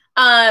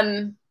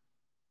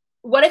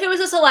 What if it was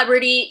a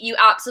celebrity you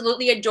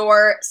absolutely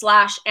adore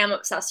 / am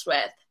obsessed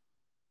with?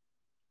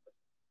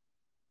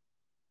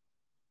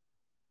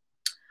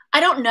 I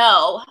don't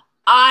know.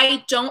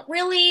 I don't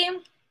really.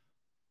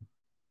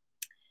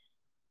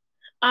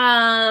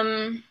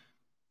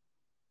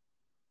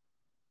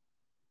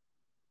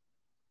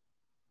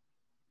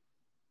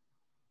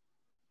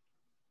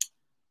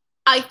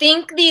 I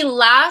think the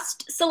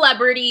last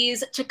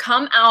celebrities to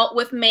come out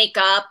with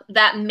makeup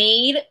that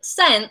made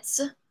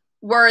sense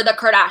were the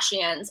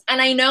Kardashians.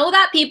 And I know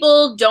that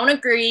people don't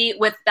agree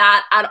with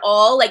that at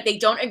all. Like, they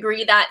don't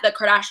agree that the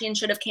Kardashians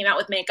should have came out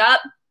with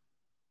makeup.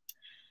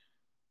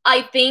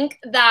 I think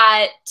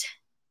that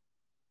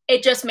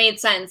it just made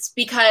sense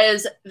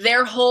because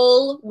their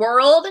whole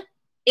world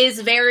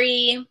is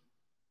very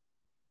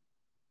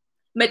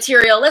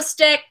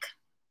materialistic.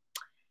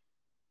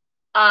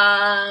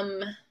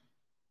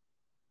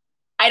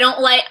 I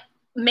don't like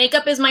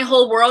makeup is my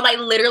whole world. I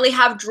literally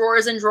have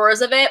drawers and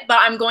drawers of it, but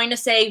I'm going to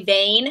say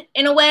vain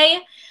in a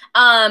way.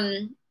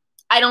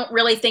 I don't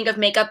really think of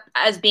makeup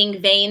as being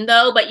vain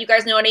though, but you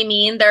guys know what I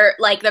mean. They're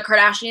like the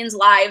Kardashians'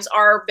 lives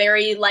are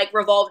very like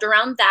revolved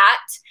around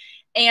that.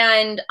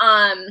 And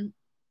oh,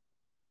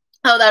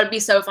 that would be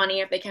so funny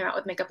if they came out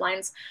with makeup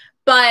lines.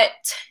 But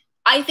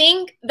I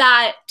think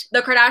that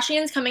the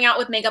Kardashians coming out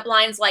with makeup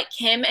lines like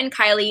Kim and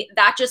Kylie,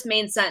 that just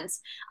made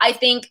sense. I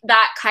think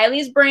that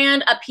Kylie's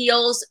brand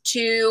appeals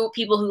to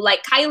people who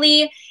like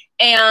Kylie,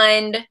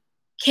 and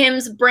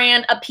Kim's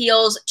brand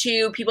appeals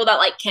to people that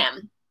like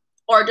Kim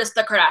or just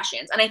the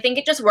Kardashians. And I think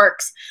it just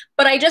works.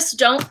 But I just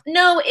don't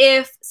know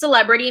if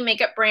celebrity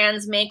makeup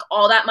brands make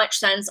all that much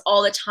sense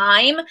all the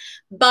time.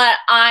 But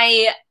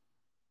I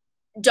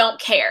don't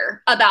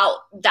care about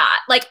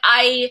that. Like,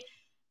 I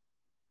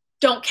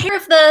don't care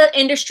if the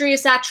industry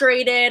is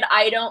saturated.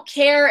 I don't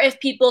care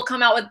if people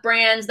come out with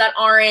brands that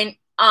aren't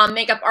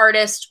makeup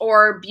artists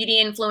or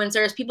beauty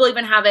influencers. People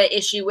even have an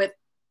issue with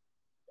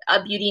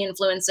beauty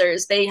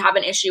influencers. They have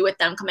an issue with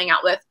them coming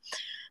out with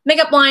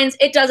makeup lines.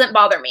 It doesn't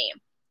bother me.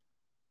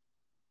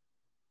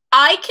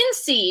 I can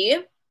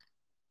see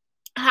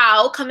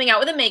how coming out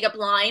with a makeup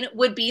line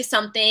would be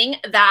something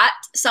that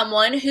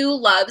someone who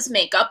loves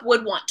makeup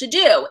would want to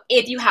do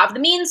if you have the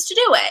means to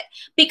do it.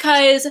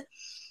 Because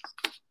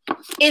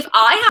if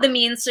I had the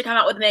means to come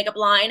out with a makeup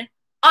line,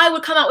 I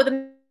would come out with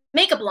a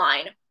makeup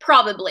line,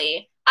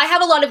 probably. I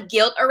have a lot of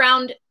guilt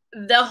around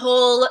the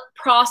whole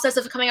process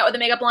of coming out with a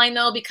makeup line,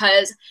 though,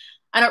 because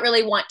I don't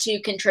really want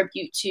to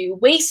contribute to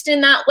waste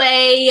in that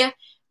way.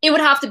 It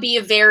would have to be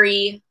a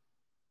very,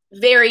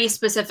 very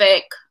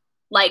specific,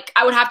 like,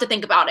 I would have to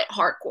think about it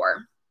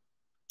hardcore.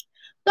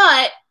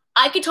 But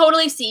I could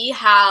totally see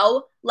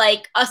how,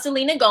 like, a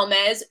Selena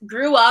Gomez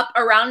grew up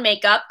around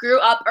makeup, grew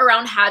up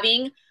around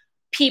having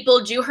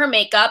people do her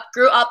makeup,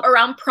 grew up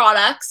around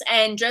products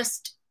and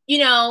just, you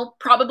know,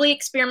 probably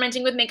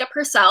experimenting with makeup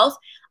herself.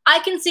 I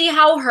can see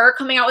how her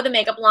coming out with a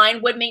makeup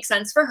line would make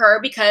sense for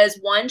her because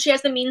one, she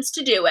has the means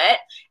to do it,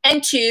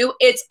 and two,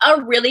 it's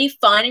a really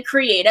fun,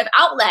 creative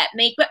outlet.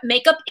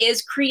 Makeup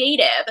is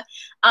creative.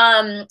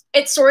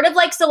 It's sort of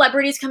like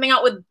celebrities coming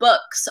out with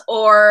books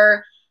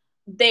or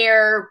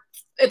their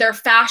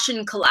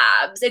fashion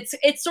collabs.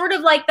 It's sort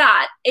of like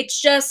that.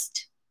 It's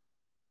just,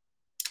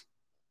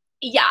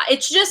 yeah,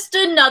 it's just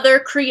another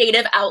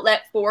creative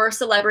outlet for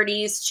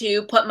celebrities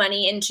to put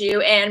money into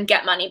and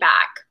get money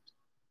back.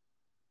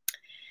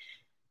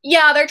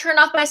 Yeah, they're turned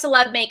off by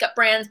celeb makeup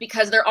brands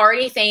because they're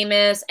already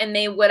famous and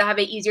they would have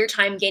an easier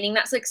time gaining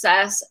that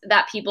success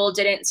that people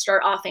didn't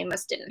start off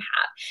famous didn't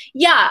have.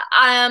 Yeah,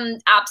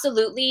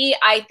 absolutely.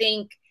 I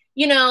think,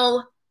 you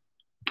know,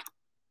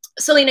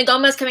 Selena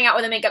Gomez coming out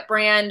with a makeup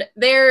brand,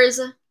 there's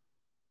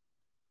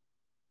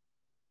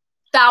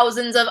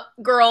thousands of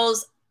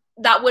girls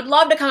that would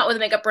love to come out with a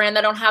makeup brand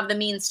that don't have the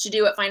means to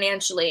do it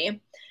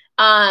financially.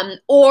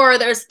 Or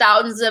there's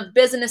thousands of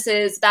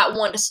businesses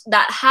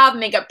that have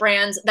makeup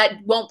brands that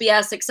won't be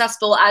as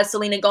successful as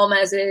Selena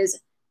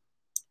Gomez's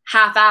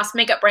half-assed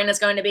makeup brand is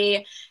going to be.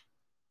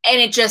 And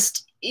it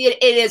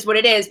is what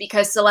it is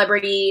because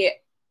celebrity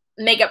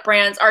makeup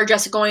brands are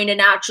just going to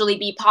naturally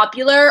be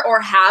popular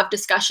or have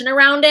discussion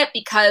around it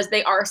because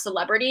they are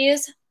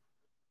celebrities.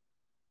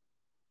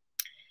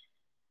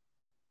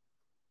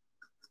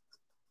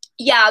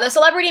 Yeah, the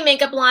celebrity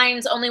makeup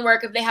lines only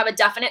work if they have a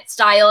definite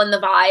style and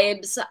the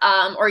vibes,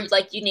 or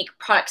like unique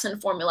products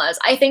and formulas.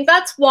 I think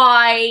that's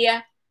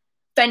why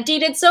Fenty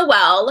did so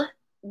well,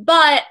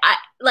 but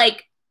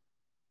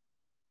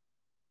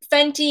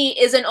Fenty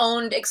isn't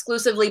owned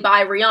exclusively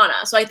by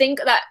Rihanna. So I think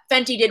that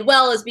Fenty did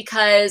well is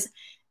because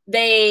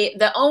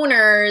the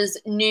owners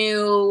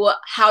knew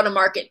how to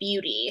market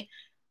beauty.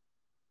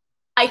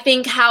 I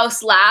think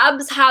House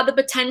Labs had the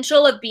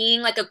potential of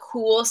being like a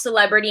cool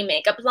celebrity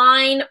makeup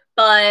line,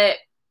 but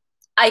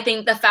I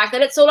think the fact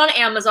that it's sold on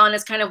Amazon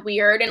is kind of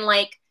weird. And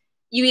like,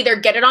 you either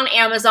get it on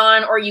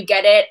Amazon or you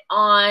get it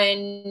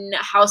on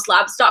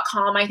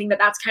houselabs.com. I think that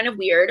that's kind of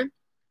weird.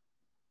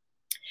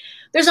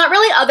 There's not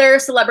really other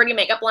celebrity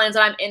makeup lines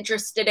that I'm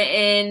interested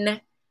in.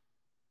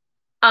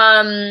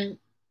 I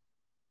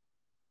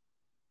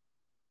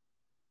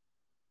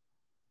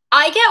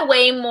get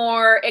way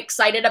more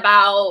excited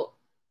about,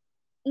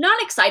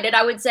 not excited,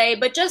 I would say,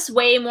 but just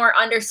way more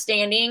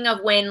understanding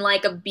of when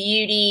like a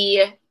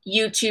beauty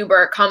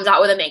YouTuber comes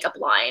out with a makeup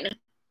line.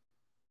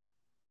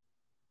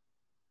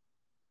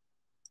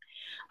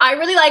 I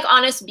really like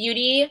Honest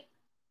Beauty.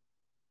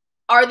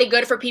 Are they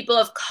good for people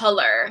of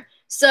color?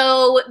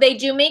 So they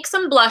do make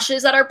some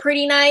blushes that are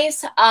pretty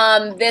nice.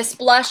 This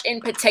blush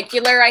in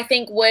particular, I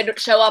think would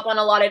show up on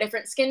a lot of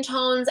different skin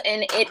tones,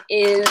 and it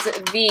is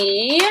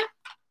the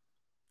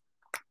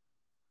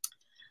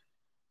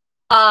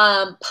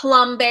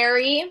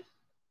Plumberry.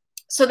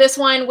 So this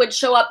one would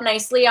show up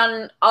nicely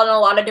on a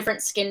lot of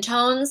different skin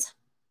tones.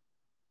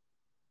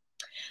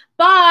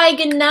 Bye,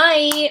 good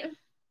night.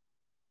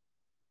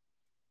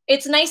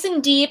 It's nice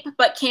and deep,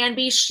 but can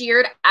be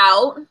sheared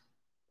out.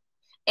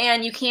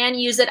 And you can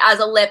use it as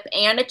a lip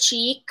and a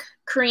cheek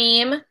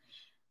cream.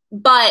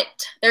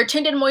 But their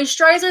tinted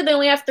moisturizer, they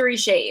only have 3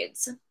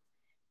 shades.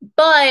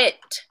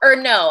 Or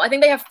no, I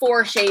think they have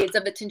 4 shades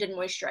of the tinted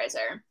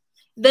moisturizer.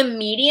 The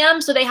medium,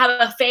 so they have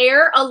a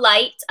fair, a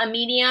light, a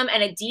medium,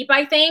 and a deep,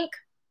 I think.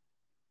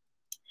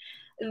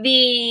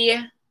 The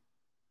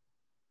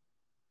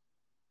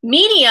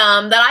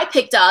medium that I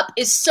picked up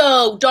is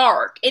so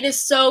dark. It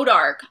is so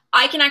dark.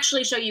 I can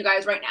actually show you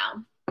guys right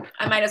now.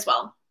 I might as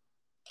well,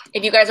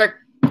 if you guys are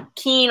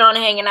keen on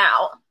hanging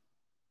out.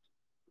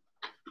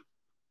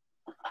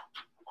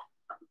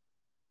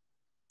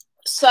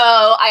 So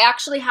I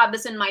actually have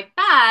this in my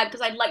bag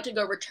because I'd like to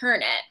go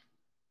return it.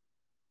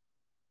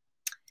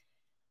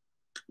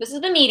 This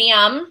is the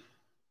medium.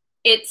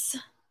 It's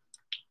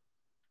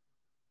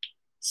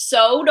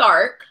so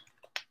dark.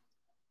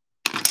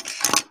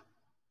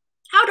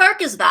 How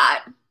dark is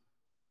that?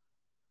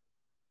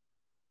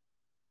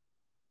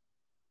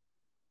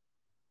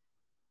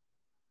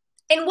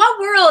 In what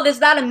world is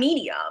that a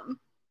medium?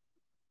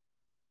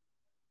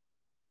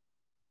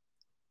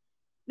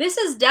 This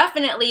is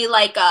definitely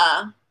like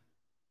a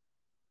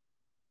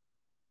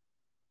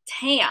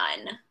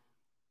tan.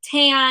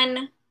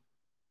 Tan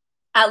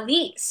at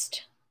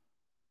least.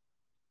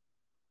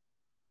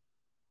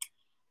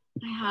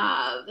 I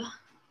have,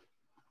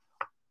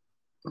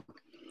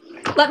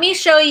 let me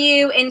show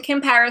you in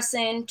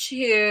comparison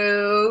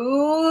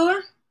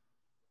to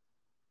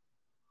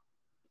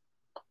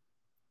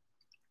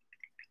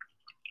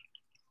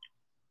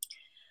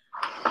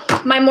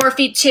my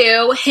Morphe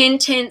 2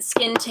 Hint Tint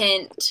Skin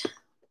Tint.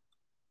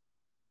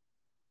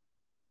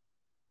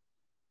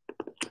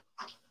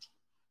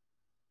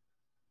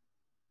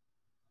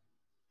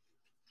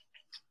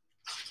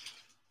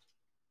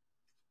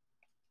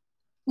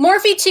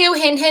 Morphe 2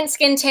 Hint Hint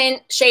Skin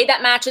Tint, shade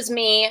that matches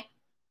me,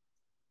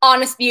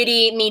 Honest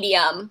Beauty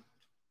medium.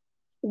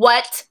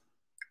 What?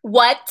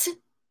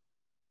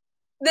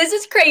 This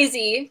is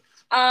crazy.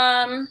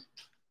 I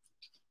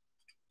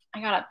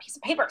got a piece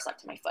of paper stuck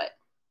to my foot.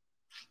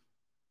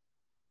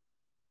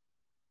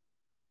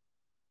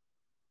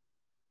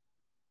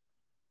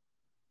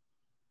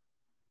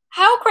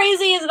 How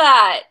crazy is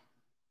that?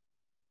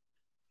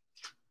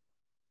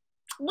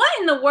 What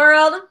in the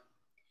world?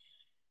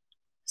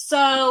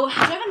 So, do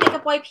I have a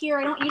makeup wipe here?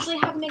 I don't usually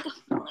have makeup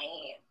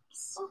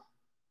wipes.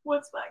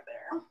 What's back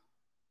there?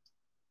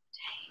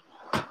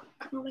 Dang.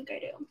 I don't think I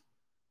do.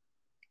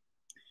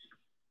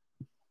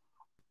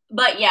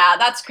 But yeah,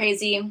 that's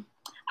crazy.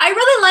 I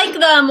really like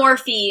the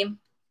Morphe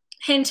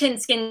Hint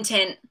Tint Skin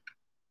Tint.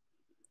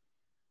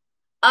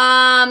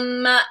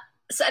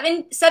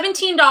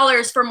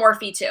 $17 for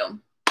Morphe 2.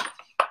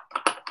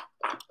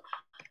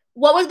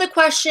 What was the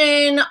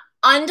question?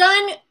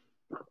 Undone?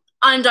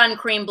 Undone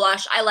cream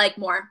blush. I like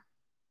more.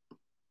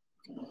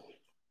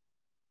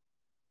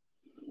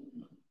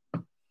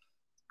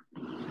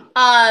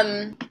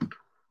 I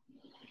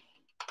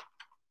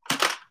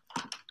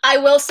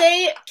will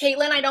say,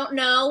 Caitlin, I don't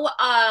know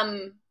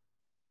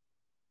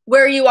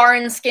where you are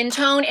in skin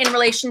tone in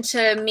relation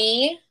to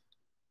me,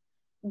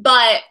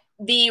 but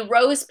the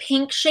rose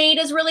pink shade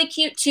is really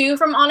cute too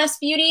from Honest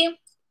Beauty.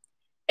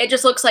 It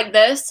just looks like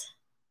this.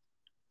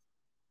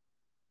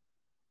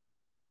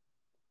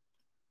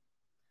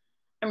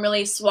 I'm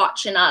really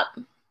swatching up.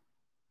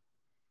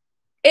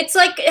 It's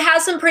like, it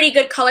has some pretty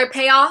good color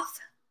payoff.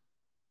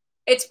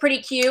 It's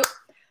pretty cute.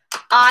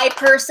 I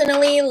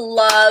personally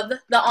love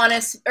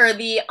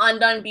the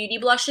Undone Beauty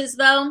blushes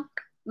though.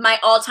 My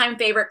all-time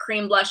favorite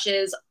cream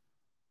blushes,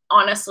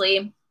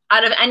 honestly,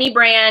 out of any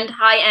brand,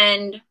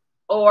 high-end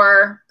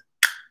or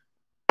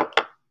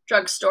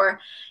drugstore.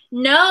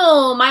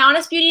 No, my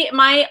Honest Beauty,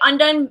 my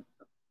Undone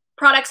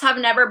products have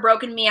never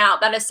broken me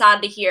out. That is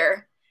sad to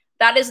hear.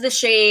 That is the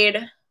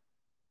shade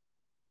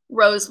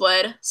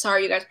Rosewood.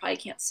 Sorry, you guys probably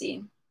can't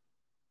see.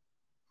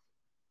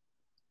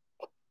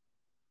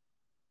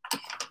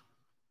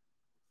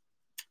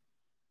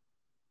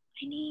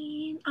 I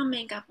need a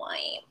makeup wipe.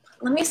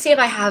 Let me see if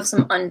I have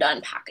some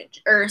Undone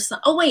package or some.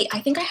 Oh wait, I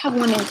think I have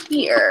one in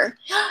here.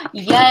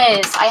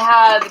 Yes, I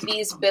have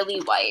these Billy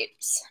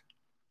wipes.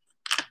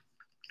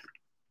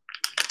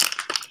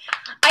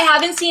 I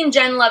haven't seen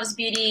Jen Loves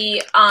Beauty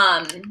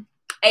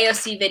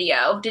AOC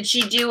video. Did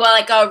she do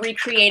like a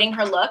recreating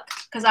her look?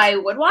 Because I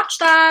would watch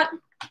that.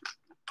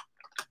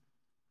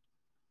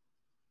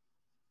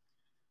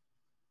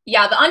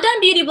 Yeah, the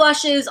Undone Beauty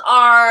blushes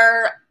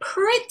are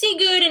pretty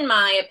good in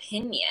my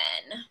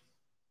opinion.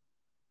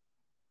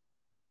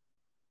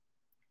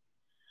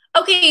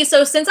 Okay,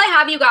 so since I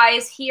have you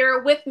guys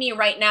here with me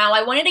right now,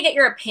 I wanted to get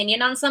your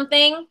opinion on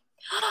something.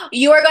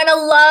 You are gonna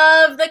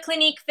love the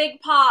Clinique Fig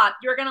Pop.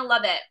 You're gonna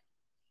love it.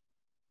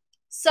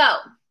 So,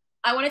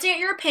 I wanted to get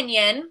your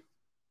opinion.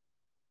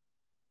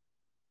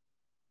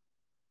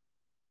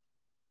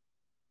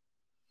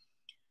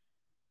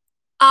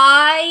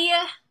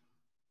 I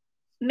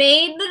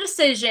made the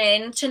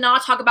decision to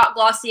not talk about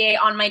Glossier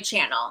on my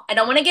channel. I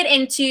don't want to get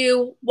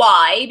into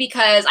why,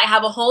 because I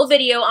have a whole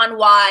video on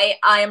why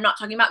I am not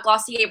talking about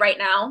Glossier right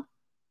now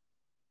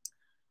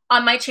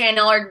on my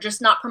channel, or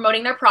just not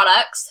promoting their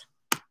products.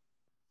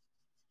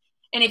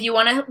 And if you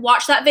want to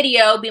watch that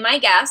video, be my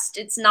guest.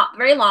 It's not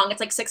very long. It's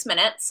like 6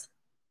 minutes.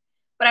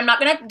 But I'm not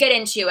going to get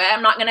into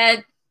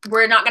it.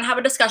 We're not going to have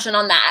a discussion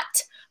on that.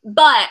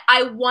 But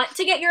I want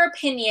to get your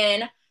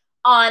opinion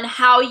on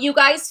how you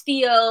guys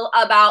feel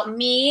about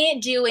me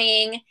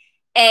doing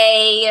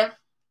a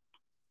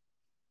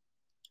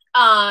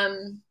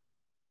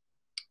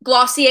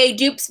Glossier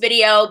dupes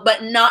video,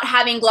 but not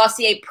having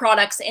Glossier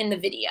products in the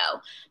video.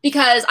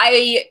 Because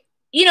I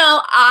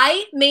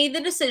made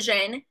the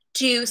decision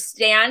to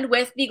stand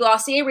with the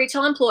Glossier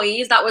retail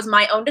employees. That was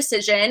my own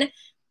decision.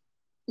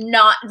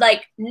 Not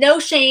like, no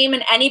shame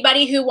in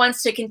anybody who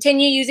wants to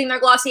continue using their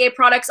Glossier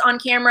products on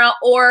camera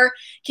or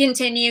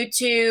continue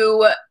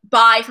to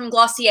buy from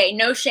Glossier.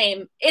 No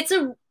shame.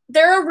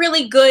 They're a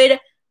really good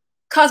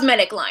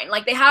cosmetic line.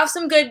 Like, they have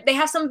some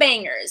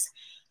bangers.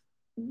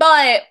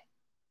 But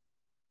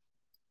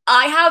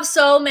I have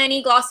so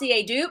many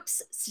Glossier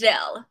dupes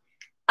still.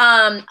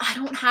 I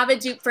don't have a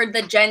dupe for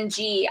the Gen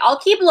G. I'll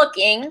keep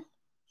looking.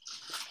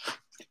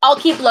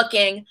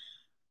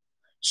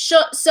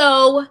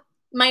 So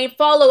my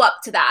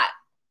follow-up to that,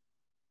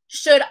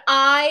 should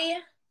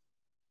I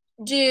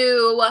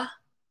do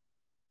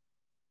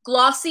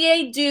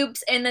Glossier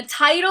dupes in the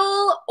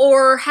title,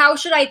 or how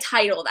should I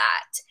title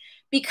that?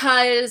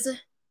 Because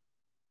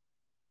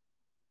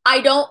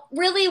I don't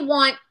really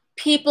want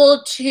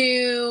people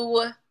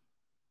to...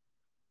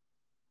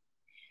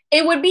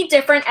 It would be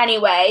different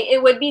anyway.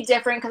 It would be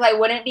different because I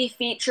wouldn't be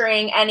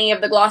featuring any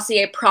of the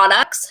Glossier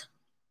products.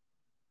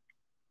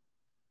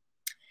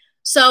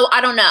 So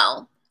I don't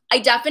know. I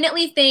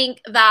definitely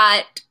think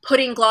that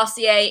putting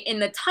Glossier in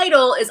the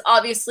title is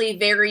obviously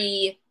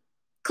very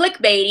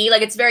clickbaity,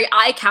 like it's very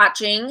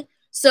eye-catching.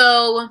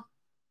 So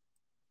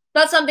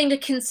that's something to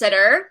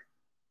consider.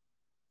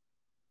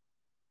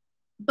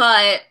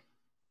 But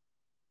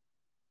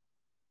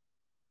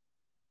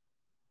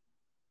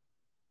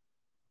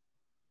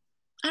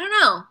I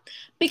don't know,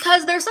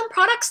 because there's some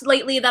products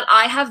lately that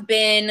I have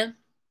been...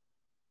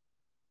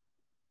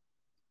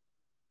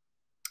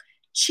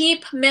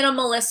 Cheap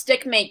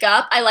minimalistic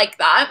makeup. I like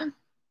that.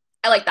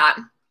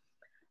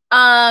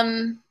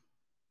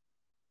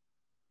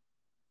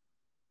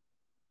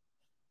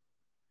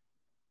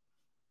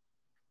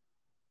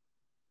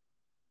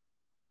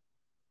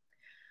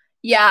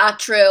 Yeah,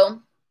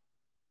 true.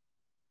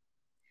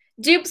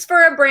 Dupes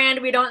for a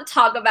brand we don't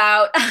talk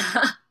about.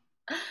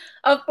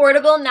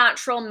 Affordable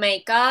natural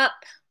makeup.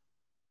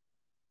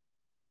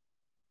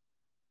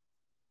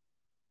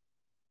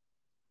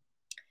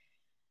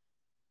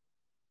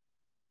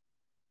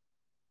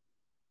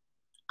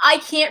 I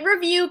can't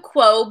review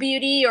Quo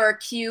Beauty or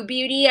Q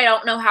Beauty. I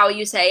don't know how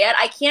you say it.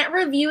 I can't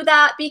review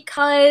that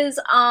because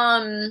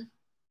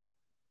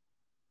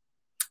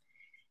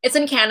it's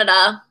in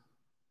Canada.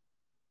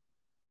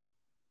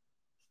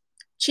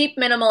 Cheap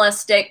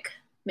minimalistic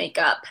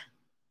makeup.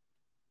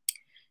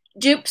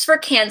 Dupes for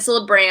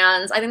canceled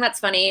brands. I think that's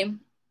funny.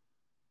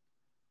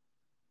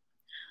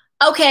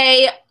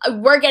 Okay,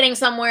 we're getting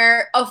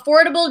somewhere.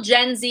 Affordable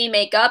Gen Z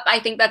makeup. I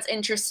think that's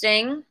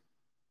interesting.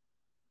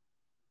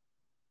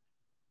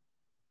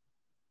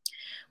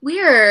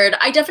 Weird.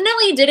 I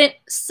definitely didn't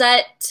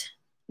set...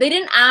 They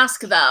didn't ask,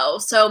 though,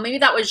 so maybe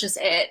that was just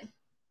it.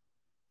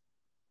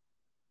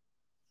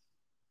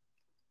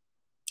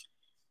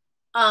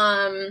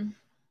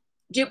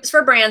 Dupes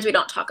for brands we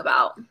don't talk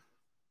about.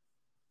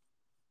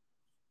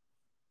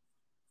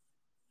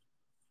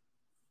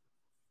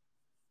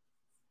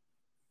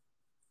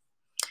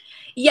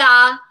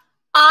 Yeah,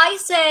 I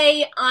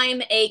say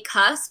I'm a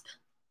cusp,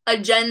 a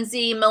Gen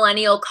Z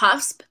millennial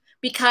cusp,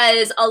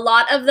 because a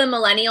lot of the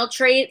millennial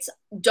traits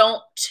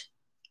don't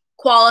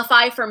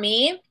qualify for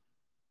me.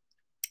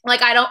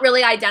 Like, I don't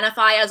really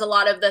identify as a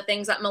lot of the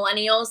things that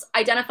millennials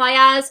identify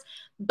as,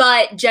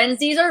 but Gen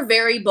Zs are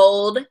very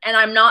bold, and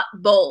I'm not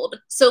bold.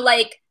 So,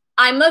 like,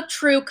 I'm a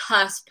true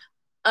cusp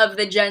of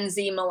the Gen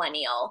Z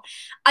millennial.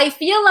 I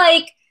feel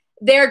like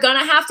they're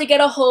gonna have to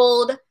get a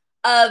hold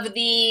of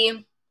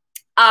the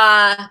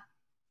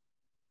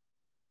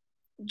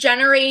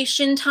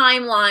generation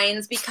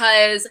timelines,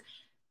 because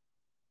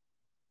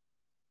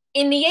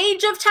in the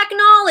age of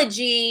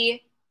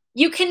technology,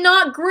 you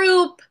cannot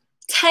group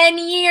 10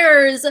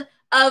 years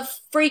of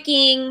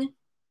freaking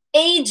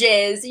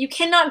ages. You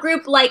cannot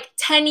group like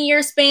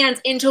 10-year spans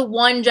into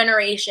one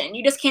generation.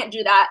 You just can't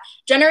do that.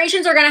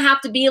 Generations are going to have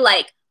to be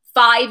like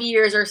 5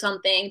 years or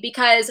something,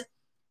 because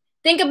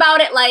think about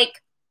it,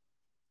 like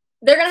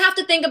they're going to have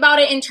to think about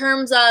it in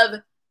terms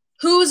of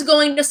who's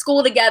going to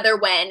school together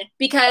when,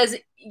 because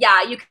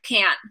yeah, you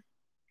can't.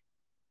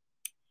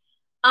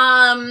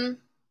 Um,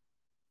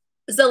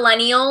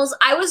 Zillennials.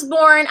 I was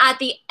born at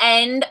the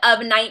end of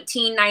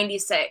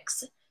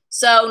 1996.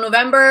 So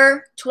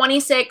November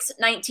 26,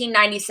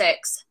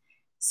 1996.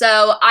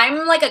 So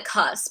I'm like a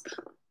cusp.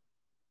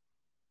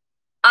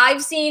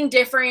 I've seen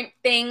different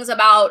things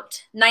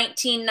about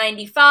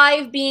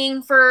 1995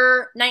 being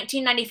for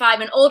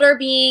 1995 and older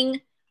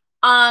being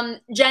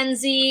Gen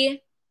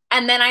Z.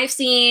 And then I've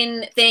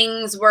seen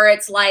things where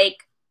it's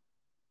like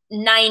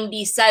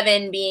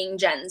 97 being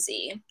Gen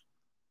Z.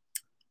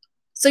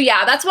 So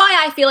yeah, that's why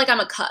I feel like I'm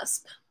a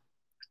cusp.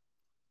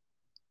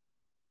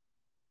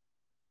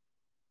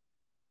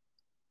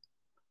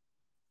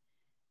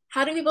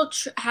 How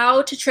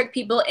to trick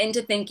people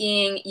into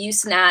thinking you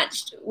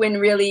snatched when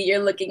really you're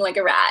looking like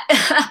a rat?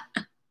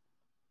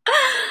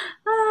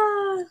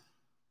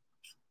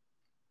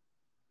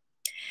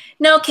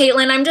 No,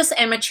 Caitlin, I'm just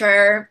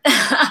immature.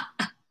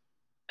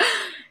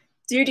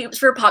 Do dupes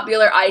for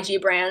popular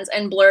IG brands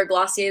and blur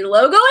Glossier's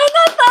logo in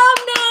the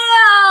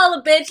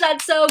thumbnail. Bitch,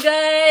 that's so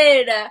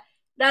good.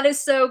 That is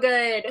so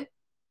good.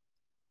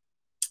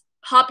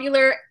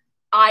 Popular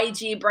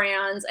IG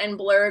brands and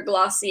blur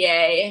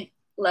Glossier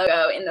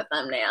logo in the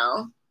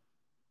thumbnail.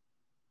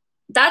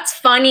 That's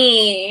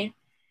funny.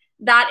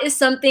 That is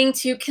something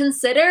to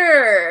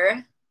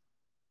consider.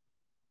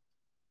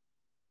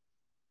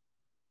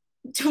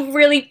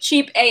 Really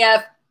cheap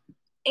AF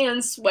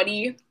and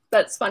sweaty.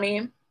 That's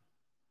funny.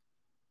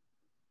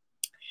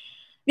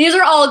 These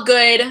are all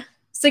good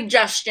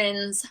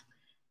suggestions.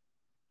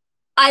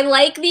 I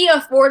like the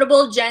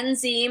affordable Gen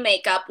Z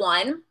makeup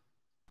one.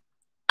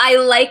 I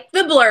like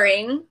the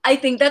blurring. I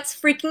think that's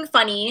freaking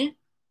funny.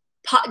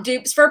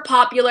 Dupes for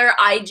popular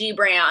IG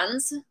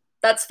brands.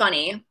 That's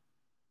funny.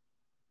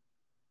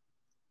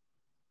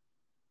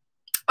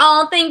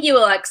 Oh, thank you,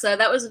 Alexa.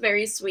 That was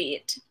very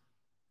sweet.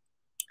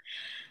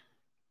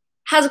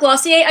 Has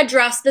Glossier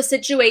addressed the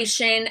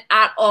situation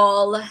at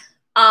all?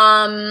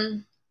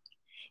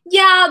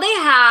 Yeah, they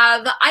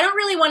have. I don't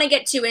really want to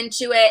get too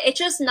into it. It's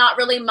just not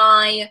really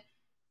my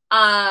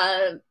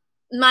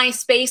my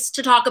space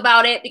to talk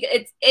about it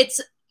because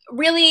it's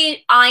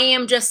really, I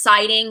am just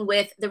siding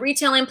with the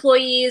retail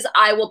employees.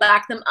 I will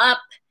back them up.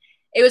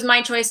 It was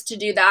my choice to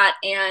do that,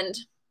 and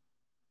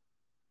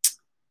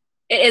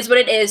it is what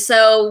it is.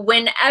 So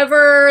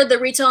whenever the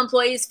retail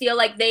employees feel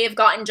like they've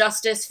gotten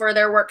justice for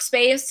their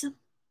workspace,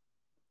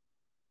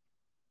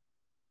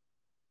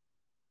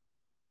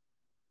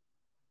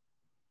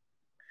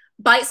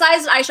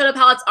 bite-sized eyeshadow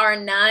palettes are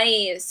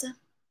nice.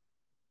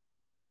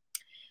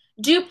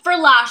 Dupe for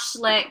Lash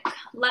Slick.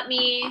 Let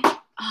me,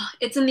 oh,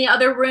 it's in the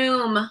other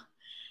room.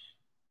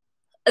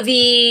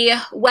 The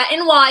Wet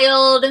n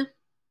Wild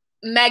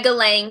Mega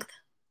Length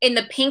in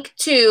the pink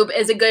tube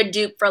is a good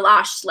dupe for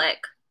Lash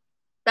Slick.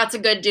 That's a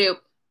good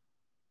dupe.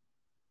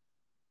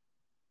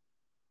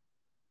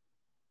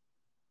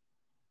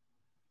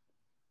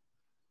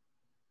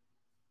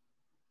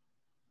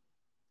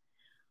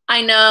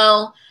 I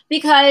know,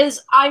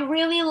 because I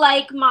really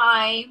like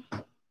my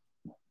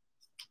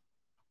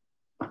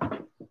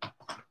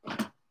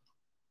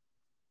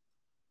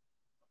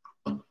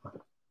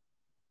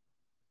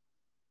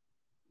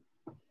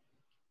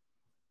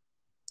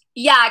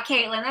yeah,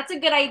 Caitlin, that's a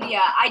good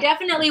idea. I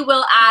definitely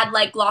will add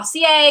like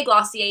Glossier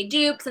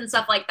dupes and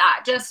stuff like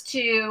that just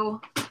to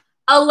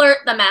alert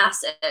the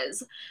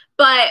masses.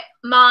 But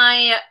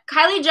my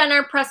Kylie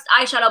Jenner pressed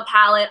eyeshadow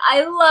palette,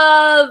 I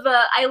love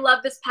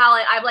this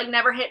palette. I've like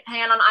never hit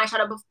pan on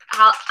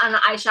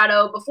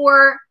eyeshadow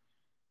before,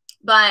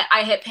 but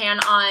I hit pan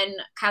on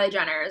Kylie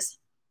Jenner's.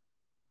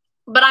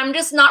 But I'm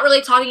just not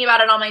really talking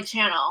about it on my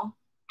channel.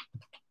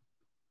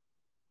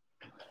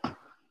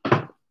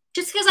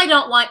 Just because I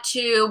don't want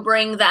to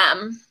bring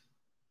the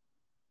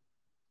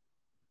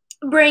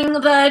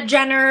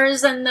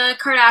Jenners and the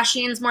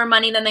Kardashians more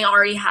money than they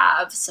already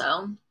have,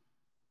 so.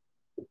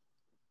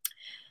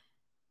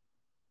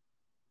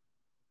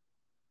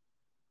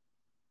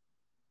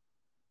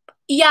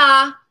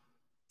 Yeah.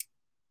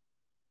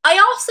 I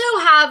also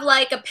have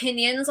like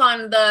opinions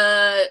on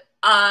the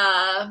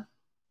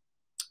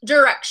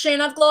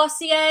direction of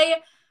Glossier.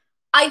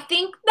 I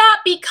think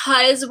that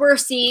because we're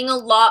seeing a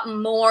lot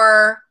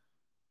more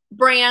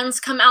brands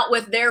come out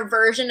with their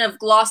version of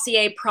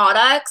Glossier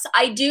products,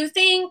 I do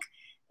think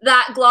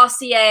that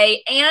Glossier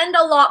and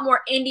a lot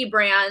more indie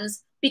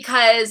brands,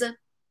 because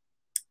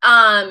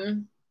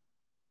thanks.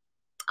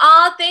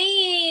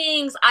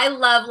 I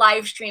love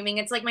live streaming.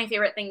 It's like my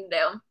favorite thing to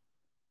do.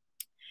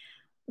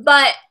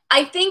 But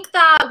I think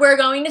that we're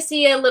going to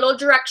see a little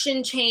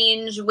direction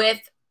change with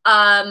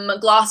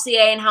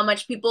Glossier and how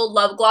much people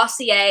love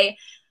Glossier,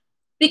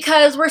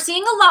 because we're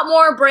seeing a lot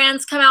more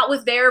brands come out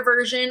with their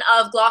version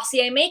of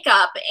Glossier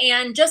makeup,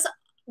 and just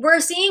we're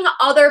seeing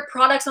other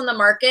products on the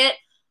market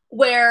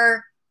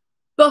where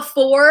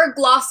before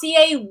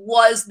Glossier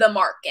was the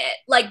market.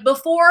 Like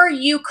before,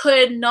 you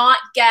could not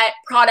get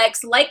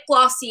products like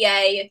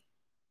Glossier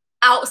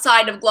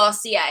outside of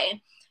Glossier.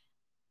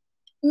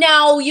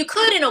 Now, you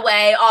could in a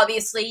way,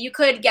 obviously, you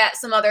could get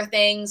some other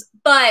things,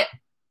 but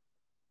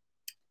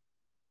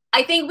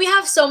I think we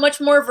have so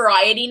much more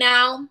variety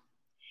now.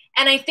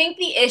 And I think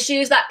the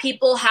issues that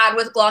people had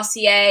with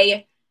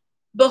Glossier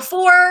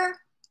before,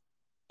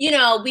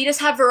 we just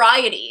have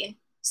variety.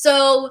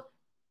 So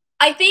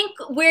I think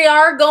we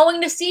are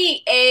going to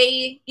see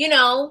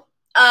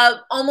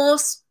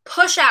almost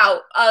push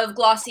out of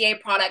Glossier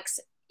products.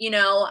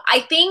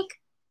 I think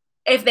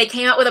if they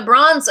came out with a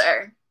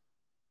bronzer,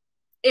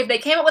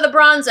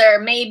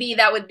 maybe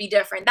that would be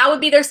different. That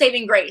would be their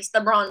saving grace, the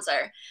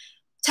bronzer.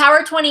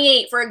 Tower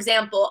 28, for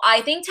example.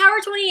 I think Tower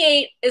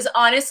 28 is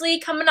honestly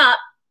coming up.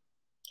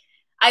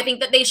 I think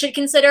that they should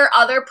consider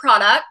other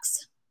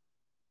products.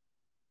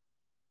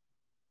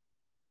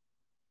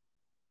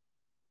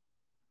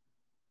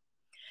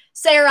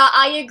 Sarah,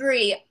 I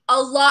agree.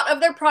 A lot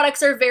of their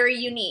products are very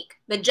unique.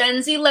 The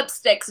Gen Z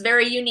lipsticks,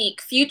 very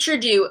unique. Future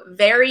Dew,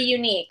 very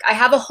unique. I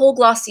have a whole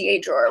Glossier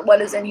drawer. What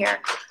is in here?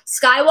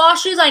 Sky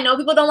Washes. I know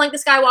people don't like the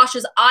Sky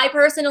Washes. I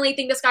personally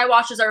think the Sky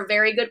Washes are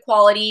very good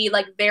quality,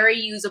 like very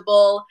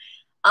usable.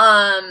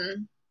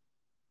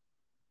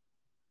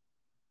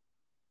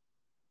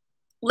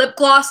 Lip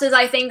glosses,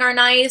 I think, are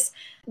nice.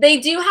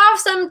 They do have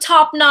some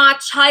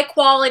top-notch,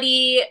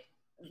 high-quality,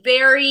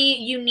 very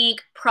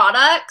unique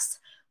products.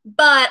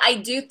 But I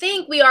do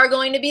think we are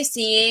going to be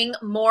seeing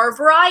more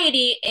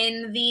variety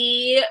in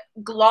the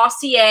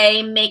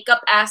Glossier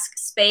makeup-esque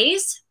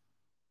space.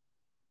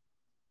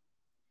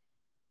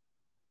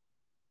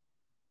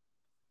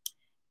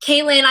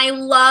 Caitlin, I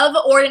love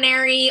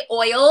ordinary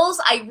oils.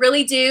 I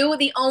really do.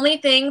 The only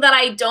thing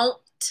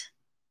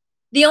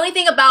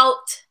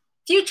about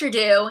Future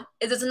Dew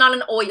is it's not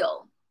an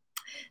oil.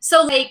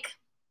 So,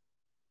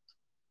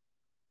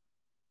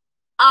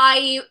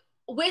 I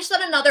wish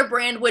that another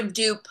brand would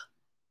dupe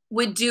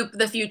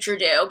the Future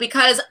Dew,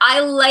 because I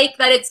like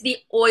that it's the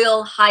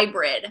oil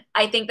hybrid.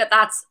 I think that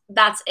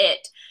that's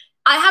it.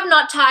 I have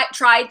not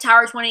tried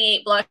Tower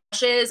 28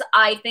 blushes.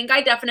 I think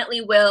I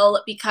definitely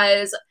will,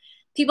 because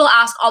people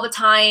ask all the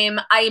time.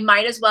 I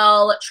might as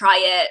well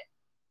try it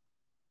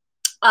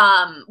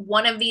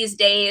one of these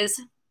days.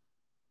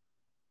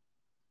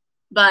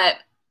 But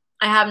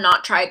I have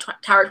not tried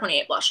Tower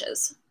 28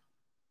 blushes.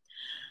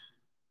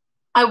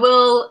 I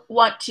will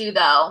want to,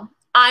 though.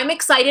 I'm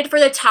excited for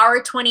the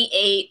Tower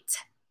 28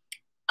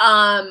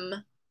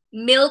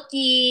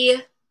 milky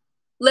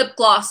lip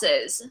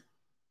glosses.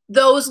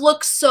 Those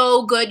look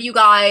so good, you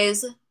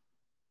guys.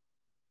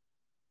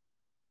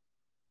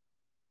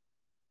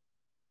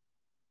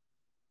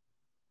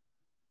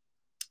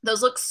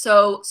 Those look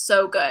so,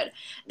 so good.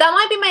 That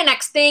might be my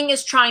next thing,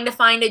 is trying to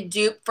find a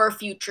dupe for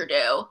Future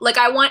Dew. Like,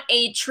 I want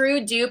a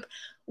true dupe.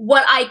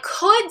 What I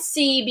could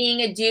see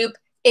being a dupe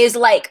is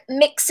like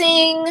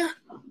mixing.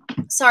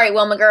 Sorry,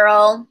 Wilma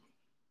girl.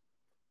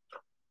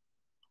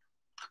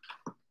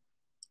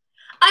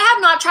 I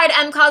have not tried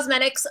M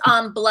Cosmetics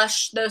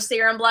blush, those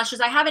serum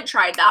blushes. I haven't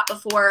tried that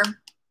before.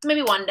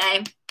 Maybe one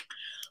day.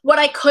 What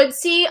I could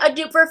see a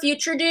dupe for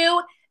Future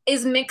Dew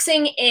is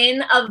mixing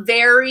in a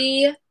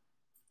very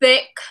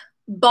thick,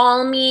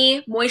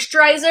 balmy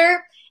moisturizer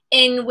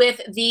in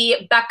with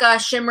the Becca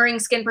Shimmering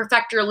Skin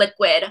Perfector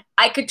liquid.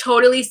 I could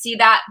totally see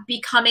that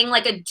becoming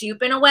like a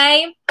dupe in a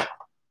way.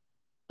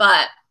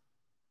 But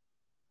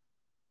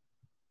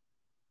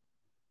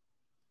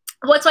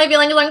what's my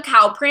feelings on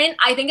cow print?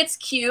 I think it's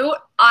cute.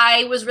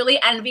 I was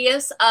really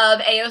envious of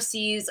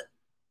AOC's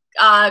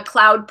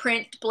cloud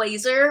print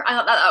blazer. I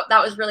thought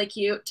that was really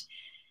cute.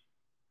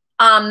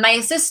 My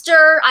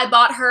sister, I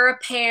bought her a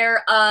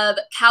pair of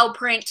cow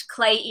print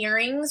clay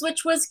earrings,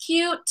 which was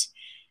cute.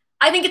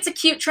 I think it's a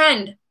cute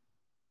trend.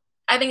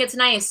 I think it's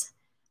nice.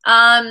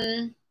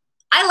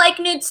 I like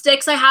nude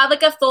sticks. I have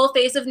like a full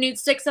face of nude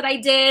sticks that I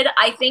did.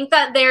 I think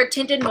that their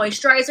tinted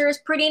moisturizer is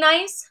pretty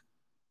nice.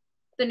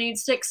 The nude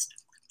sticks.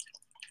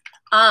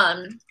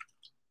 I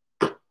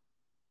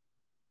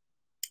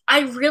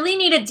really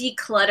need a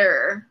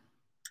declutter.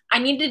 I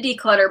need to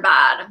declutter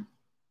bad.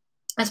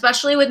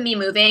 Especially with me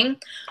moving.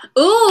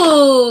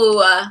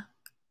 Ooh.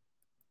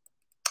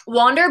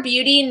 Wander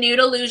Beauty Nude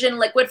Illusion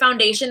Liquid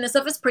Foundation. This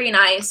stuff is pretty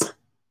nice.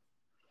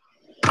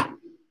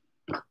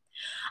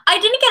 I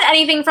didn't get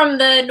anything from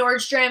the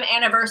Nordstrom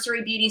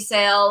Anniversary Beauty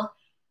Sale.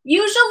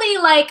 Usually,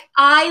 like,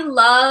 I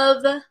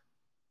love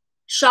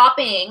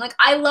shopping. Like,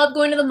 I love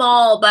going to the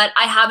mall, but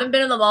I haven't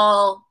been in the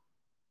mall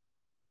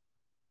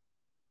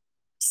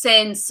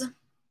since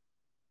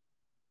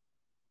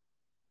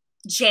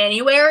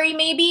January,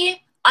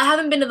 maybe. I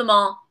haven't been to the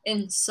mall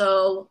in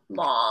so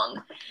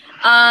long.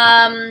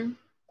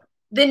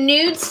 The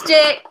nude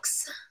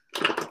sticks,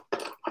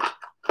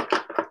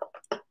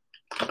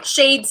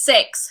 shade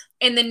 6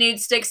 in the nude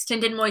sticks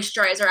tinted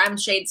moisturizer. I'm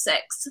shade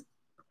 6.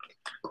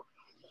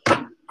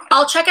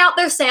 I'll check out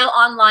their sale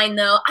online,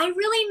 though. I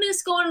really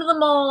miss going to the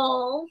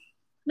mall.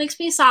 Makes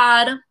me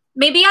sad.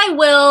 Maybe I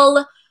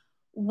will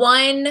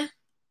one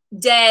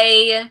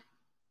day,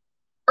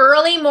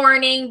 early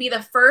morning, be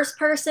the first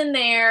person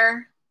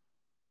there.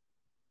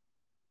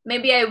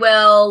 Maybe I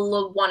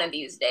will one of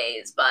these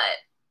days, but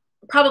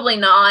probably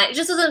not. It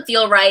just doesn't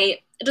feel right.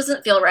 It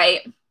doesn't feel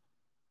right.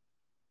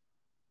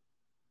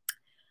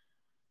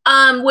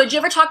 Would you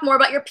ever talk more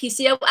about your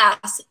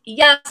PCOS?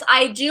 Yes,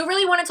 I do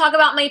really want to talk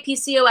about my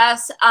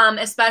PCOS,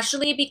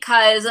 especially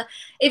because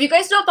if you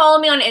guys don't follow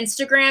me on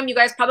Instagram, you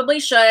guys probably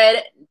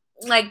should,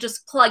 like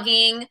just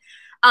plugging.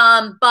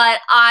 But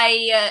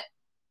I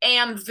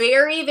am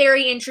very,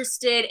 very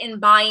interested in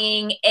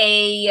buying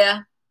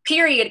a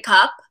period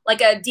cup,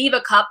 like a Diva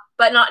cup,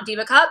 but not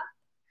Diva cup.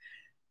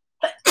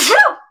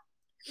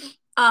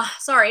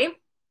 Sorry.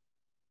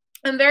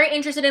 I'm very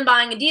interested in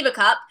buying a Diva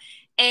cup,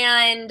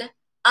 and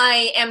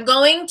I am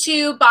going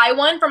to buy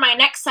one for my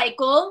next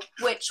cycle,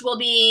 which will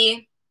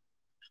be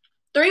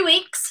 3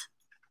 weeks.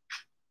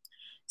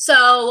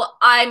 So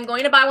I'm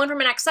going to buy one for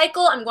my next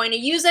cycle. I'm going to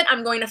use it.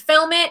 I'm going to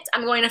film it.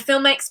 I'm going to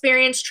film my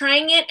experience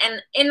trying it.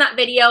 And in that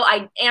video,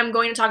 I am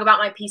going to talk about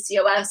my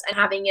PCOS and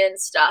having it and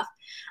stuff.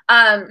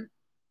 I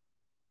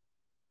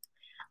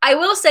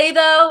will say,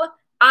 though,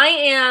 I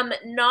am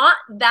not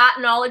that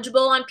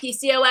knowledgeable on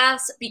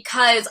PCOS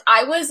because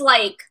I was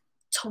like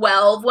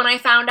 12 when I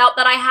found out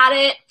that I had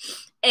it.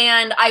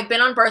 And I've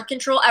been on birth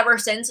control ever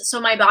since.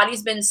 So my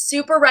body's been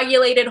super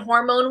regulated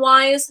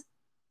hormone-wise.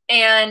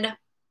 And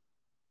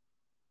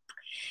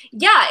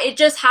yeah, it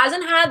just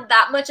hasn't had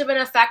that much of an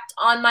effect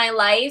on my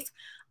life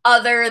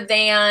other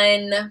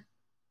than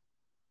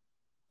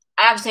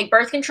I have to take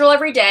birth control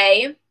every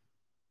day.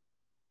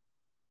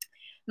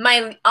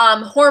 My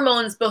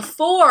hormones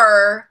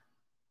before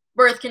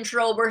birth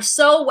control were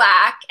so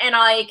whack, and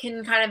I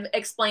can kind of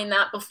explain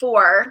that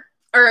before,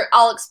 or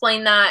I'll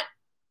explain that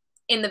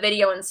in the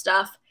video and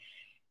stuff.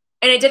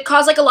 And it did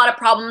cause like a lot of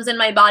problems in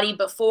my body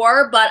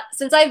before, but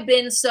since I've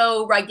been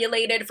so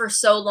regulated for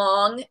so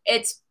long,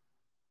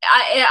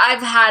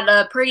 I've had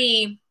a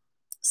pretty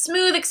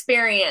smooth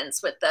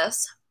experience with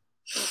this.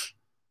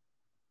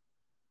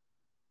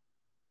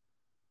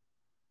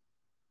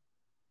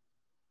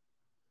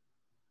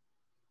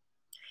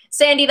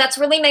 Sandy, that's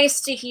really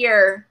nice to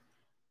hear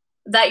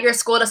that your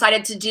school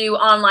decided to do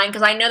online,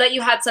 because I know that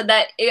you had said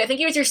that I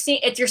think it was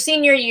it's your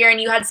senior year, and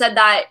you had said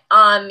that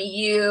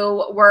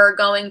you were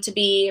going to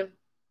be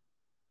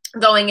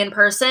going in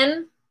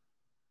person.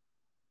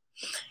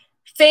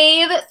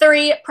 Fave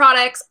 3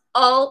 products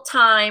all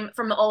time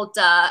from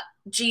Ulta.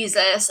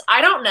 Jesus,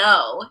 I don't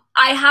know.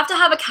 I have to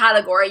have a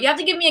category. You have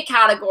to give me a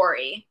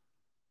category.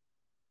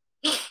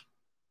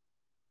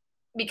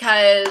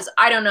 Because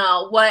I don't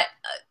know what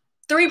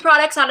 3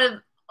 products out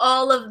of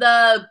all of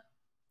the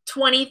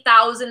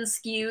 20,000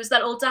 SKUs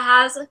that Ulta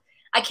has.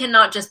 I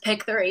cannot just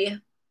pick 3.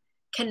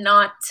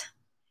 Cannot.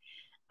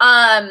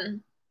 Yeah,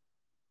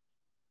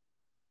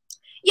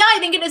 I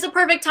think it is a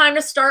perfect time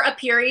to start a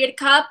period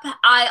cup.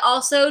 I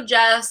also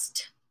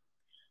just,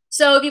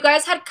 so if you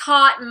guys had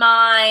caught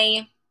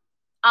my,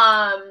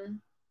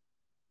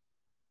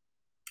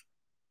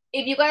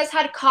 if you guys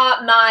had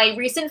caught my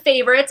recent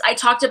favorites, I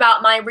talked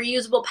about my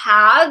reusable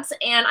pads,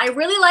 and I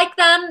really like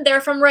them. They're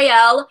from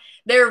Rael.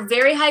 They're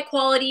very high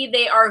quality.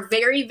 They are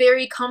very,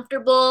 very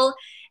comfortable,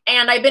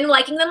 and I've been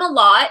liking them a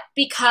lot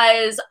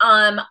because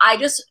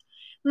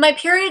my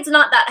period's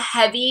not that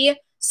heavy,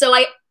 so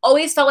I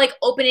always felt like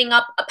opening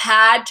up a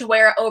pad to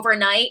wear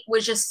overnight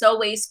was just so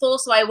wasteful.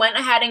 So I went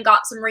ahead and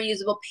got some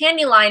reusable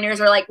panty liners,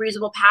 or like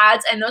reusable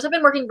pads, and those have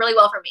been working really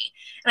well for me.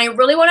 And I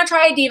really want to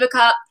try a Diva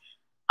cup.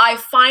 I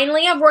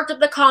finally have worked up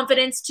the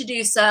confidence to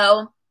do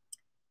so.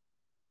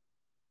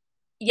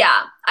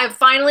 Yeah, I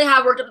finally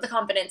have worked up the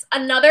confidence.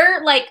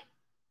 Another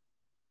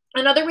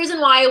reason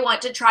why I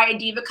want to try a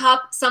Diva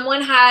cup,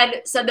 someone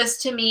had said this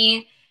to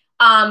me,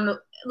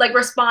 like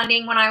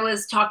responding when I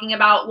was talking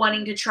about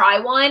wanting to try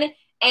one.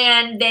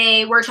 And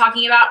they were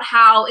talking about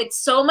how it's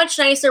so much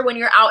nicer when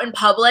you're out in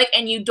public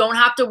and you don't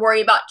have to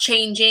worry about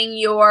changing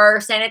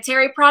your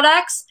sanitary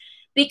products,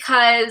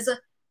 because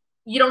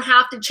you don't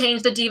have to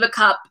change the Diva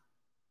cup,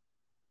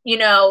 you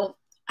know,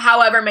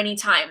 however many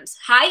times.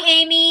 Hi,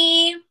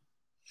 Amy.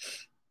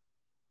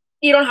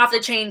 You don't have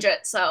to change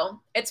it, so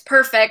it's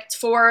perfect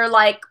for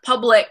like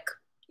public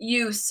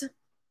use.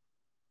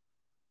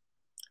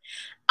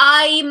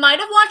 I might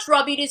have watched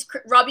Raw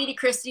Beauty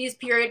Christie's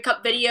period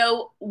cup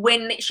video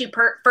when she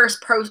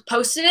first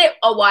posted it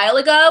a while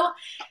ago.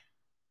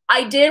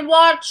 I did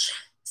watch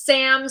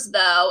Sam's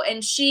though,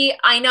 and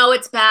I know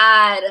it's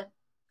bad.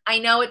 I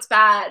know it's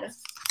bad.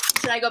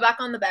 Should I go back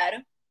on the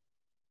bed?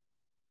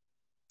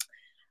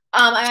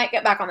 I might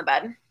get back on the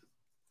bed.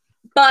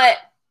 But,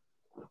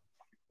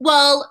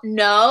 well,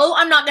 no,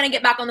 I'm not going to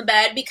get back on the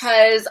bed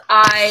because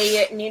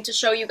I need to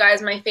show you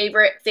guys my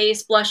favorite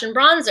face blush and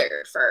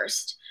bronzer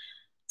first.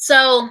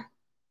 So,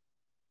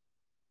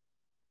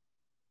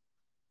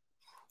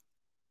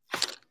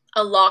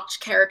 a locked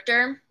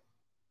character.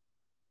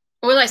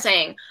 What was I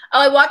saying?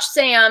 Oh, I watched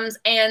Sam's,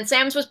 and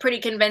Sam's was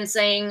pretty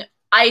convincing.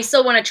 I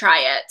still want to try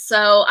it.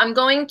 So, I'm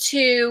going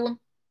to...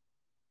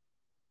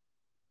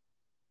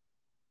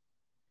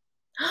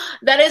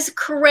 That is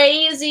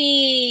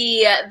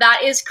crazy.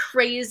 That is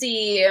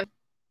crazy.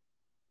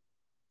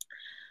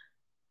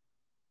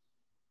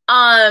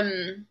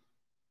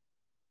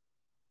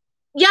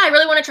 Yeah, I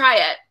really want to try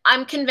it.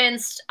 I'm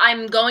convinced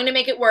I'm going to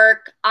make it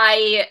work.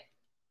 I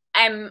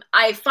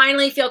I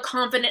finally feel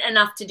confident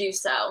enough to do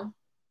so.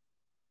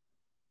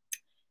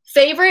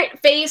 Favorite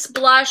face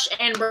blush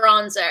and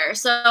bronzer.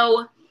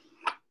 So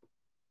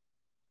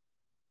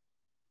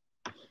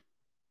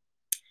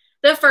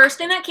the first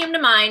thing that came to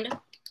mind,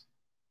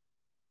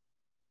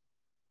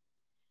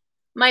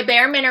 my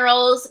Bare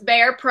Minerals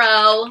Bare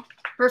Pro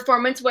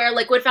Performance Wear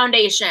Liquid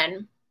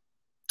Foundation.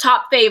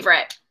 Top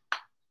favorite.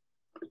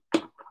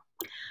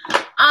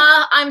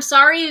 I'm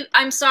sorry.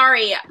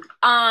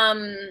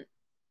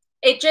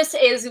 It just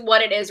is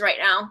what it is right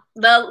now.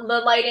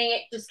 The lighting,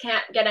 it just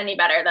can't get any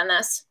better than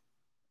this.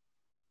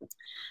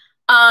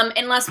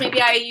 Unless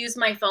maybe I use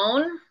my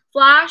phone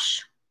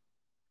flash.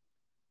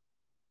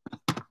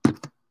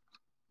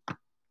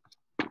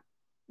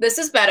 This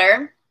is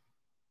better.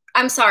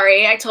 I'm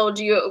sorry, I told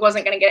you it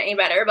wasn't gonna get any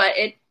better, but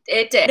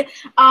it did.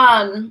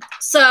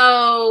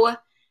 So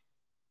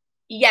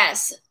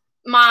yes,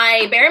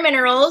 my Bare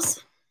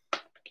Minerals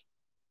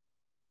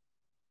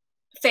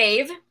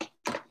fave.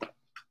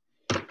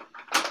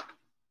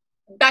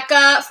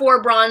 Becca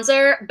for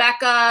bronzer,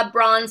 Becca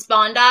Bronze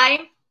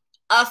Bondi,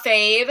 a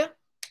fave.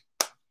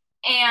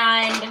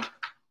 And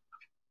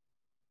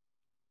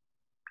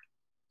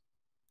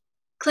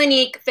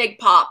Clinique Fig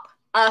Pop,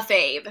 a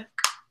fave.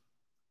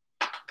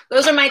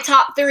 Those are my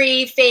top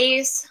 3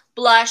 face,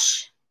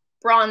 blush,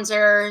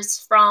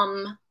 bronzers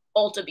from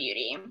Ulta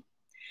Beauty.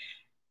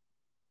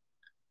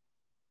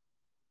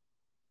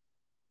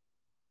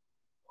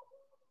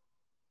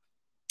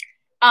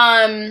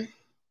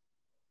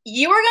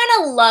 You are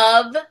gonna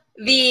love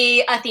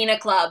the Athena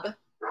Club.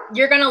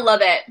 You're gonna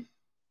love it.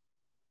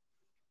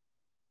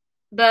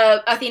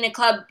 The Athena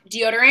Club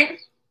deodorant.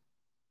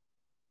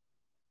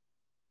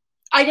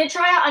 I did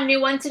try out a new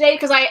one today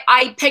because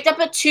I picked up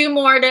 2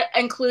 more to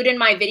include in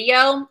my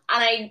video, and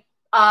I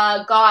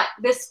got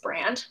this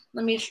brand.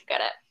 Let me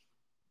get it.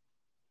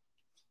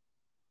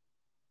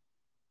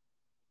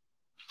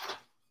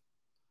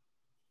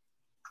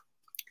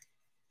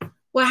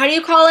 Well, how do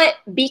you call it?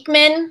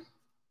 Beekman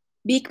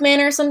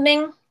or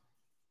something?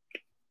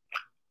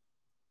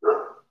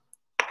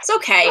 It's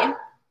okay.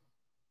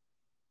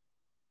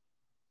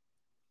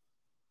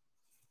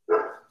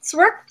 It's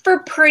worked for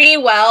pretty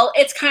well.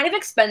 It's kind of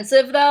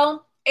expensive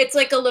though. It's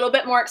like a little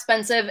bit more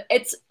expensive.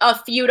 It's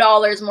a few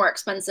dollars more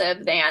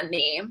expensive than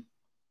the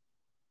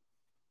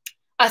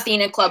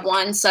Athena Club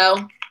one. So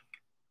I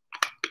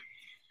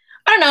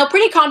don't know,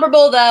 pretty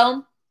comparable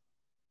though.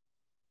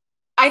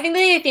 I think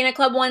the Athena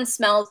Club one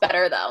smells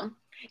better though.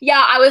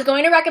 Yeah, I was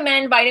going to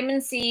recommend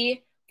vitamin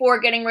C for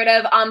getting rid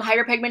of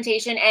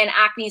hyperpigmentation and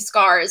acne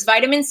scars.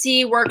 Vitamin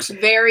C works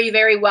very,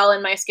 very well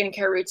in my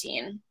skincare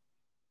routine.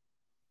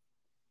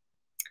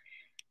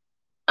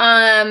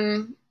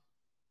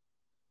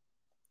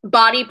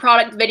 Body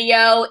product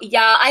video.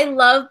 Yeah, I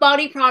love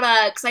body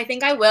products. I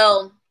think I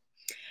will.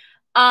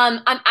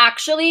 I'm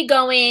actually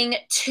going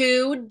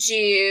to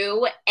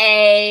do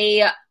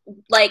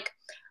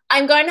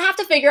I'm going to have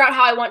to figure out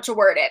how I want to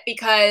word it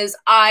because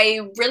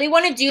I really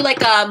want to do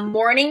like a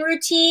morning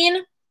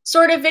routine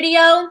sort of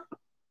video.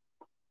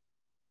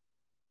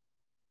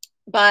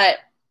 But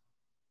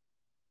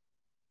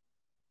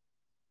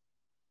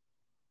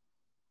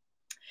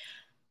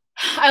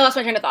I lost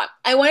my train of thought.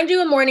 I want to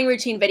do a morning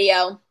routine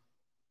video,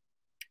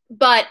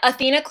 but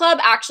Athena Club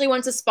actually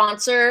wants to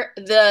sponsor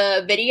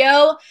the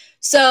video.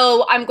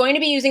 So I'm going to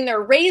be using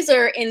their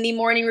razor in the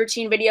morning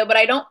routine video, but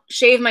I don't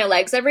shave my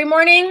legs every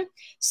morning.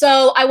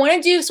 So I want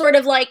to do sort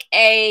of like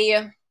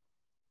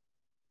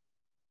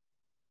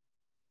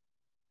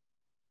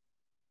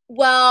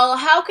well,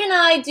 how can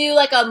I do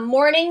like a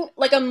morning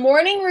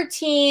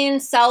routine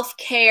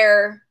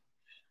self-care?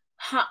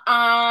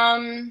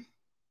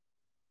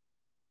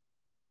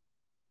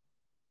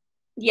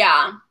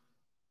 Yeah.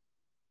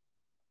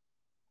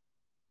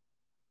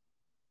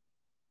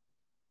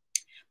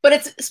 But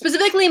it's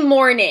specifically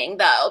morning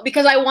though,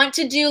 because I want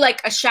to do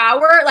like a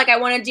shower. Like I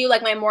want to do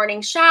like my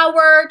morning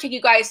shower, take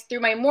you guys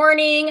through my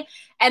morning,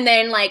 and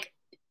then like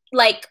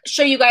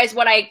show you guys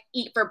what I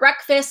eat for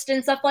breakfast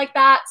and stuff like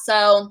that.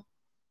 So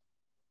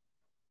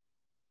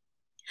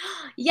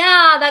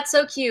yeah, that's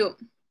so cute.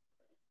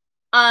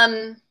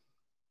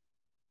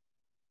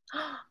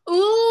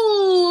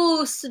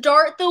 Ooh,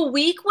 start the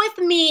week with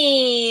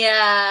me.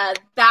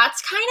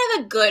 That's kind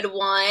of a good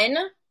one.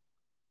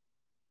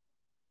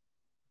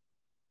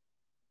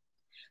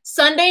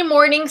 Sunday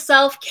morning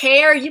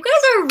self-care. You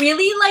guys are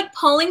really like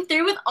pulling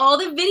through with all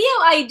the video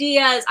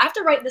ideas. I have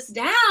to write this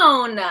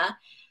down.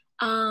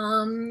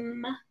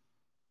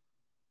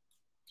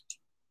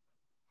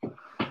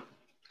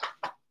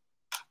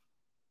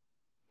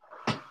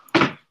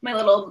 My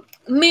little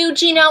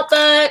Muji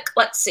notebook.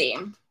 Let's see.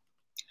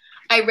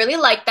 I really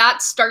like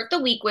that. Start the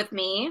week with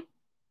me.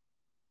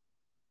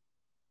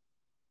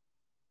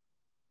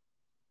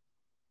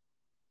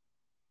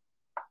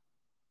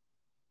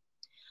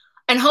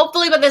 And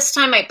hopefully by this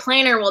time my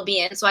planner will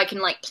be in so I can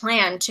like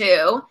plan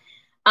too.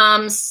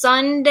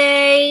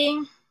 Sunday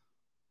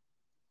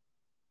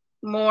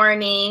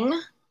morning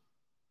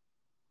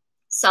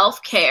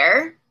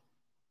self-care.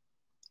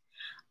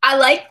 I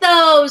like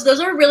those. Those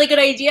are really good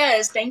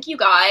ideas. Thank you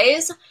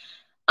guys.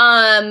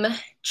 Um,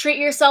 treat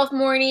yourself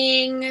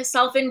morning,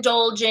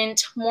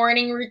 self-indulgent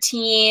morning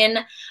routine.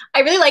 I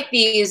really like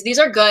these. These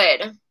are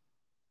good.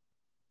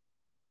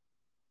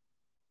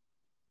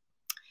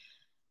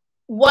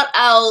 What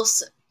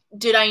else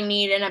did I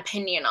need an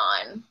opinion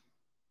on?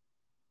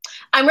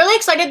 I'm really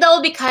excited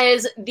though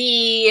because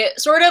the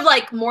sort of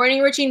like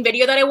morning routine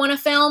video that I want to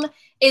film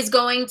is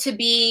going to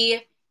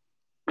be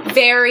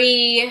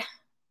very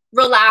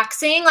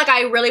relaxing. Like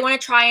I really want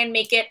to try and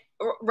make it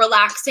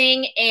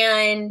relaxing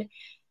and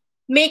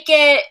make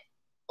it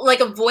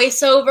like a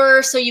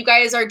voiceover so you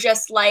guys are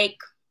just like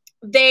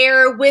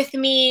there with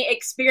me,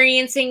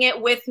 experiencing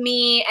it with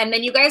me, and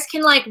then you guys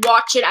can like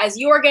watch it as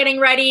you're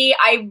getting ready.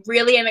 I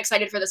really am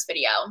excited for this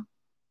video.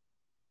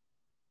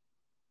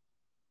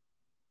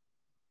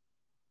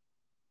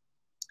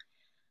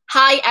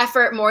 High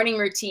effort morning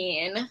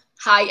routine.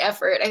 High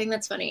effort. I think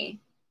that's funny.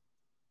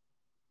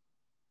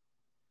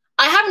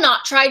 I have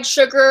not tried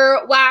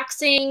sugar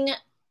waxing.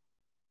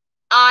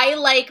 I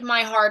like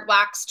my hard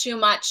wax too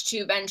much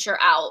to venture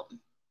out.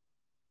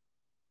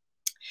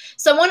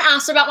 Someone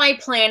asked about my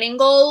planning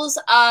goals.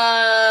 Who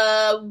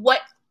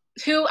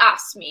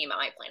asked me about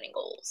my planning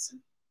goals?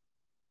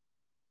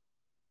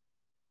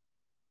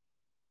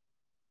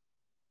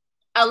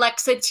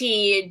 Alexa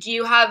T, do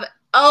you have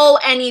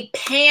any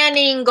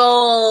panning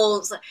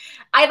goals?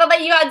 I thought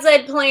that you had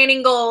said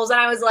planning goals, and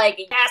I was like,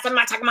 yes, I'm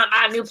not talking about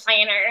my new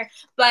planner.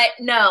 But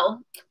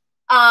no.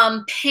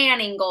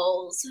 Panning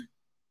goals.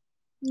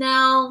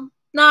 No,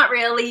 not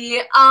really.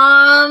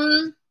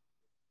 I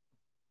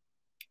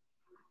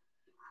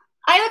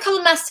have a couple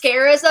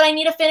mascaras that I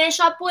need to finish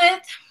up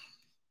with,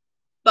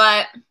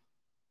 but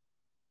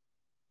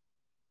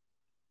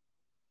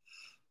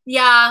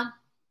yeah,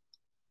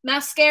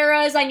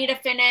 mascaras I need to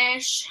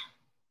finish.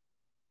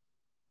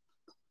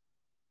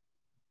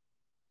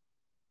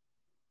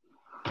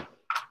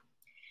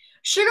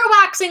 Sugar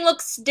waxing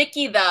looks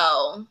sticky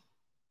though.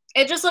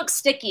 It just looks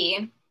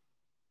sticky.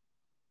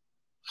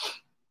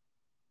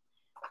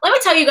 Let me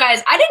tell you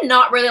guys, I did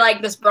not really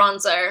like this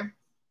bronzer.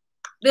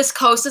 This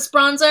Kosas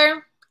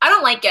bronzer. I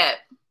don't like it.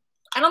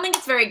 I don't think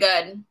it's very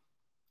good.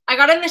 I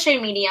got it in the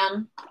shade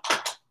medium.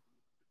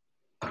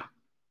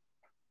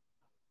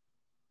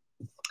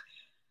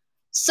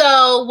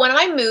 So when am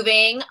I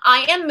moving?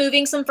 I am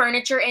moving some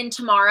furniture in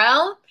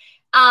tomorrow.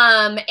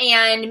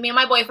 And me and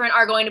my boyfriend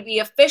are going to be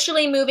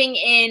officially moving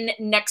in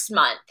next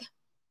month.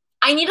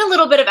 I need a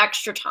little bit of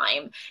extra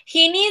time.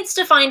 He needs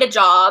to find a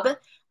job.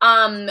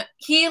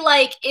 He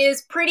like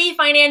is pretty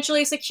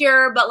financially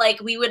secure, but like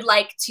we would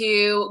like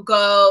to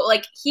go,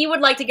 like he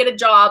would like to get a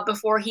job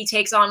before he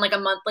takes on like a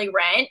monthly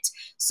rent.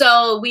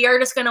 So we are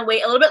just gonna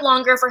wait a little bit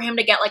longer for him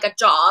to get like a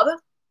job.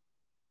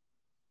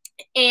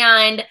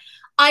 And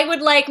I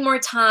would like more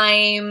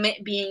time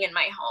being in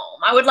my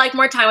home. I would like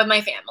more time with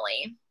my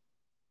family.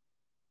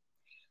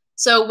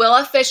 So we'll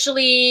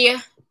officially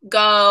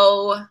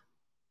go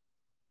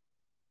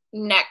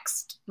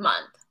next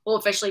month. We'll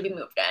officially be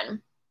moved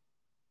in.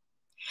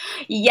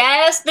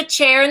 Yes, the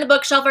chair and the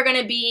bookshelf are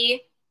going to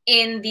be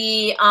in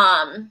the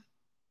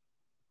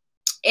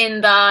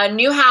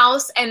new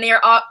house, and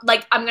they're all,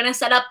 like, I'm going to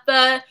set up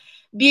the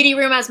beauty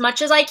room as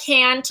much as I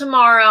can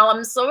tomorrow.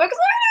 I'm so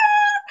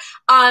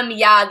excited.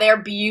 Yeah, they're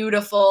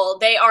beautiful.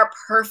 They are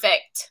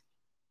perfect.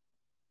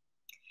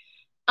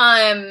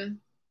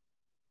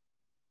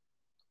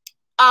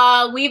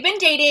 We've been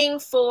dating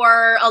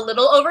for a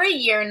little over a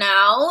year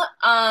now.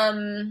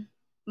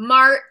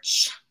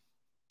 March,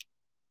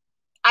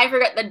 I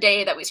forget the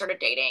day that we started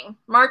dating.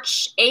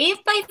 March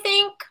 8th, I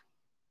think,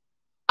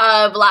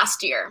 of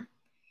last year.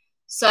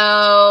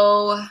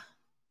 So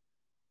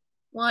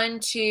 1,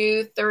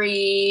 2,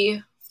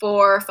 3,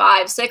 4,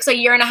 5, 6, a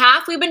year and a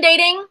half we've been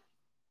dating.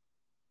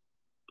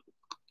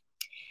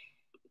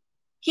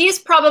 He's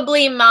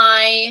probably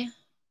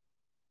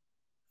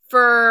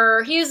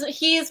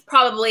he's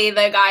probably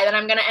the guy that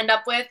I'm gonna end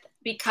up with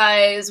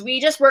because we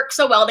just work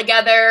so well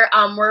together.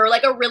 We're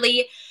like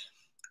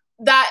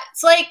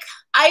that's like,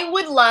 I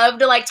would love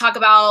to like talk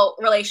about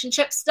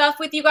relationship stuff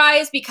with you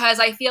guys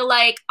because I feel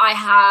like I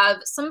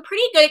have some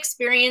pretty good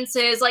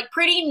experiences, like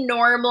pretty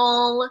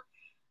normal,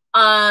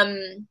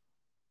 very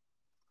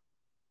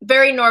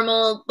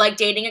normal like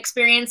dating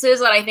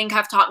experiences that I think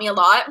have taught me a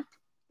lot.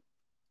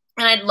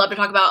 And I'd love to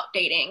talk about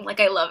dating.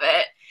 Like I love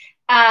it.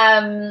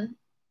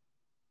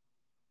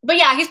 But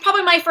yeah, he's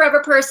probably my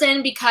forever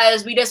person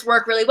because we just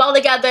work really well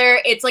together.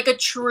 It's like a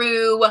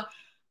true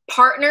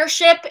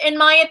partnership, in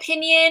my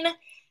opinion.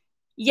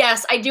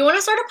 Yes, I do want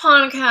to start a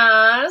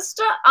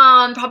podcast.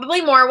 Probably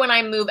more when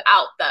I move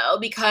out, though,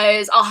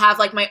 because I'll have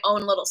like my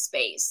own little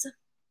space.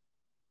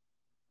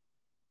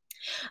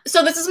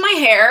 So this is my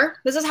hair.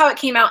 This is how it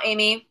came out,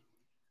 Amy.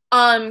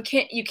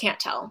 You can't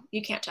tell.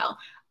 You can't tell.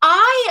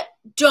 I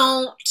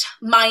don't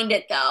mind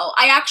it, though.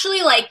 I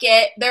actually like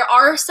it. There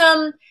are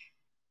some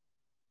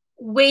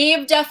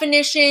wave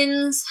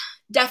definition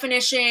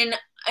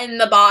in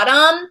the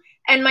bottom,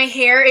 and my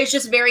hair is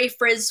just very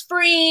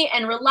frizz-free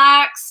and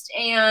relaxed,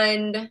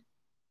 and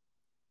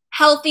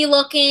healthy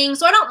looking,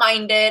 so I don't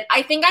mind it.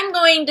 I think I'm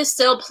going to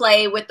still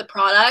play with the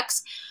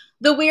products.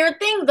 The weird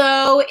thing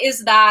though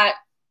is that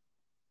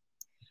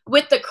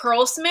with the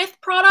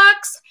Curlsmith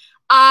products,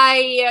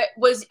 I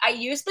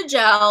used the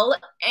gel,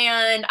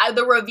 and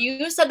the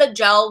review said the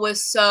gel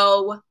was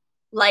so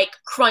like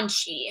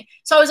crunchy.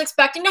 So I was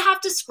expecting to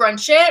have to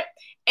scrunch it,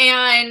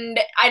 and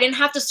I didn't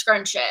have to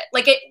scrunch it.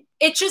 Like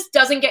it just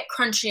doesn't get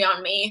crunchy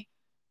on me,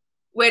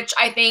 which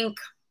I think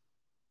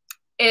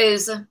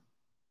is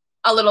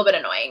a little bit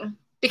annoying,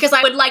 because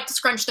I would like to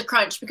scrunch the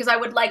crunch, because I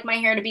would like my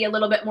hair to be a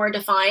little bit more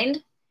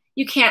defined.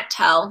 You can't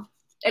tell.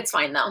 It's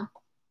fine though.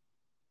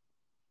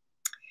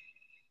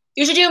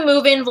 You should do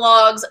move-in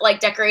vlogs, like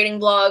decorating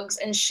vlogs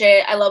and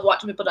shit. I love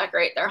watching people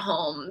decorate their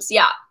homes.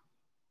 Yeah.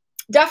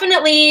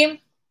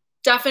 Definitely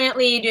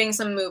doing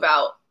some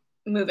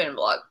move-in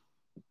vlog.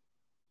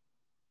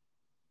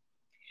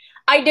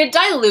 I did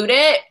dilute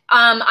it.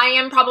 I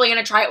am probably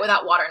going to try it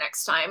without water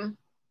next time.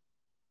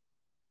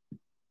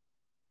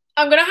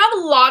 I'm going to have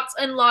lots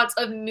and lots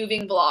of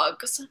moving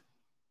vlogs.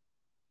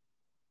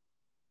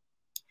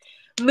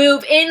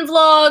 Move-in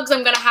vlogs.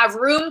 I'm going to have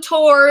room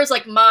tours,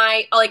 like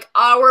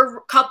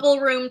our couple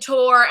room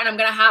tour, and I'm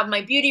going to have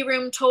my beauty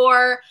room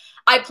tour.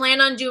 I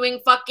plan on doing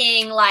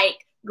fucking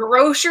like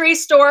grocery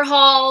store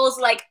hauls.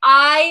 Like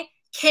I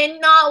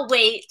cannot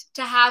wait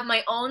to have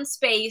my own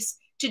space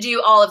to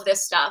do all of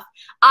this stuff.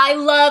 I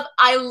love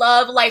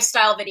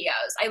lifestyle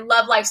videos. I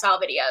love lifestyle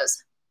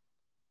videos.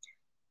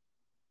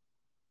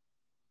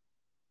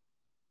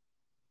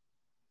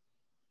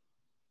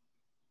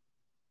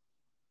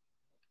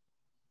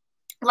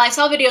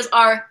 Lifestyle videos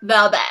are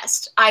the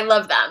best. I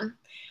love them.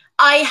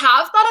 I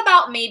have thought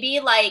about maybe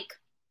like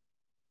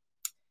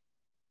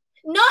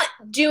not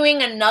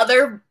doing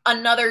another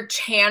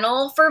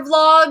channel for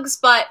vlogs,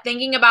 but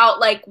thinking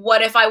about like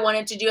what if I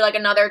wanted to do like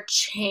another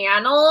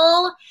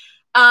channel.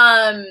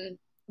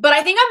 But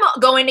I think I'm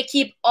going to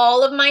keep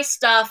all of my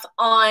stuff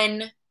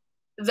on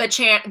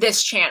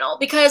this channel,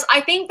 because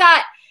I think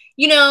that,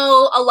 you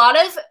know, a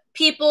lot of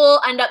people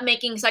end up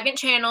making second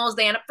channels.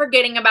 They end up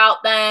forgetting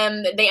about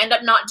them. They end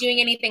up not doing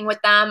anything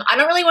with them. I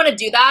don't really want to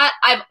do that.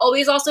 I've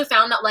always also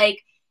found that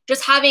like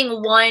just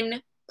having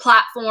one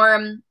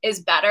platform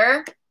is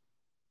better.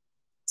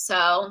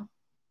 So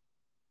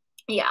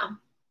yeah.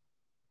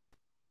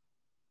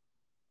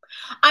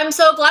 I'm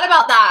so glad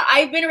about that.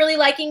 I've been really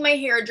liking my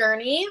hair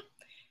journey.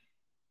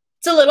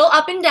 It's a little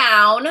up and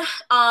down.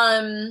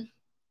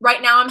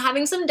 Right now I'm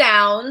having some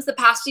downs. The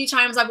past few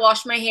times I've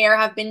washed my hair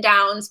have been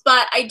downs,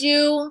 but I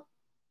don't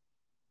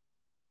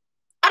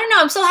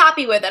know, I'm still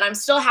happy with it. I'm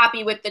still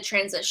happy with the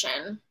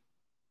transition.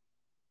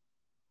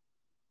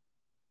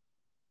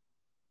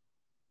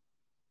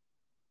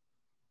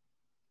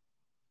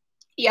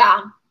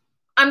 Yeah.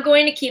 I'm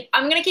going to keep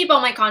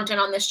all my content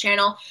on this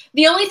channel.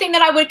 The only thing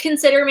that I would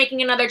consider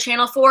making another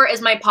channel for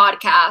is my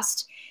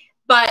podcast.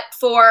 But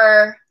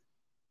for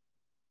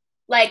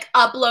like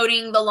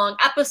uploading the long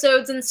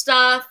episodes and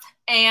stuff,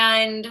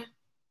 and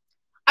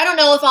I don't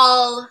know if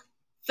I'll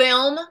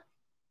film.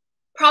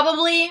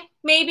 Probably,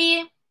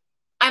 maybe.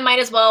 I might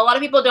as well. A lot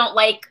of people don't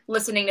like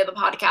listening to the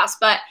podcast,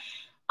 but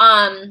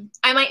I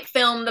might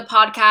film the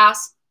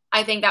podcast.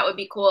 I think that would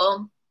be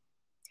cool.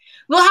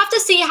 We'll have to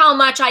see how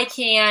much I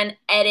can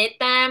edit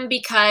them,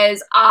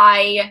 because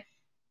I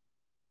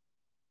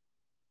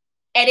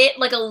edit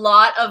like a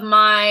lot of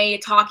my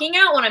talking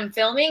out when I'm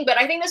filming, but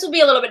I think this will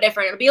be a little bit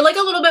different. It'll be like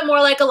a little bit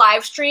more like a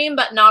live stream,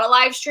 but not a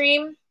live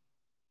stream.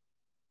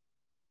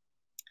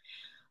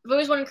 I've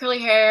always wanted curly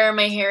hair.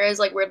 My hair is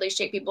like weirdly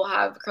shaped. People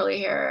have curly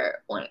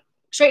hair, want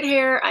straight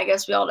hair. I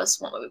guess we all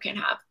just want what we can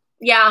have.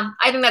 Yeah,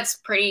 I think that's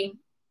pretty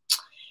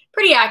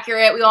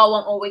accurate. We all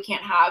want what we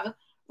can't have.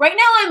 Right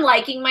now I'm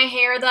liking my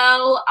hair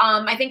though.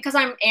 I think because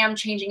I am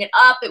changing it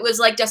up. It was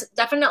like just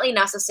definitely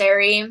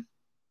necessary.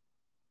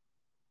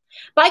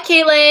 Bye,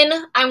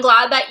 Kaylin. I'm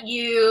glad that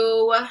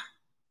you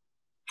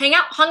hung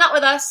out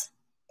with us.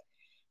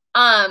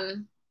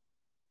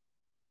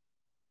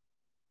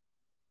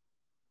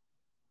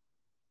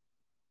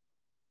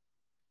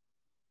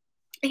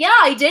 Yeah,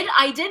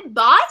 I did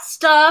buy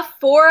stuff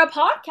for a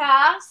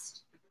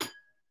podcast.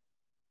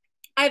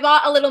 I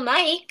bought a little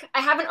mic. I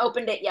haven't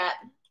opened it yet.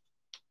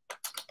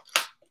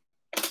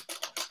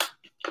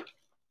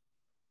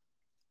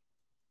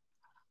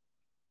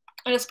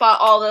 I just bought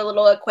all the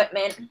little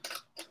equipment.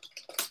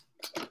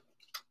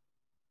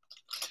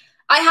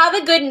 I have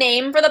a good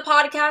name for the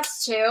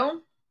podcast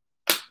too.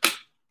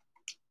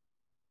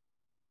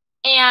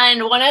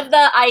 And one of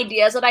the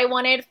ideas that I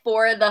wanted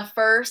for the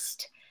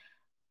first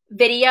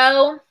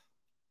video,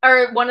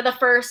 or one of the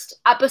first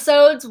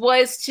episodes,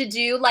 was to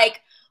do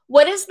like,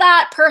 what is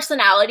that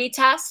personality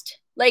test?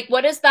 Like,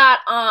 what is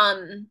that?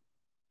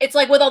 It's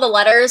like with all the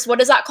letters.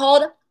 What is that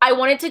called? I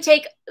wanted to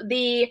take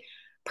the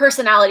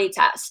personality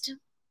test.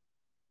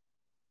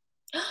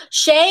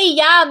 Shay,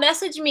 yeah,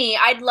 message me.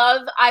 I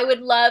would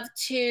love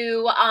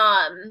to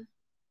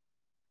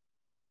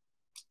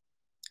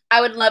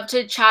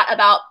chat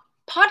about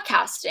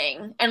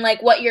podcasting and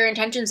like what your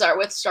intentions are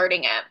with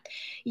starting it.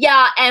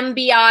 Yeah,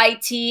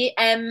 MBTI.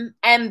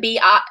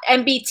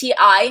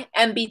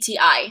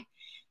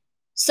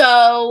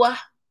 So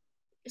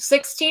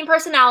 16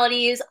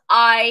 personalities.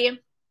 I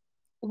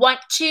want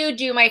to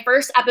do my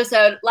first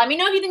episode. Let me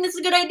know if you think this is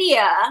a good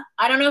idea.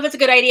 I don't know if it's a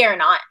good idea or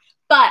not,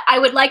 but I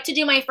would like to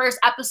do my first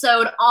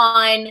episode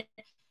on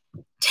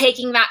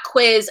taking that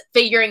quiz,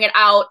 figuring it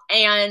out,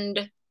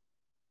 and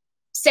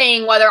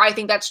saying whether I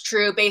think that's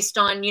true based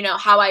on, you know,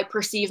 how I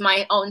perceive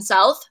my own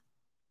self.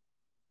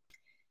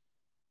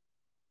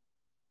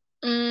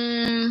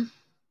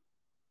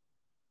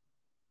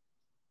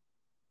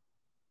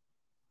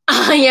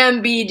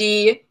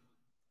 IMBD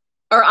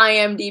or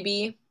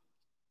IMDb.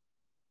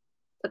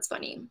 That's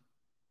funny.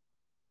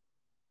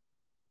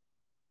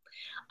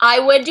 I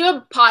would do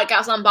a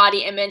podcast on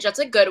body image. That's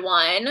a good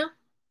one.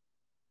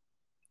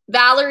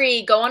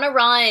 Valerie, go on a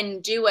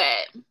run. Do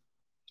it.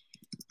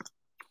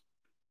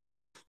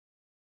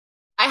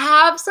 I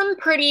have some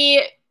pretty,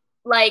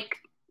 like,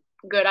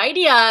 good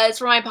ideas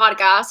for my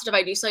podcast, if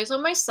I do say so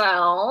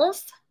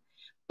myself.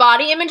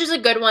 Body image is a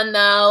good one,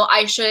 though.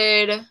 I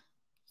should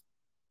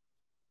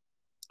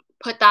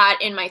put that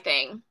in my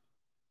thing.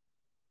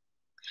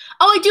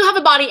 Oh, I do have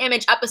a body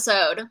image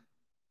episode.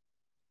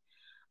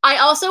 I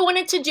also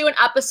wanted to do an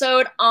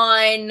episode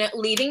on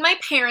leaving my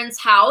parents'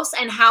 house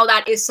and how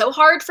that is so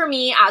hard for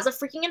me as a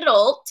freaking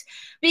adult,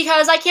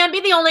 because I can't be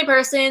the only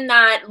person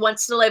that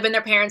wants to live in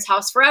their parents'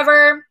 house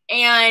forever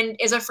and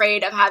is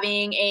afraid of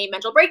having a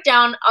mental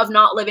breakdown of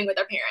not living with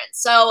their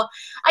parents. So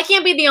I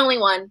can't be the only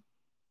one.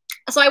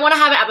 So I want to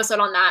have an episode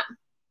on that.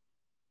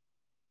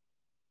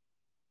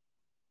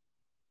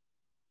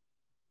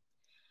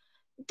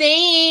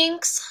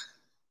 Thanks,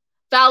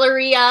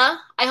 Valeria.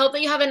 I hope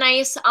that you have a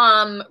nice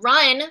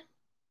run.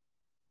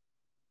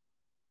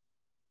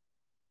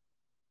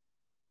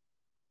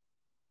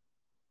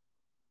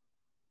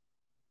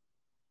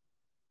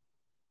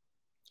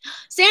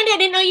 Sandy, I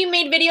didn't know you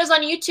made videos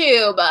on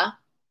YouTube.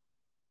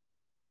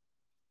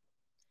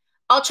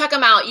 I'll check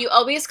them out. You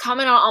always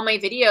comment on all my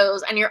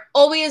videos and you're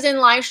always in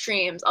live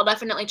streams. I'll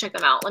definitely check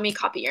them out. Let me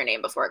copy your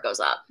name before it goes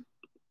up.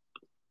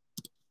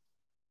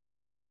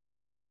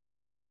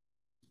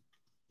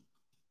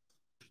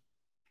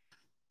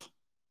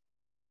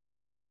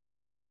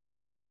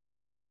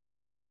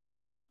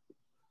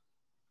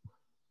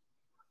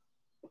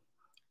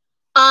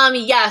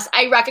 Yes,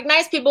 I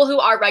recognize people who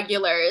are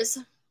regulars.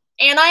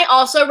 And I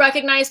also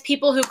recognize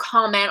people who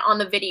comment on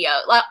the video,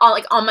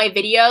 like on my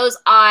videos.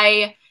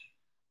 I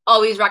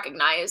always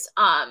recognize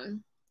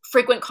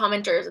frequent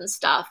commenters and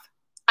stuff.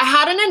 I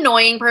had an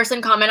annoying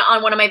person comment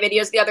on one of my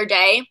videos the other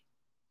day.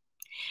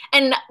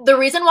 And the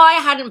reason why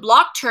I hadn't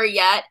blocked her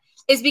yet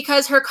is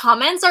because her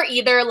comments are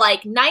either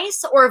like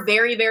nice or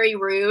very, very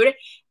rude.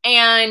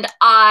 And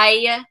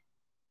I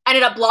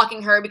ended up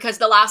blocking her because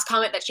the last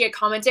comment that she had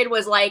commented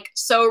was like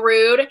so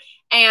rude.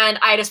 And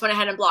I just went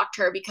ahead and blocked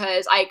her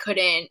because I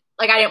couldn't,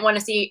 like, I didn't want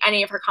to see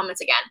any of her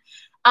comments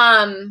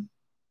again.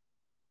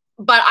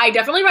 But I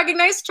definitely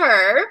recognized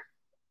her.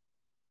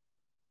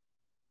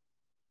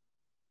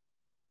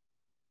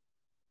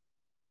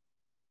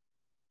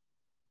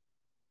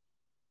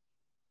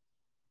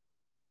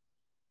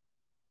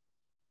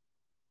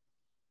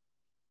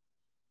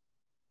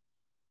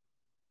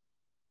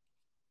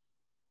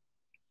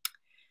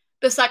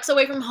 The sex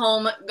away from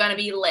home gonna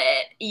be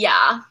lit.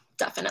 Yeah,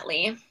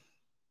 definitely.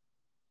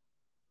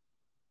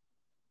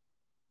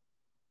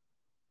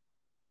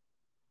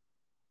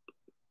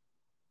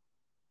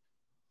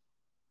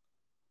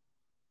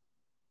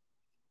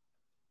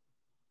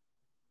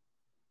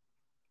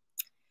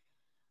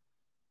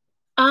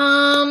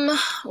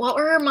 What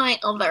were my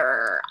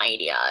other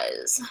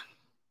ideas?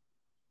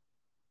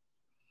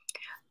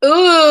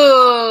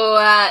 Ooh,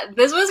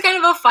 this was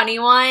kind of a funny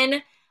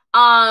one.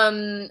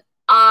 I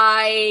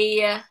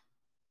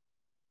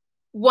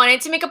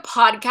wanted to make a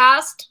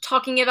podcast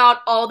talking about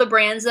all the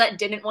brands that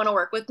didn't want to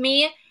work with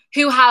me,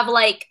 who have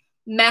like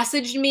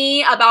messaged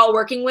me about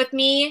working with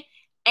me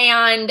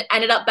and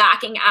ended up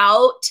backing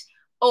out,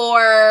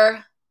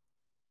 or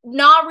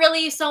not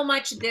really so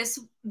much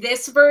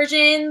this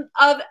version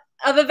of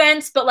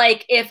events, but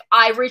like if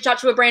I've reached out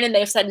to a brand and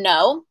they've said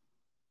no.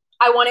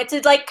 I wanted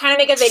to like kind of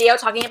make a video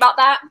talking about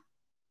that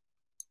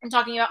and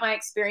talking about my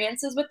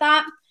experiences with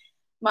that.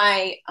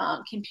 My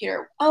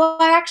computer. Oh,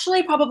 I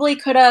actually probably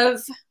could have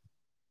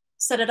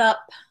set it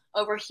up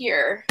over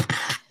here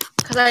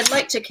because I'd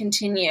like to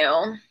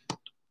continue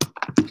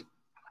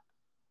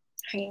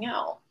hanging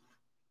out.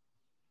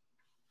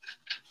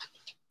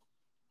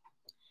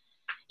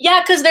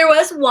 Yeah, because there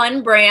was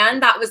one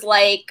brand that was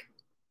like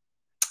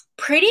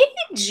pretty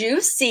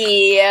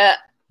juicy,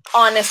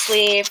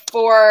 honestly,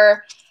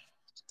 for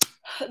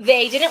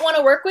they didn't want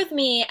to work with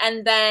me,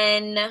 and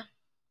then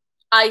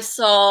I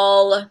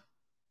saw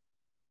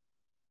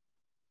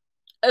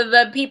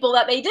the people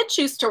that they did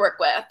choose to work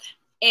with,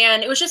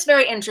 and it was just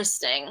very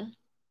interesting.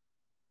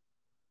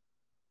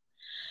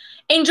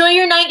 Enjoy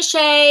your night,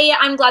 Shay.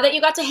 I'm glad that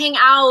you got to hang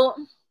out,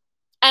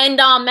 and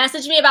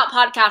message me about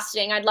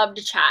podcasting. I'd love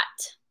to chat.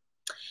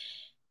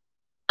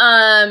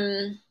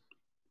 Um,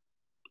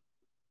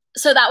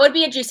 so that would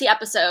be a juicy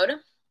episode.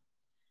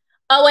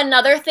 Oh,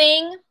 another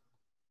thing.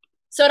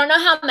 So I don't know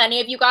how many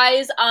of you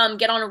guys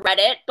get on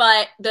Reddit,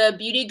 but the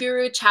Beauty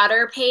Guru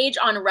chatter page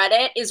on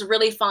Reddit is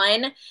really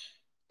fun.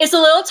 It's a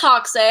little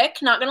toxic,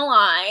 not gonna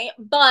lie,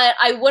 but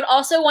I would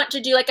also want to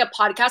do like a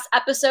podcast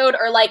episode,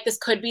 or like this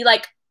could be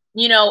like,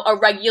 you know, a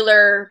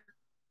regular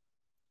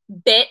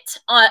bit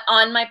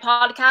on my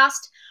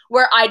podcast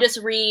where I just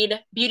read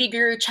Beauty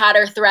Guru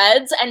chatter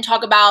threads and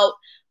talk about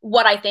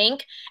what I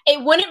think.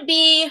 It wouldn't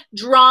be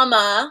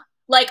drama.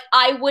 Like,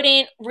 I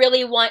wouldn't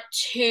really want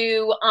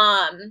to, hold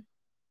on,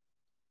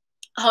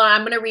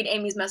 I'm going to read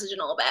Amy's message in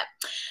a little bit.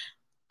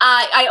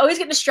 I always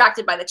get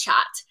distracted by the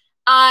chat.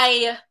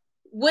 I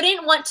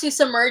wouldn't want to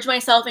submerge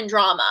myself in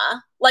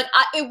drama. Like,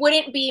 it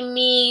wouldn't be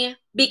me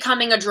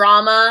becoming a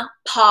drama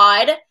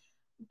pod,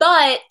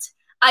 but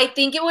I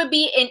think it would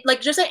be like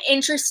just an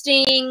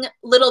interesting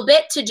little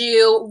bit to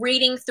do,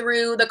 reading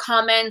through the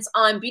comments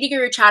on Beauty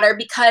Guru Chatter,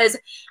 because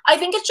I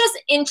think it's just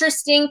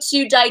interesting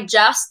to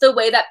digest the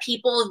way that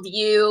people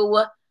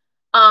view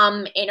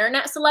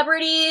internet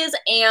celebrities,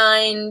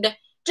 and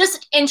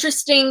just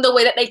interesting the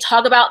way that they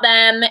talk about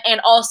them,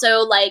 and also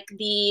like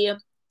the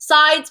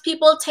sides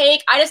people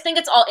take. I just think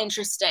it's all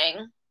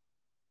interesting.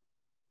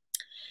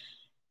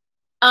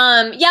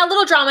 Yeah,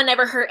 little drama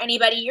never hurt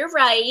anybody. You're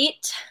right.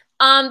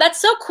 That's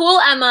so cool,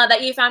 Emma,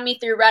 that you found me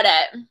through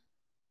Reddit.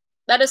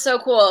 That is so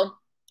cool.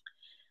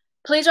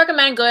 Please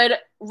recommend good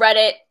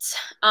Reddit,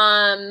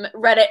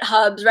 Reddit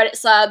hubs, Reddit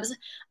subs.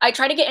 I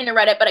try to get into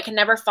Reddit, but I can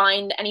never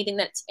find anything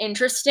that's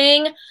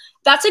interesting.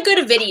 That's a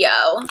good video.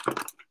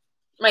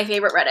 My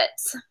favorite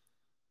Reddits.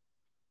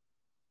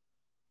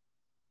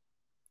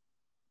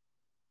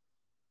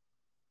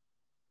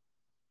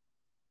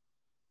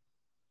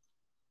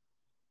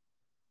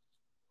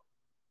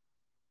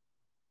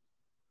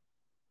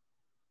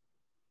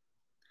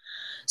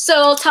 So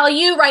I'll tell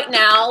you right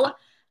now,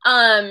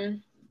 oh,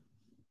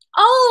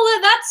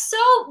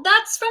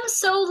 that's from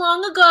so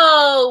long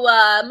ago.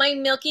 My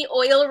Milky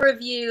Oil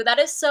review. That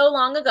is so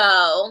long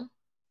ago.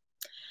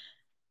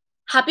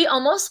 Happy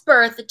almost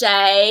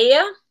birthday.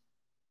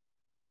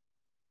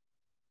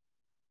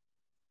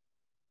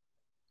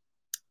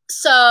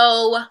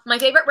 So my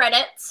favorite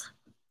Reddits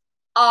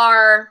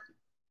are,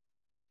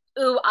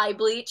 ooh, eye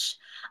bleach.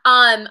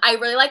 I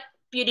really like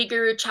Beauty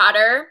Guru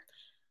Chatter.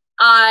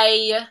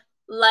 I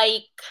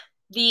like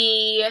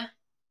the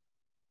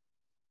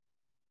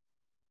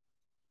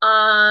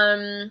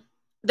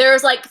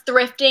there's like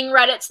thrifting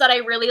Reddits that I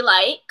really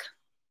like.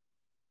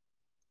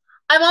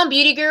 I'm on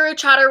Beauty Guru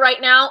Chatter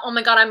right now. Oh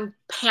my god, I'm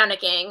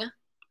panicking.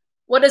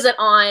 What is it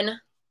on?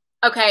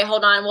 Okay,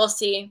 hold on, we'll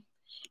see.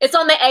 It's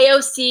on the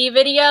AOC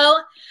video.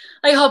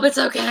 I hope it's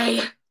okay.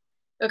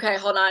 Okay,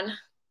 hold on.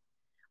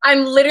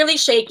 I'm literally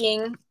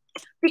shaking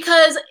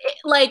because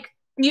like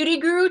Beauty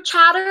Guru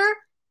Chatter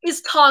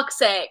is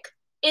toxic.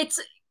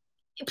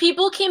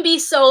 People can be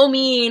so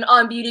mean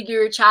on Beauty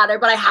Guru Chatter,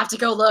 but I have to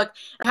go look.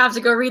 I have to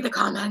go read the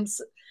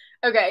comments.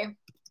 Okay.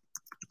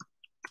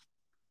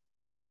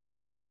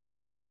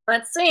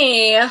 Let's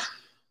see.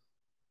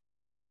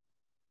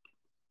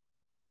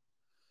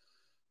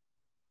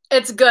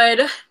 It's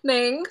good.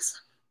 Thanks.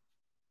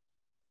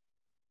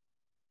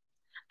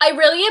 I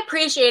really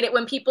appreciate it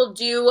when people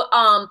do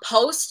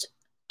post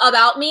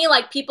about me.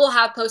 Like, people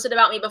have posted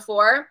about me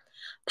before.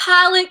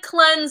 Palette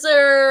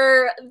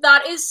cleanser.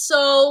 That is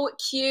so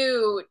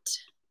cute.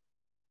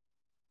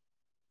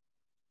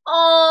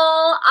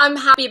 Oh, I'm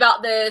happy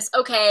about this.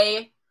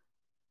 Okay.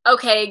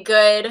 Okay,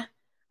 good.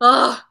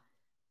 Oh,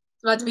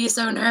 I'm about to be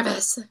so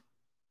nervous.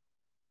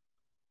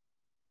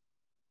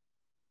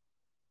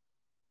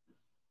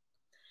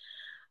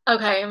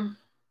 Okay.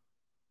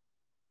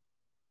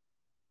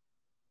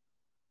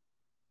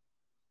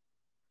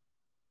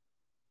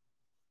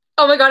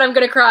 Oh my god, I'm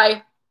gonna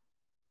cry.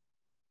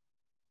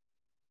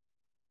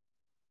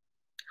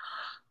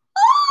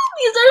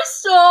 These are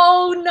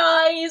so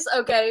nice.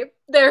 Okay.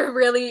 They are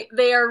really,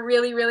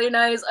 really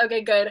nice.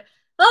 Okay, good.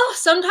 Oh,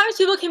 sometimes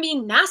people can be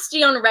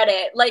nasty on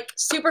Reddit, like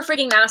super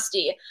freaking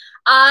nasty.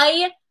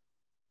 I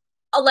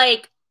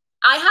like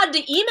I had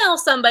to email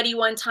somebody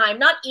one time,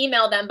 not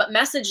email them, but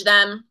message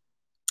them,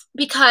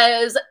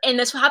 because, and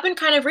this happened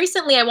kind of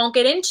recently, I won't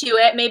get into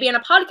it, maybe in a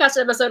podcast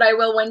episode I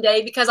will one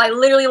day, because I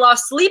literally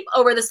lost sleep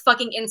over this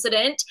fucking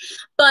incident.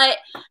 But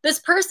this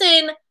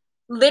person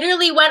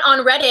literally went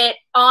on Reddit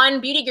on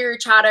Beauty Guru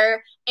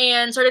Chatter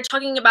and started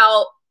talking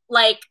about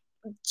like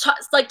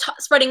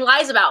spreading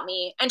lies about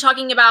me, and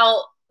talking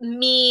about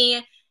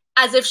me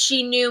as if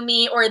she knew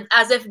me, or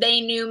as if they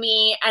knew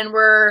me, and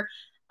were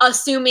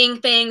assuming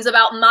things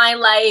about my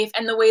life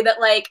and the way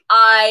that like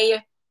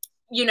I,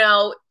 you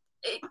know,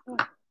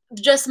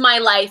 just my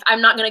life.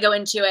 I'm not going to go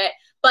into it,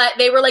 but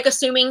they were like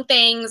assuming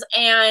things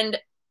and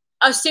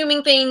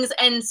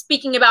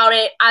speaking about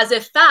it as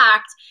if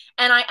fact.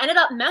 And I ended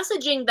up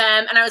messaging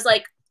them, and I was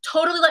like,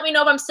 totally let me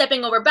know if I'm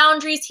stepping over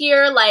boundaries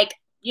here. Like,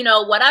 you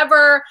know,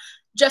 whatever.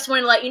 Just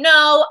wanted to let you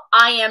know,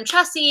 I am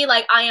Chessie.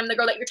 Like, I am the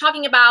girl that you're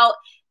talking about.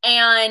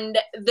 and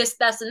this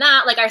and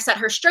that. Like, I set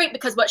her straight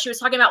because what she was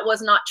talking about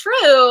was not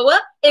true.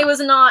 It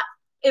was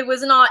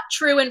not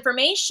true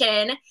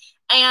information.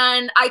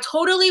 And I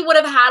totally would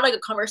have had like a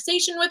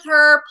conversation with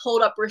her,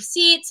 pulled up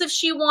receipts if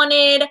she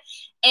wanted.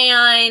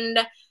 And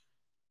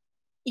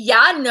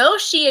yeah, no,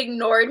 she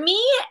ignored me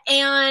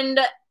and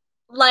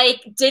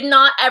like did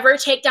not ever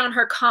take down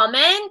her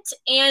comment.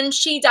 And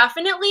she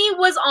definitely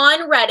was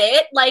on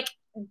Reddit like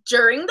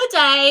during the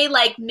day,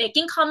 like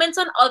making comments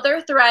on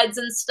other threads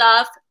and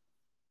stuff.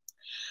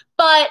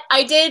 But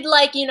I did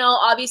like,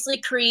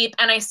 obviously creep,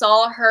 and I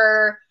saw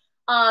her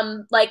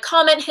like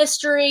comment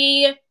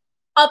history,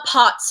 a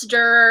pot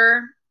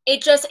stirrer.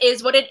 It just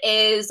is what it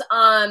is.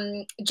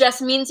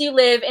 Just means you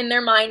live in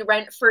their mind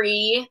rent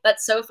free.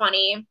 That's so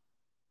funny.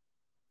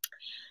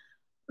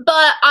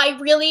 But I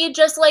really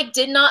just like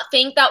did not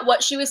think that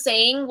what she was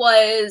saying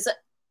was,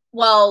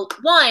 well,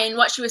 one,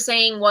 what she was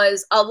saying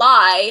was a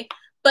lie,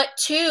 but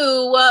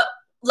two,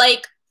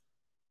 like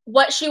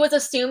what she was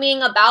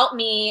assuming about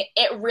me,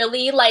 it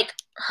really like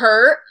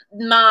hurt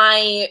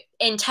my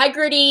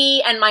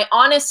integrity and my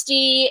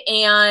honesty,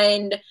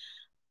 and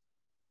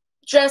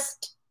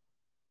just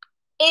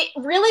it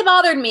really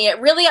bothered me.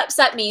 It really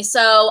upset me.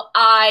 So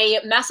I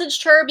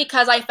messaged her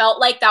because I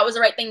felt like that was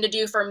the right thing to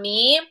do for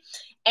me,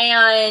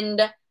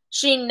 and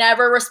she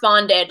never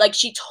responded. Like,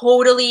 she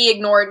totally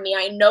ignored me.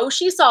 I know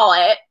she saw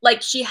it.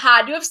 Like, she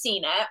had to have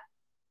seen it.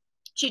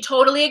 She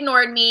totally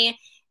ignored me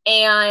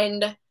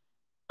and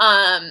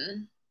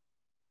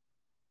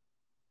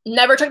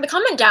never took the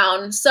comment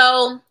down.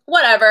 So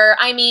whatever.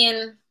 I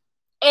mean,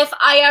 if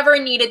I ever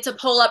needed to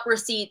pull up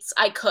receipts,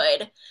 I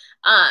could.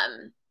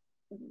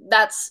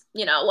 That's,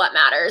 what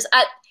matters.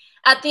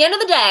 At the end of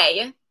the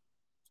day,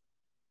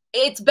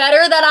 it's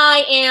better that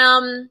I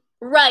am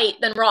right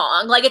than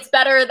wrong. Like, it's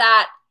better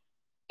that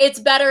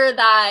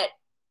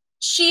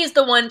she's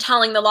the one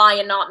telling the lie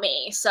and not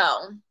me.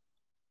 So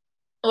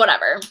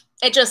whatever.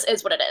 It just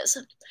is what it is.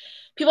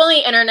 People on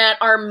the internet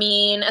are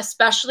mean,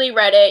 especially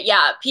Reddit.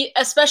 Yeah,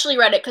 especially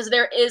Reddit, because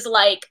there is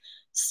like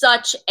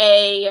such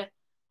a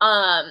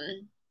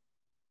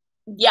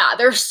yeah,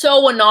 they're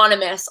so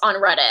anonymous on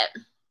Reddit.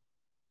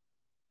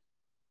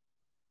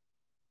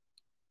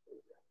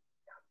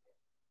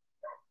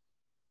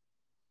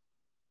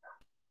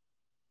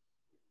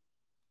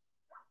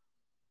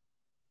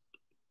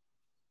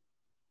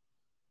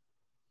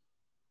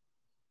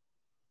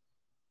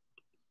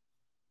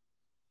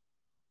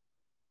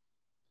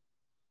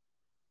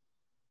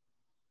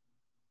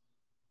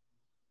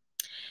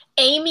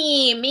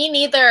 Amy, me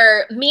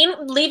neither.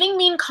 Leaving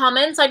mean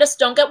comments, I just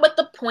don't get what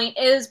the point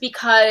is,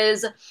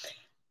 because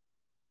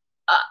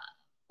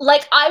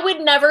like, I would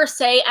never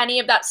say any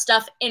of that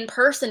stuff in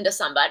person to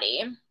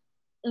somebody.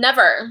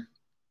 Never.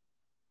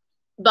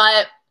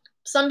 But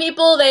some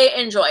people, they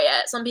enjoy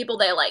it. Some people,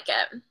 they like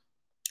it.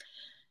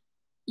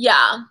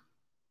 Yeah.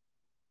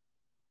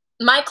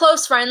 My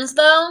close friends,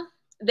 though,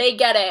 they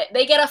get it.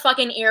 They get a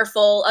fucking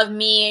earful of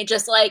me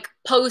just like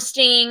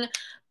posting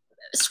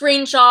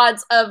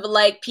screenshots of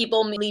like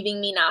people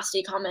leaving me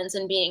nasty comments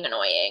and being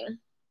annoying.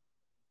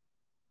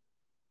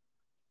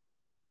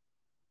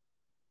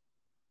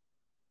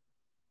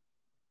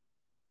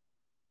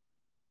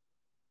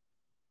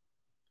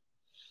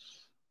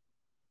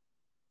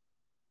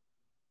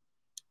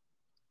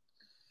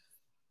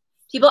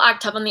 People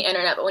act tough on the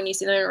internet, but when you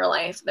see them in real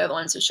life, they're the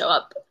ones who show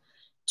up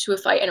to a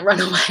fight and run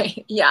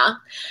away. Yeah.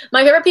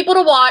 My favorite people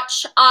to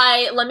watch,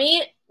 let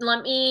me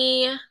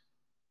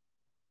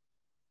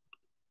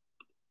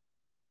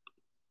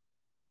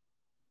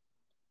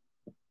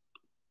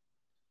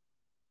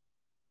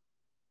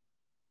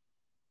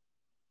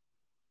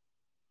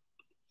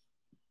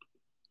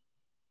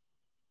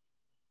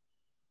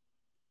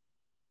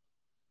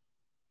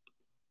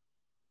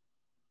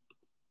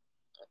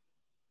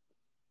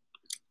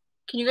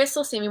can you guys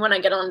still see me when I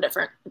get on a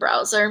different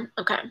browser?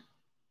 Okay.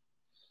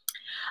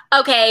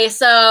 Okay,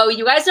 so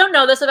you guys don't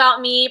know this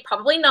about me,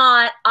 probably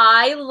not.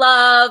 I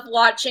love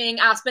watching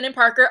Aspen and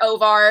Parker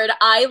Ovard.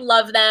 I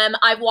love them.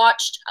 I've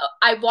watched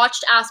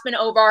Aspen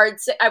Ovard.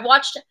 I've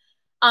watched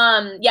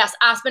yes,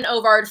 Aspen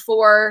Ovard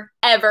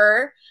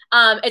forever.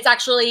 It's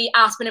actually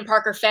Aspen and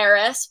Parker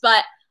Ferris,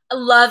 but I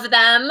love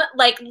them.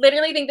 Like,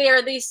 literally think they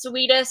are the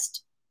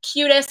sweetest,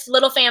 cutest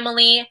little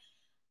family.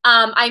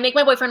 I make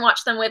my boyfriend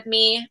watch them with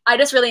me. I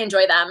just really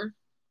enjoy them.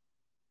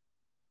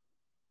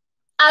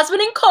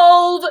 Aspen and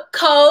Cove.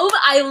 Cove.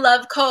 I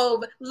love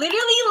Cove.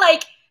 Literally,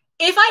 like,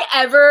 if I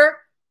ever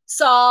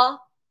saw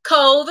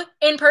Cove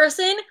in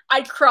person,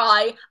 I'd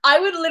cry. I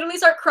would literally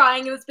start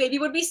crying and this baby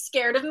would be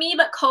scared of me,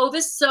 but Cove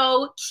is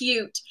so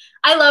cute.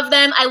 I love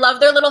them. I love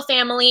their little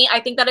family. I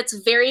think that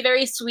it's very,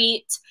 very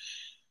sweet.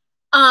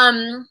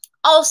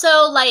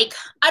 Also, like,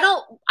 I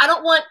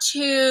don't want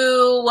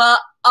to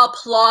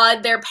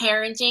applaud their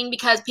parenting,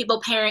 because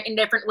people parent in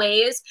different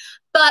ways,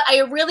 but I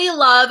really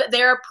love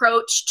their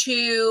approach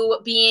to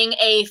being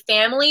a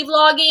family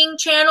vlogging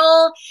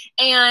channel,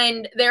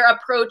 and their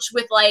approach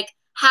with like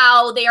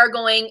how they are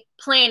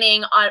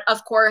planning on,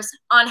 of course,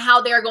 on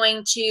how they're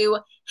going to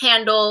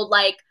handle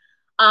like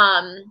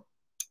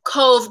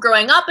Cove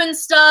growing up and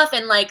stuff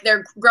and like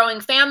their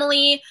growing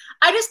family.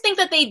 I just think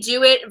that they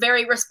do it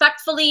very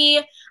respectfully.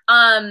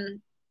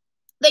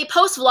 They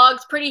post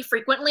vlogs pretty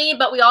frequently,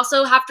 but we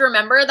also have to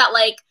remember that,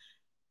 like,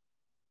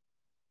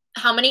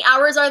 how many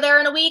hours are there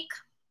in a week?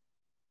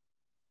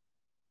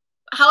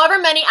 However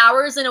many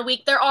hours in a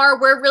week there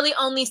are, we're really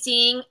only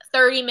seeing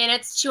 30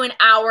 minutes to an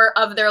hour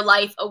of their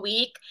life a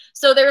week.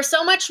 So there's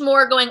so much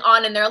more going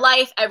on in their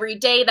life every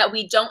day that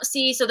we don't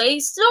see. So they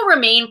still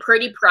remain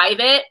pretty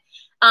private,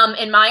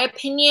 in my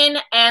opinion,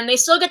 and they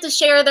still get to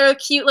share their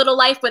cute little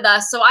life with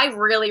us. So I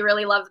really,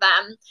 really love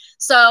them.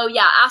 So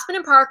yeah, Aspen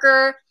and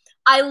Parker,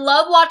 I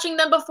love watching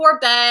them before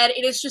bed.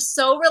 It is just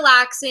so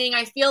relaxing.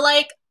 I feel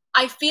like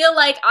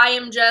I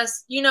am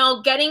just, you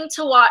know, getting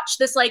to watch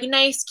this like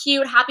nice,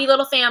 cute, happy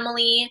little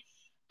family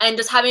and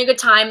just having a good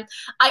time.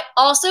 I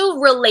also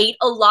relate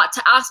a lot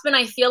to Aspen.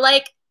 I feel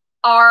like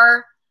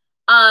our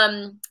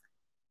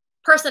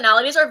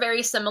personalities are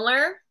very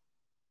similar.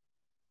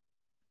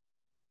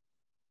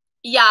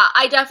 Yeah,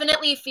 I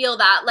definitely feel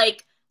that.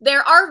 Like,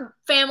 there are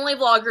family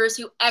vloggers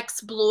who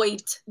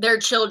exploit their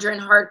children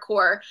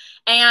hardcore.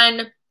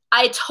 And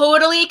I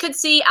totally could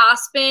see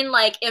Aspen,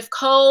 like, if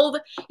Cove,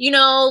 you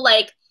know,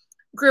 like,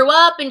 grew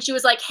up and she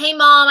was like, hey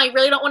mom, I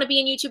really don't want to be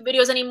in YouTube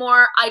videos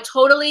anymore, I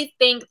totally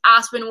think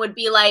Aspen would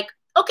be like,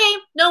 okay,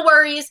 no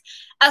worries,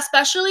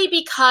 especially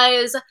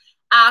because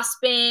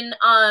Aspen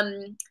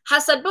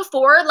has said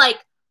before,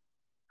 like,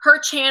 her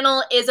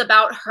channel is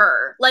about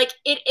her. Like,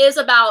 it is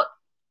about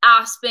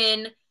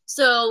Aspen,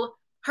 so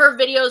her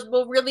videos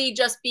will really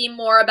just be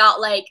more about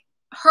like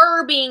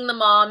her being the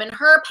mom and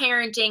her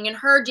parenting and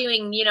her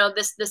doing, you know,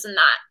 this and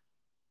that.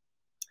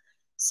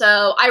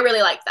 So I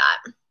really like that.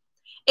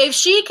 If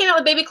she came out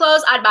with baby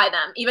clothes, I'd buy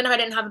them. Even if I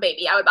didn't have a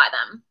baby, I would buy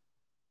them.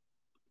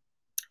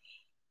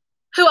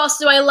 Who else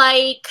do I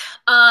like?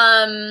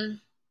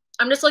 I'm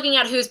just looking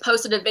at who's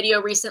posted a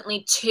video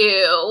recently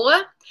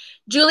too.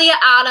 Julia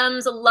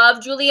Adams,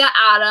 love Julia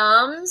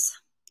Adams.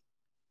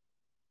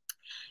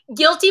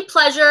 Guilty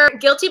pleasure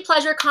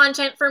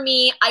content for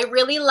me. I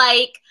really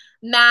like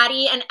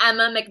Maddie and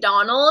Emma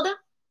McDonald.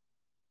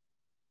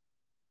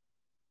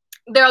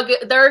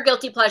 They're a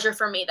guilty pleasure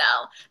for me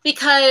though,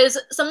 because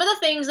some of the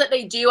things that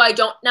they do I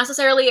don't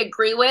necessarily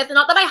agree with.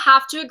 Not that I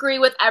have to agree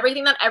with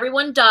everything that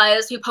everyone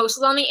does who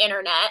posts on the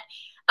internet,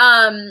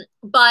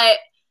 but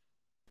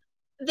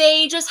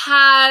they just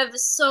have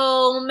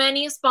so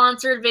many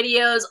sponsored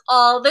videos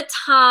all the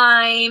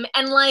time,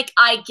 and like,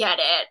 I get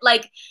it.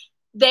 Like,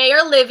 they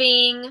are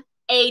living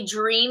a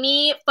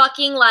dreamy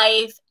fucking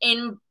life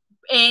in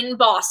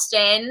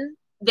Boston.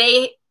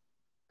 They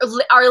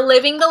are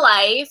living the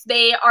life.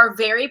 They are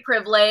very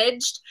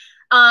privileged.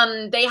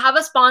 They have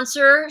a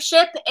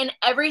sponsorship in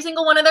every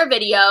single one of their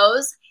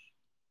videos.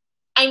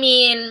 I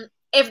mean,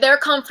 if they're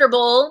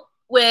comfortable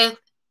with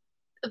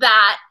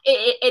that,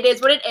 it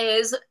is what it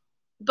is.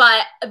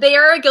 But they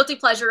are a guilty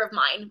pleasure of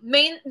mine.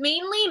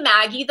 Mainly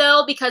Maggie,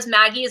 though, because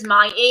Maggie is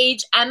my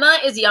age. Emma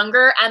is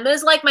younger. Emma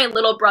is like my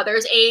little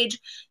brother's age.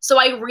 So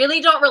I really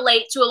don't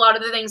relate to a lot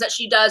of the things that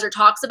she does or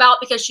talks about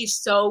because she's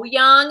so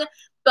young.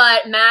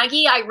 But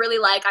Maggie, I really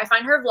like. I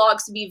find her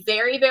vlogs to be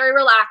very, very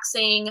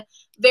relaxing,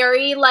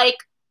 very, like,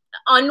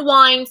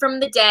 unwind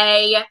from the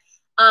day.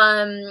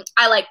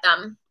 I like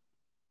them.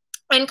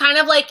 And kind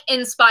of, like,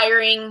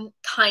 inspiring,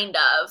 kind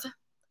of.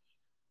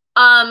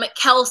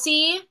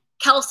 Kelsey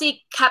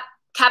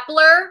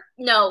Kepler?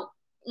 No,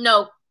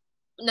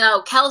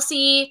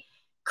 Kelsey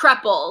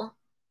Kreppel.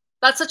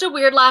 That's such a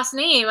weird last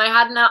name.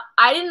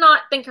 I did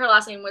not think her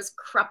last name was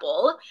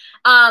Kreppel.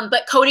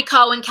 But Cody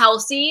Ko and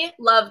Kelsey,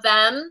 love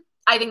them.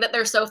 I think that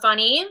they're so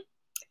funny.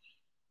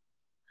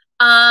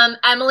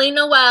 Emily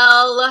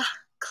Noel,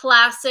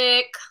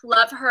 classic,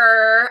 love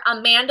her.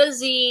 Amanda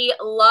Z,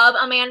 love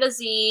Amanda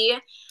Z.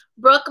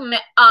 Brooke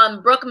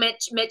Micchio,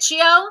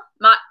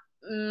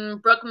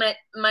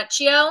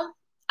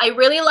 I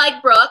really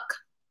like Brooke.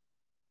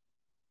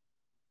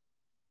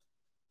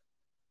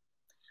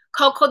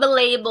 Coco the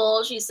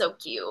Label, she's so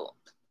cute.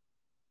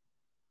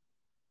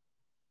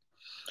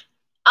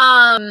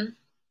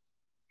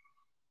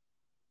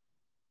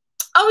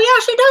 Oh yeah,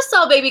 she does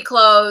sell baby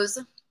clothes.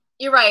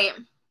 You're right.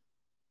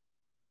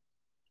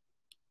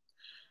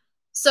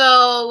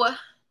 So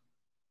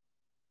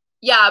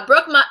yeah,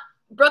 Brooke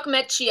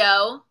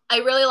Micchio, I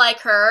really like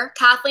her.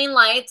 Kathleen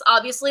Lights,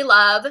 obviously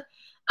love.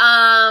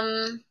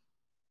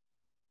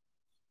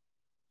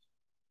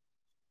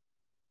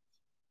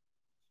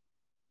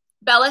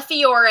 Bella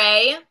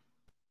Fiore,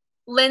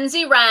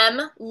 Lindsay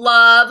Rem,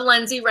 love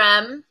Lindsay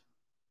Rem.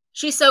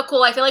 She's so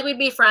cool. I feel like we'd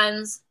be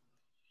friends.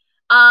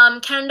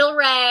 Kendall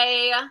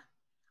Ray.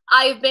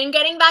 I've been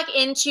getting back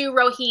into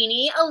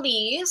Rohini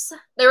Elise.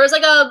 There was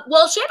like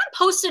she hadn't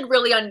posted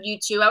really on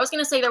YouTube. I was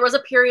gonna say there was a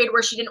period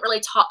where she didn't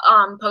really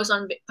post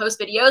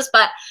videos,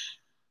 but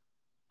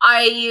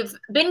I've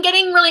been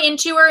getting really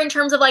into her in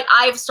terms of like,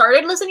 I've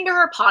started listening to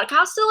her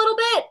podcast a little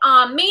bit,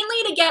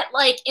 mainly to get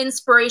like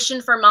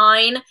inspiration for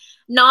mine,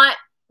 not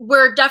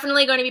we're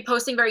definitely going to be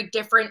posting very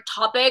different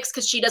topics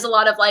because she does a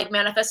lot of like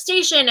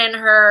manifestation and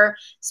her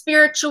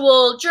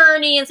spiritual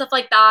journey and stuff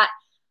like that.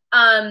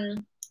 I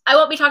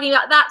won't be talking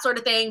about that sort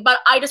of thing, but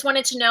I just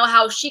wanted to know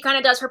how she kind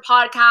of does her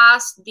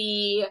podcast,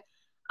 the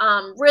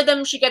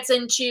rhythm she gets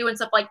into and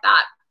stuff like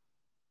that.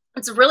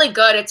 It's really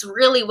good. It's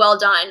really well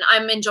done.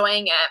 I'm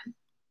enjoying it.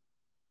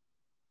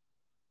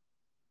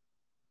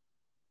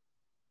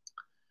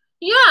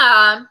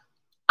 Yeah.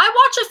 I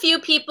watch a few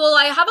people.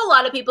 I have a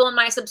lot of people in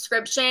my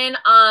subscription.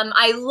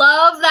 I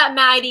love that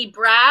Maddie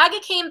Bragg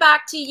came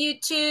back to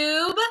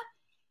YouTube.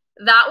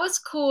 That was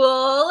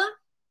cool.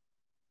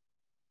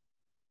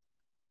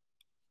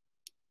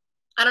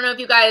 I don't know if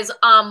you guys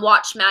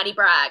watch Maddie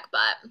Bragg,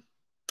 but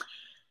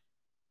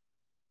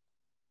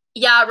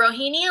yeah,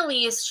 Rohini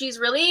Elise, she's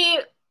really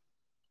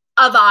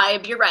a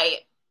vibe. You're right.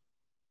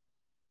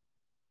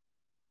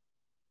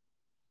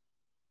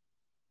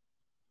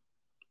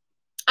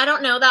 I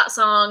don't know that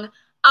song.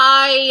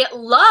 I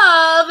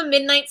love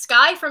Midnight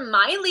Sky from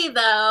Miley,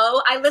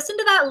 though. I listen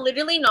to that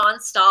literally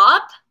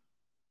nonstop.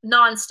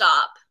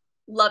 Nonstop.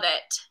 Love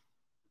it.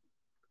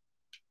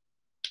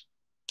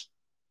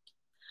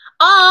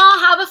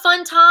 Oh, have a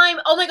fun time.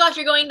 Oh my gosh,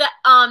 you're going to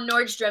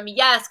Nordstrom.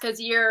 Yes, because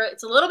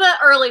it's a little bit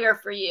earlier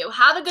for you.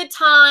 Have a good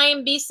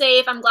time. Be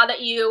safe. I'm glad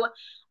that you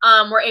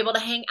were able to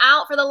hang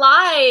out for the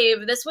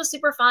live. This was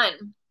super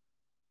fun.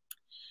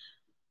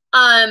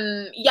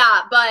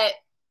 Yeah, but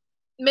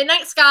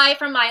Midnight Sky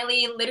from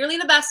Miley, literally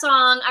the best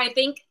song. I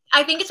think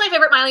it's my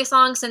favorite Miley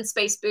song since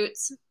Space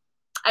Boots.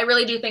 I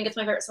really do think it's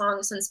my favorite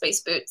song since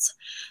Space Boots.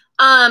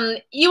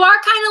 You are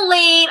kind of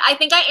late. I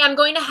think I am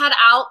going to head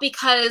out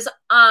because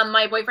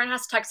my boyfriend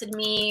has texted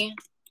me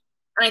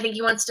and I think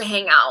he wants to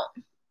hang out.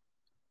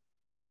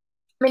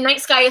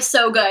 Midnight Sky is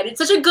so good. It's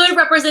such a good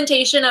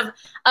representation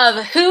of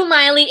who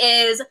Miley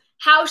is,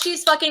 how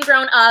she's fucking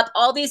grown up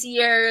all these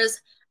years.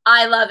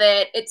 I love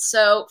it. It's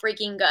so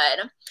freaking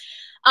good.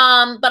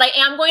 But I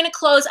am going to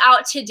close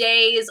out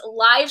today's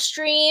live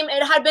stream.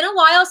 It had been a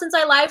while since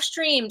I live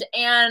streamed,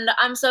 and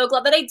I'm so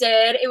glad that I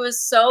did. It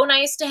was so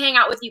nice to hang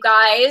out with you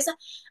guys.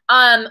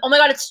 Oh my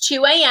God, it's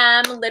 2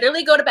 a.m.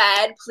 Literally go to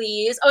bed,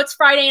 please. Oh, it's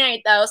Friday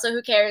night though, so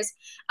who cares?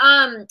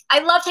 I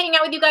loved hanging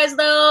out with you guys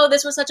though.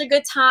 This was such a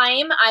good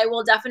time. I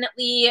will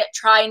definitely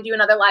try and do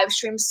another live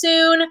stream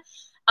soon.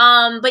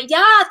 But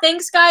yeah,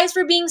 thanks guys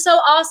for being so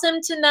awesome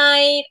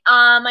tonight.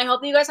 I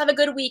hope you guys have a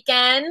good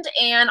weekend,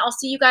 and I'll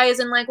see you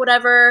guys in like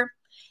whatever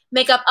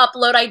makeup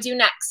upload I do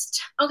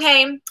next.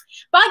 Okay,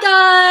 bye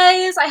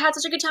guys. I had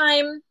such a good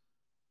time.